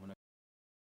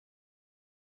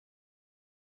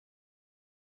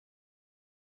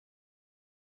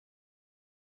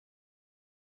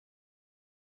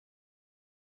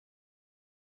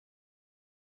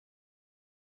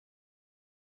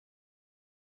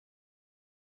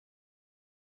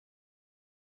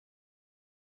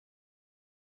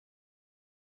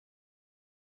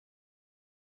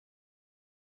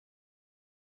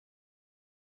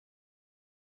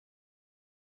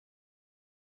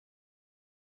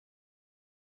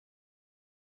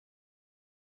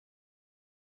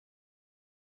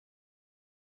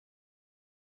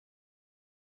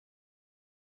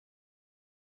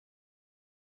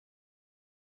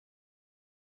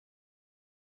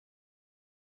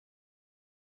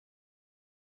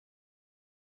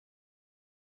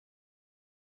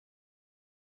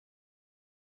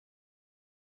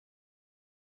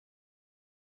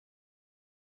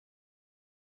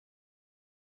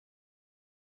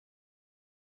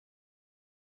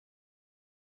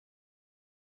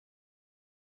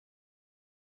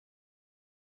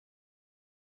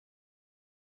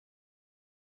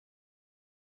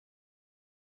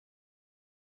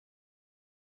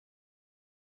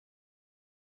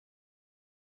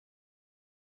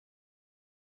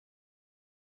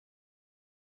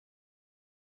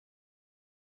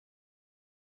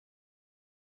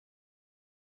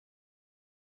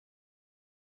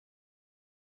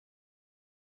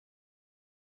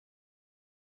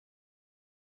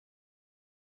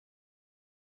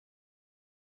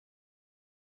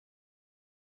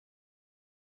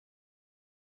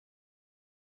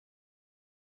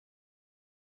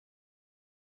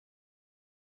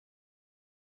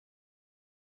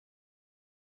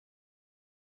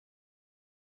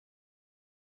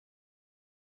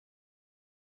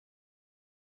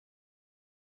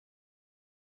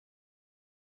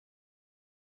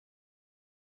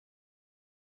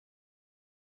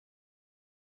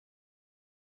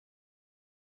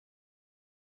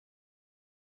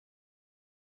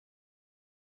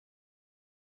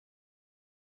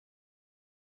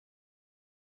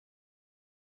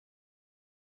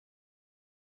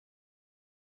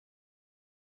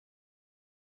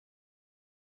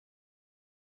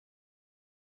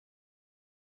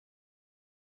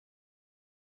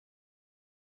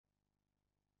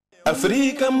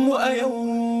 Afrikan mu a yau,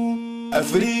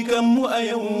 Afrikan mu a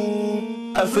yau,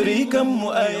 Afrikan mu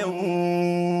a yau.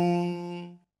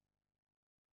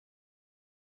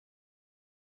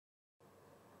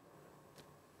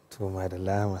 To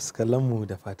madalla masu kallon mu,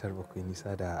 da fatar ba ku yi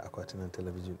nisa da akwatunan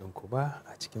talabijin ɗinku ba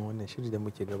a cikin wannan shiri da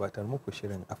muke gabatar muku,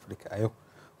 shirin Afirka a yau,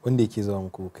 wanda yake zuwa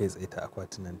muku kai tsaye ta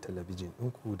akwatunan talabijin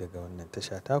ɗinku daga wannan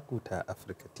tasha taku ta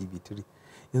Africa TV 3.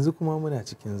 Yanzu kuma muna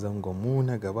cikin zangon mu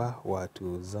na gaba,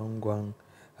 wato zangon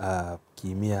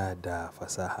kimiyya da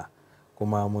fasaha,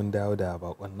 kuma mun dawo da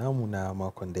bakon namu na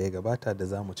makon da ya gabata da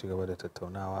za mu ci gaba da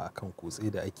tattaunawa akan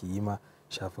kutse da ake yi ma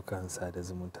shafukan sada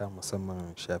zumunta,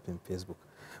 musamman shafin Facebook.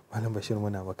 Malam Bashir,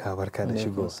 muna maka barka da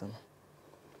shigo.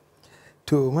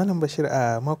 To Malam Bashir,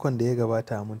 a makon da ya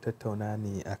gabata mun tattauna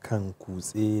ne akan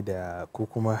kutse da ko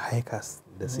kuma hackers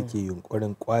da suke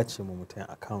yunkurin kwace mu mutum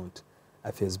account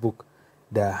a Facebook,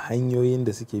 da hanyoyin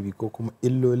da suke bi ko kuma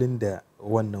illolin da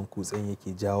wannan kutsen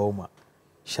yake jawo ma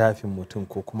shafin mutum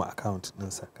ko kuma account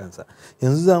ɗinsa kansa.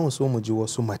 Yanzu za mu so mu ji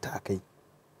wasu matakai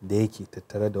da yake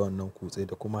tattare da wannan kutse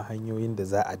da kuma hanyoyin da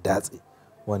za a datse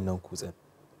wannan kutsen.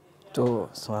 To,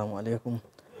 assalamu alaikum.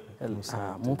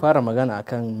 Mun fara magana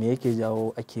akan me yake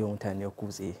jawo ake mutane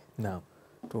kutse.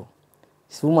 To,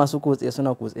 su masu kutse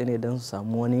suna kutse ne don su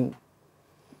samu wani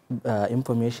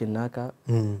information naka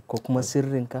ko kuma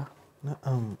sirrinka,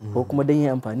 ko kuma don yi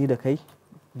amfani da kai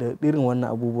da irin wannan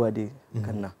abubuwa da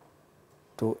kanna.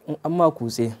 To, in an ma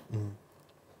kutse,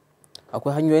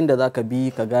 akwai hanyoyin da za ka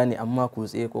bi ka gane an ma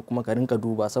kutse ko kuma ka rinka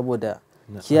duba, saboda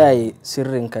kiyaye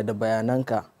sirrinka da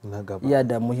bayananka iya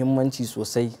da muhimmanci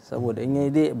sosai, saboda in yi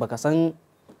dai baka san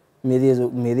me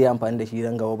zai amfani da shi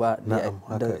don gaba ba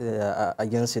a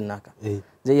ginsin naka.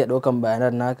 Zai iya ɗaukan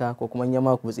bayanan naka, ko kuma in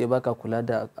ma kutse baka kula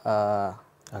da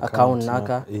account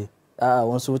naka, a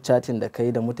wasu chatting da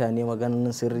kai da mutane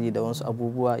maganin sirri da wasu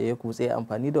abubuwa ya kutse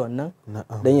amfani da wannan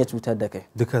don ya cutar da kai.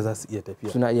 Duka za su iya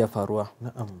tafiya. Suna iya faruwa.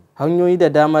 Hanyoyi da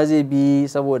dama zai bi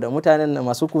saboda mutanen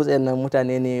masu kutse nan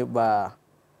mutane ne ba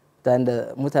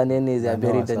mutane ne they are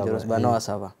very dangerous ba na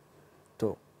wasa ba.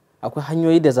 To akwai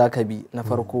hanyoyi da za ka bi. Na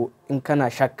farko in kana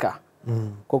shakka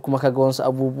ko kuma ka ga wasu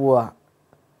abubuwa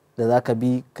da za ka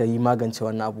bi ka yi magance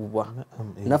wannan abubuwa.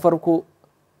 Na farko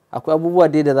akwai abubuwa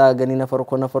dai da za ka gani na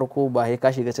farko ba sai ka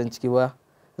shiga can ciki ba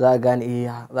za ka gane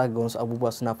za ka ga wasu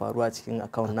abubuwa suna faruwa cikin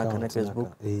account naka na Facebook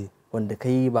wanda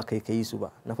kai ba kai ka yi su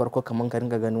ba. Na farko kamar ka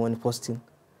ringa gani wani posting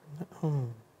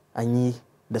an yi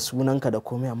da sunanka da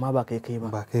komai amma ba kai ba.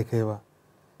 Ba kai ba.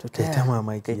 To kai ta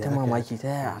mamaki ta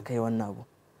yaya aka yi wannan abu.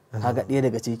 Kaga ɗaya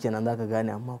daga ciki kenan za ka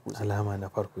gane amma ku alama na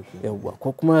farko kenan. Yawwa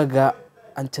ko kuma ga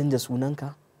an canja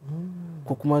sunanka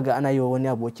ko kuma ga ana yi wa wani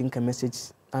abokinka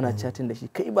message ana chatting da shi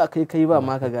kai ba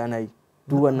ma ka ga ana yi.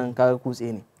 Duk wannan kaga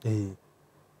kutse ne.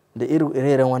 Da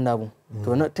ire-iren wannan abu.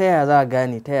 To ta yaya za ka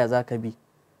gane ta yaya za ka bi.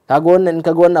 Kaga wannan in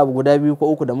kaga wannan abu guda biyu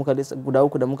ko uku da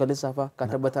muka lissafa ka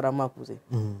tabbatar amma kutse.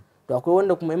 To akwai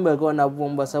wanda kuma in bai ga wannan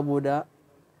abubuwan ba saboda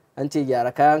an ce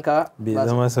gyara kayanka bai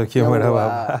zama sauke mu raba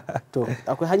ba. To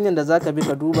akwai hanyar da za ka bi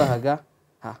ka duba ka ga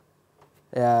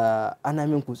ana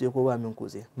min kutse ko ba min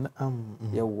kutse.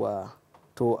 Yawwa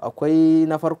to akwai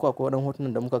na farko akwai wadannan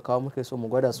hotunan da muka kawo muka so mu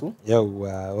gwada su.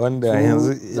 Yawwa wanda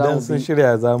yanzu idan sun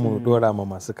shirya za mu dora ma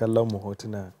masu kallon mu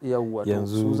hotuna. Yawwa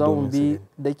yanzu za mu bi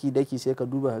daki sai ka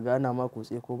duba ka ga ana ma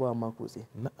kutse ko ba ma kutse.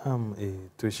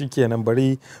 To shikenan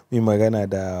bari mu magana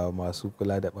da masu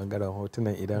kula da bangaren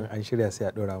hotunan idan an shirya sai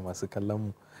a dora masu kallon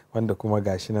mu wanda kuma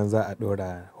gashi nan za a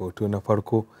dora hoto na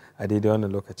farko a daidai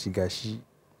wannan lokaci gashi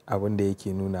abin da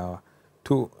yake nunawa.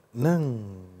 To nan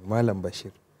Malam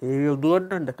Bashir. Yanzu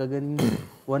wannan da ka gani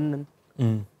wannan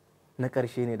na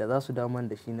ƙarshe ne da za su daman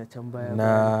da shi na can baya.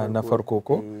 Na farko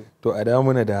ko? To a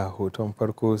damuna da hoton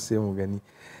farko sai mu gani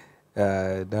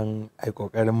don ai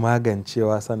ƙoƙarin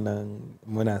magancewa sannan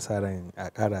muna sa ran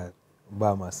a ƙara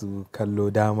ba masu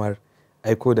kallo damar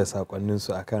aiko da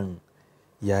saƙonninsu akan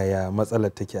yaya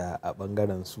matsalar take a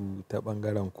ɓangaren su ta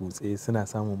ɓangaren kutse suna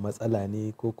samun matsala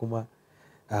ne ko kuma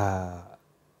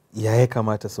ya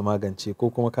kamata su magance ko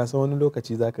kuma ka san wani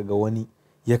lokaci zaka ga wani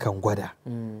yakan gwada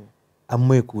an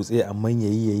mai kutse amma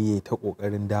yayi ta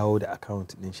kokarin dawo da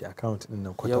account din shi account din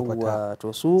nan kwata-kwata.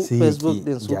 To su Facebook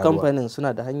din su kamfanin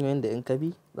suna da hanyoyin da in ka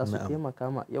bi za su taimaka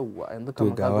ma. Yawwa yanzu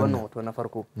kamar ka ga wannan hoto na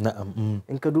farko.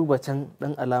 In ka duba can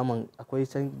dan alaman akwai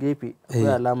can gefe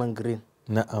akwai alaman green.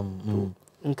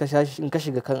 In ka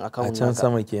shiga kan account a can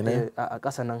sama kenan a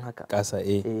ƙasa nan haka. Ƙasa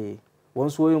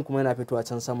wasu wayoyin kuma yana fitowa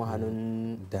can sama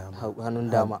hannun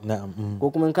dama ko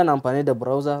kuma in kana amfani da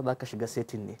browser za ka shiga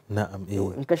setting ne.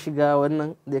 In ka shiga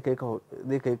wannan zai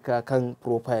kai ka kan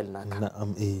profile naka.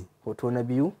 Hoto na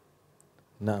biyu.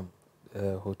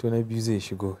 Hoto na biyu zai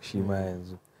shigo shi ma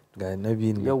yanzu ga na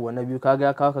biyu ne. Yawwa na biyu kaga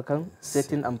ya kawo ka kan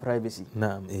setting and privacy.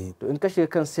 To in ka shiga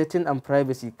kan setting and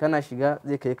privacy kana shiga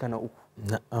zai kai ka na uku.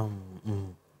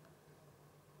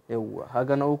 Yawwa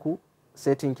haga na uku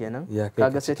setting kenan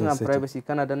kaga setting and privacy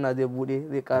kana danna zai bude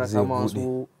zai kara kama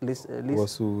wasu list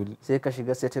sai ka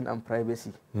shiga setting and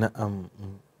privacy.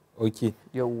 Okay.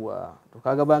 Yawwa to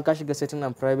kaga bayan ka shiga setting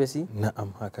and privacy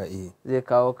haka zai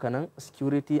kawo ka nan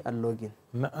security and login.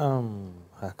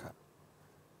 Haka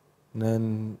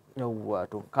nan. Yawwa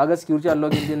to kaga security and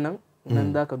login din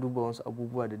nan za ka duba wasu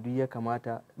abubuwa da duk ya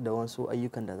kamata da wasu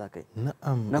ayyukan da za ka yi.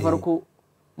 Na farko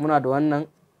muna da wannan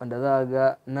wanda za a ga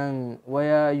nan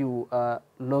where you are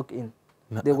log in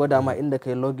zai gwada ma inda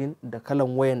kai login da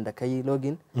kalan wayan da kai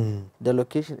login da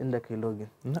location inda kai login.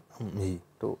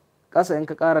 To kasa in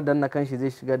ka kara danna kanshi zai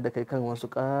shigar da kai kan wasu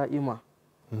ka'ima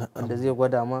wanda zai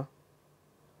gwada ma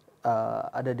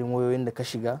adadin wayoyin da ka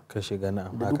shiga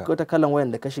da duk wata kalan wayan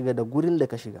da ka shiga da gurin da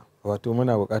ka shiga. Wato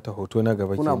muna bukatar hoto na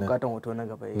gaba kenan. Muna bukatar hoto na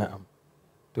gaba.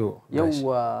 To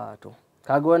yawwa to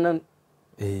kaga wannan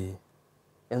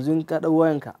yanzu in ka ɗau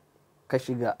wayanka ka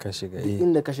shiga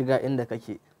inda ka shiga inda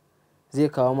kake zai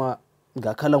kawo ma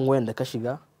ga kalan wayan da ka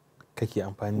shiga kake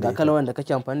amfani da ita, ga kalan wayan da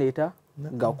kake amfani da ita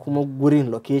ga kuma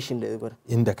gurin location da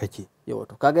inda kake. Yawa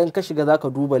to kaga in ka shiga zaka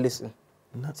duba list din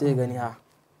sai gani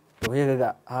to sai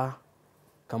ga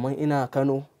kaman ina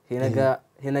Kano sai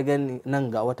na ga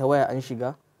nan ga wata waya an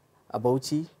shiga a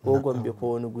Bauchi ko Gombe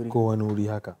ko wani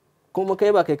wuri haka kuma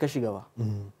kai ba kai ka shiga ba.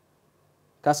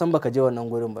 Ka san baka je wannan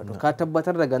gurin ba to ka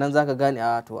tabbatar daga nan zaka gane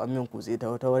to an min kutse ta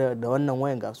wata da wannan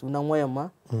wayan ga sunan wayan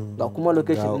ma ga kuma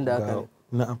location din da aka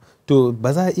Na'am. To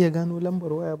ba za a iya gano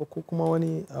lambar waya ba ko kuma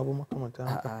wani abu makamanta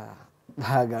haka?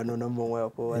 Ba gano lambar waya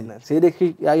ko wannan sai dai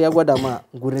ya gwada ma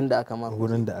gurin da aka ma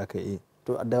gurin da aka yi.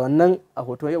 to da wannan a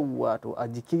hoto yawwa to a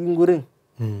jikin gurin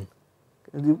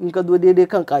in ka zo daidai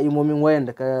kan ka'imomin wayan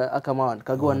da aka ma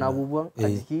ka ga wannan abubuwan a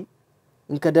jiki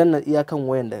in ka danna iyakan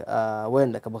wayan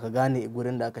da ka baka gane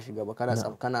gurin da aka shiga ba kana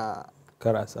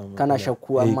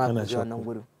shakku amma ka ji wannan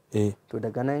gurin to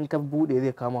daga nan in ka bude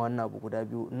zai kama wannan abu guda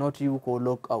biyu, not you ko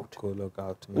log out.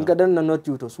 In ka danna not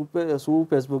you to su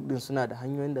Facebook din suna da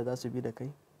hanyoyin da za su bi da kai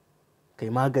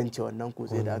magance wannan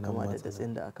kutse da aka ma da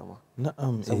datsin da aka ma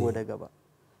saboda gaba.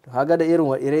 To haga da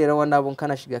ire-iren wannan abun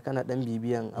kana shiga kana dan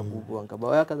bibiyan abubuwan ka ba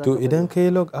wai haka to idan kai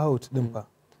log out din fa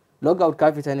log out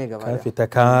ka fita ne gaba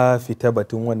ka fita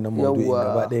batun wannan maudu'in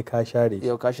gaba ɗaya ka share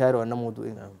shi. Ka share wannan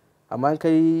maudu'in amma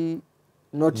kai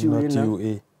not you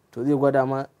nan to zai gwada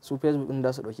ma su Facebook din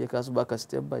da su dauke ka su baka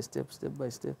step by step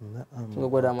sun ga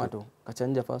gwada ma to ka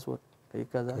canja password kai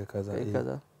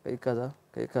kaza kai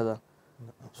kaza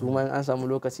su ma an samu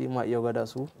lokaci ma iya gwada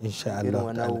su insha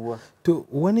Allah. To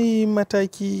wani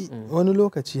mataki wani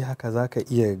lokaci haka zaka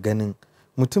iya ganin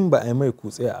mutum ba a yi mai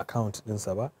kutse a account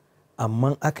dinsa ba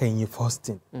amma akan yi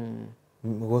posting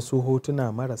wasu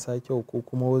hotuna marasa kyau ko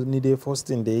kuma wani dai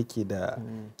posting da yake da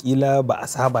kila ba a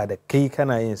saba da kai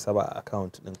kana yin sa ba a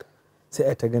account ɗinka sai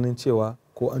a ta ganin cewa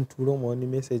ko an turo ma wani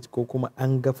message ko kuma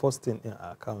an ga posting din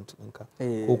a account ɗinka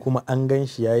ko kuma an gan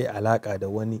shi yayi alaka da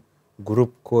wani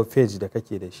group ko page da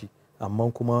kake da shi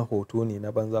amma kuma hoto ne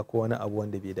na banza ko wani abu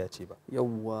wanda bai dace ba.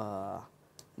 Yawwa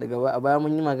daga baya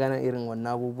mun yi magana irin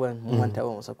wannan abubuwan mun manta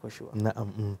ba mu sako shi ba.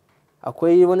 Na'am.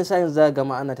 Akwai wani sa'in za ga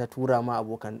ma ana ta tura ma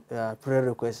abokan friend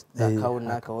request da account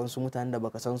naka wasu mutanen da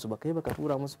baka san su ba kai baka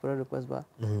tura musu friend request ba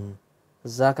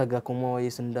za ka ga kuma wai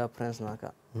sun da friends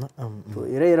naka. To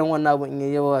ire-iren wannan abun in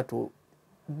yayi yawa to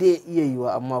zai iya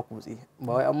yiwa amma kutse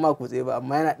ba wai amma kutse ba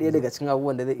amma yana ɗaya daga cikin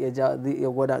abubuwan da zai iya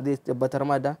gwada zai tabbatar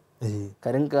ma da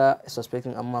ka rinka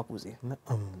suspecting amma kutse.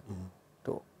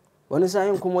 To wani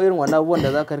sa'in kuma irin wannan abubuwan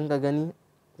da za ka rinka gani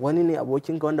wani ne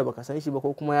abokinka wanda baka san shi ba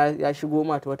ko kuma ya shigo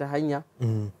ma ta wata hanya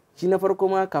shi na farko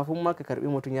ma kafin ma ka karbi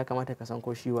mutum ya kamata ka san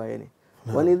ko shi waye ne.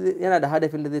 Wani yana da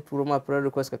hadafin da zai turo ma friend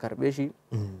request ka karbe shi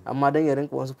amma dan ya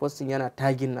rinka wasu posting yana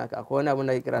tagging naka akwai wani abin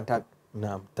da ake kira tag.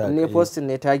 Ne posting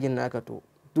ne tagging naka to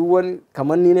duk wani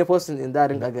kamar ni ne posting din da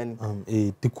rinka gani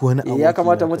duk wani abu ya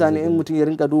kamata mutane in mutum ya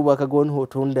rinka duba ka ga wani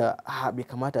hoton da bai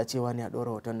kamata cewa ne a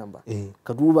ɗora hoton nan ba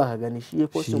ka duba ka gani shi ya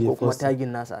posting ko kuma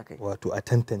tagin nasa akai wato a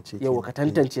tantance yau ka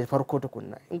tantance farko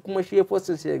tukunna in kuma shi ya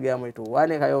posting sai ya ga mai to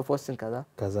wane ka yi posting kaza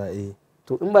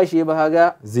to in ba shi ba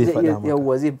kaga zai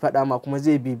faɗa ma kuma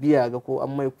zai bibiya ga ko an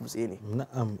mai kutse ne.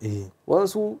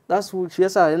 Wasu za su shi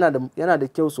yasa yana da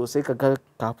kyau sosai ka ga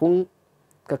kafin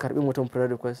ka karbi mutum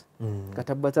friend request ka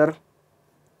tabbatar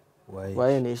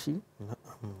waye ne shi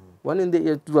wani zai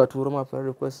iya zuwa turo ma friend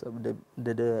request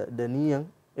da niyan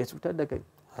ya cutar da kai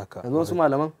yanzu wasu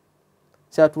malaman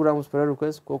sai a tura musu friend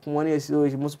request ko kuma wani ya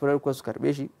siyo musu friend request su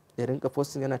karbe shi ya rinka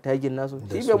posting yana tagging nasu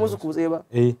shi bai musu kutse ba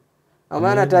amma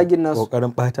yana tagging nasu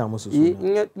kokarin bata musu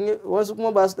suna wasu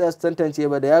kuma ba su da tantance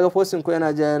ba da yaga posting ko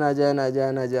yana ja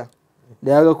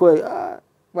da yaga kawai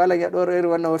malam ya ɗora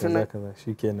irin wannan hoton nan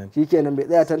shikenan bai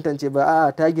tsaya tantance ba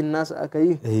a tagin nasa aka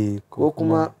yi ko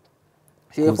kuma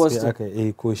shi ya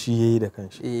posting ko shi yayi da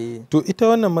kanshi. To ita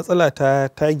wannan matsala ta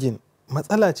tagin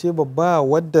matsala ce babba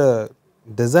wadda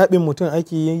da zaɓin mutum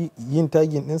ake yin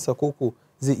tagin ɗinsa koko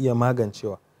zai iya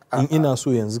magancewa in ina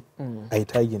so yanzu a yi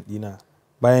tagin ɗina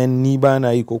bayan ni ba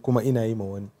na yi ko kuma ina yi ma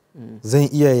wani zan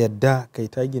iya yadda kai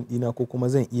tagin ɗina ko kuma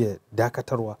zan iya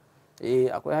dakatarwa.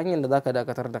 Akwai hanyar da zaka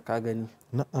dakatar da ka gani.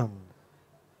 Na'am.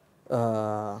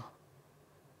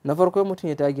 Na farko mutum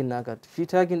ya tagin naka shi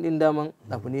tagin din daman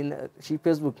abu ne shi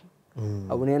Facebook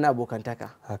abu ne na abokantaka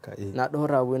haka na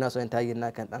ɗora abu yana son tagin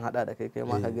naka dan hada da kai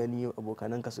ma ka gani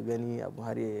abokananka su gani abu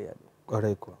har ya yadu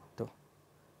kwarai kuwa. To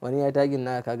wani ya tagin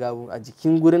naka ga abu a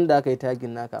jikin gurin da aka yi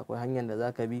tagin naka akwai hanyar da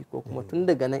zaka bi ko kuma tun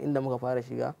daga nan inda muka fara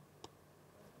shiga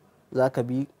zaka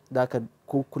bi zaka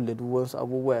kulle duk wasu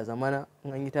abubuwa ya zamana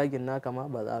in an yi tagin naka ma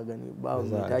ba za a gani ba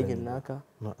wani tagin naka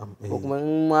ko kuma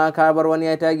in ma ka bar wani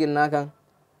ya tagin naka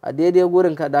a daidai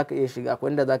gurin ka da ka iya shiga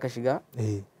akwai inda za ka shiga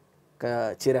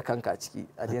ka cire kanka a ciki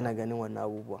a daina ganin wannan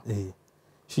abubuwa.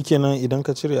 Shikenan idan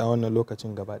ka cire a wannan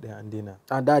lokacin gaba ɗaya an daina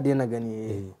daina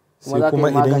gani sai kuma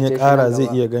idan ya ƙara zai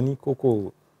iya gani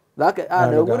koko da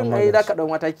gurin ai za ka ɗau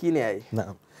mataki ne ai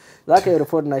za ka yi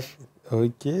report nashi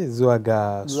ok zuwa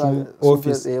ga su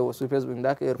office su Facebook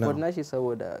da ka yi report nashi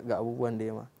saboda ga abubuwan da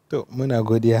ya ma. To muna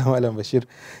godiya Malam Bashir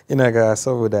ina ga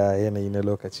saboda yanayi na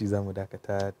lokaci za mu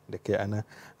dakata da kai ana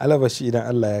alabashi idan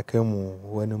Allah ya kai mu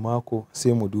wani mako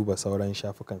sai mu duba sauran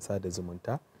shafukan sada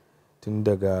zumunta tun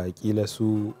daga kila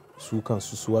su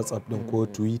kansu su WhatsApp din ko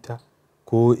Twitter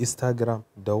ko Instagram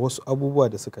da wasu abubuwa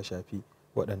da suka shafi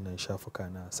waɗannan shafuka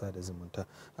na sada zumunta.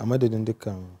 A madadin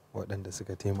dukkan waɗanda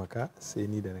suka taimaka, sai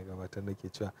ni da na gabatar nake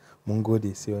cewa mun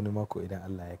gode, sai wani mako idan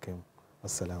Allah ya kai mu.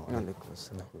 Assalamu alaikum.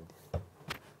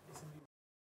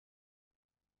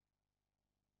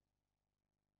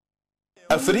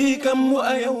 Afirikan mu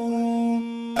a yau,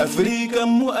 Afirikan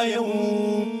mu a yau,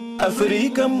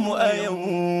 Afirikan mu a yau,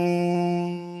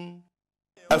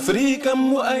 Afirikan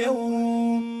mu a yau,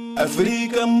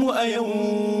 Afirikan mu a yau,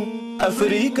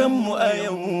 Afirikan mu a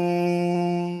yau.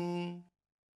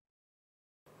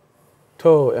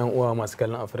 To yan uwa masu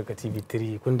kallon Africa TV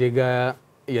 3, kun dai ga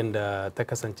yanda ta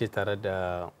kasance tare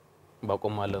da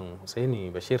bakon malam Hussaini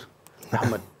Bashir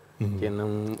Ahmad,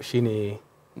 kenan shine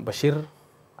Bashir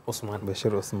Usman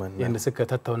yanda suka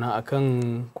tattauna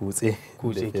akan kutse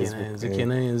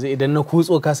kenan yanzu idan na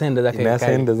kutso ka san yanda zaka yi, na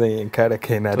san yanda zan yi kare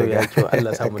kaina daga to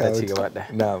Allah samu dace gaba daya.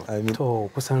 Na'am, amin. To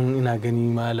kusan ina gani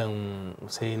malam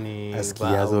Hussaini aski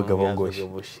ya zo gaban goshi,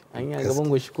 an ya gaban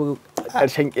goshi ko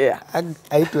harshen kiya,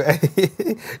 ai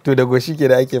to da goshi ke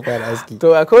da ake fara aski.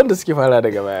 To akwai wanda suke fara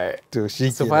daga baya, to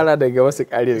shi su fara daga wasu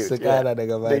kare su kara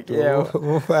daga baya, to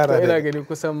mu fara. To ina gani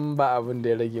kusan ba abin da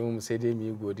ya rage mu sai dai mu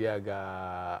yi godiya ga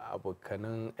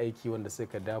abokanan aiki wanda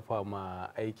suka dafa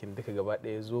ma aikin duka gaba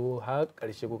ɗaya zo har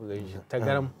ƙarshe kuka ga shi ta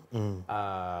garam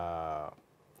a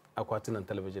akwatunan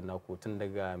talabijin naku, tun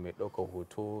daga mai ɗaukar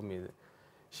hoto mai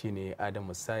shine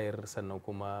Adamu Sayar, sannan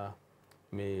kuma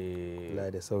mai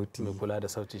kula da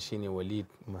sauti shine Walid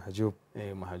Mahajub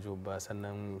ba,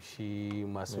 sannan shi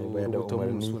masu ba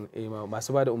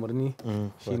da umarni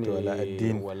shine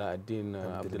Wala'addin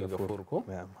Abdul Gafur ko,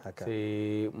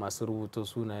 sai masu rubuto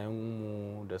sunayen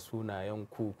mu da sunayen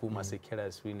ku masu kira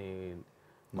su ne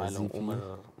Malam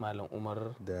Umar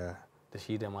da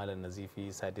shi da Malam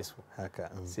Nazifi Sadisu,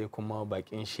 sai kuma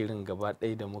bakin shirin gaba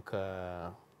ɗaya da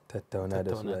muka tattauna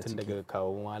da su tun daga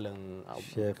kawo malam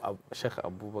Sheikh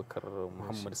Abubakar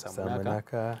Muhammad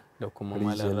Samunaka da kuma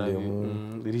malam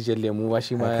Rabi Rijal Lemu,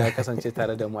 shi ma ya kasance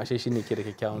tare da mu, ashe shine ke da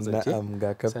kyakkyawan zance. Na'am,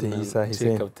 ga Captain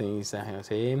Isa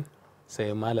Hussein,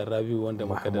 sai malam Rabi wanda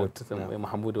muka da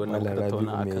Mahmud wanda muka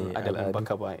tattauna akan adabin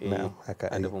baka ba,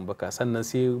 adabin baka. Sannan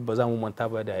sai ba za mu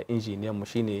manta ba da injiniyan mu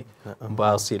shine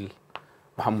Basil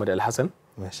Muhammad Alhassan.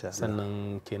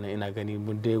 Sannan kenan ina gani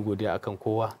mun dai godiya akan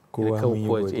kowa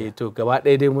to gaba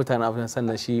ɗaya dai mutanen Afirka,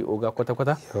 sannan shi oga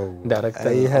kwata-kwata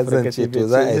daraktan Africa TV, to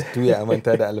za a tuya a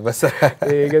manta da albasa.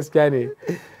 Gaskiya ne,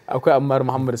 akwai Ammar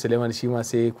Muhammad Suleiman shi ma,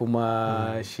 sai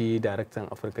kuma shi daraktan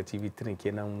Africa TV 3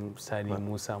 kenan Sani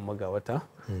Musa Magawata,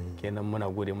 kenan muna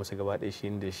gode musu gaba ɗaya, shi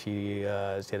da shi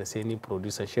sai ni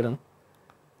producer shirin,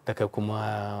 daga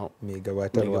kuma mai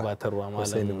gabatarwa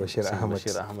malam Bashir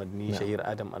Ahmad, ni Shahir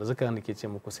Adam Arzika nake ce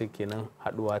muku sai kenan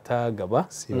haduwa ta gaba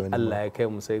in Allah ya kai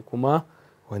mu, sai kuma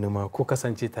wani mako ku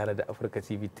kasance tare da Africa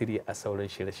TV 3 a sauran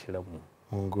shirye-shiryen mu.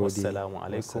 Mun gode. Assalamu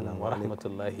alaikum wa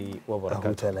rahmatullahi wa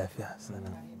barakatuh. Lafiya.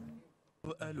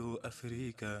 Alo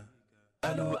Africa,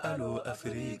 alo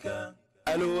Africa,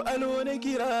 alo na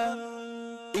kira,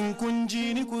 in kun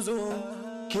ji ni ku zo,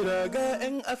 kira ga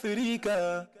 'yan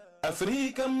Africa.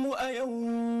 Afirikan mu a yau,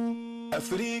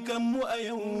 Afirikan mu a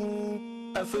yau,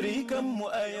 Afirikan mu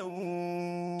a yau.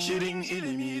 Shirin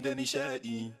ilimi da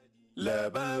nishadi,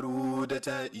 labaru da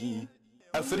taɗi.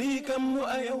 Afirikan mu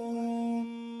a yau,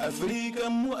 Afirikan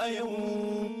mu a yau,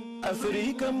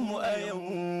 Afirikan mu a yau.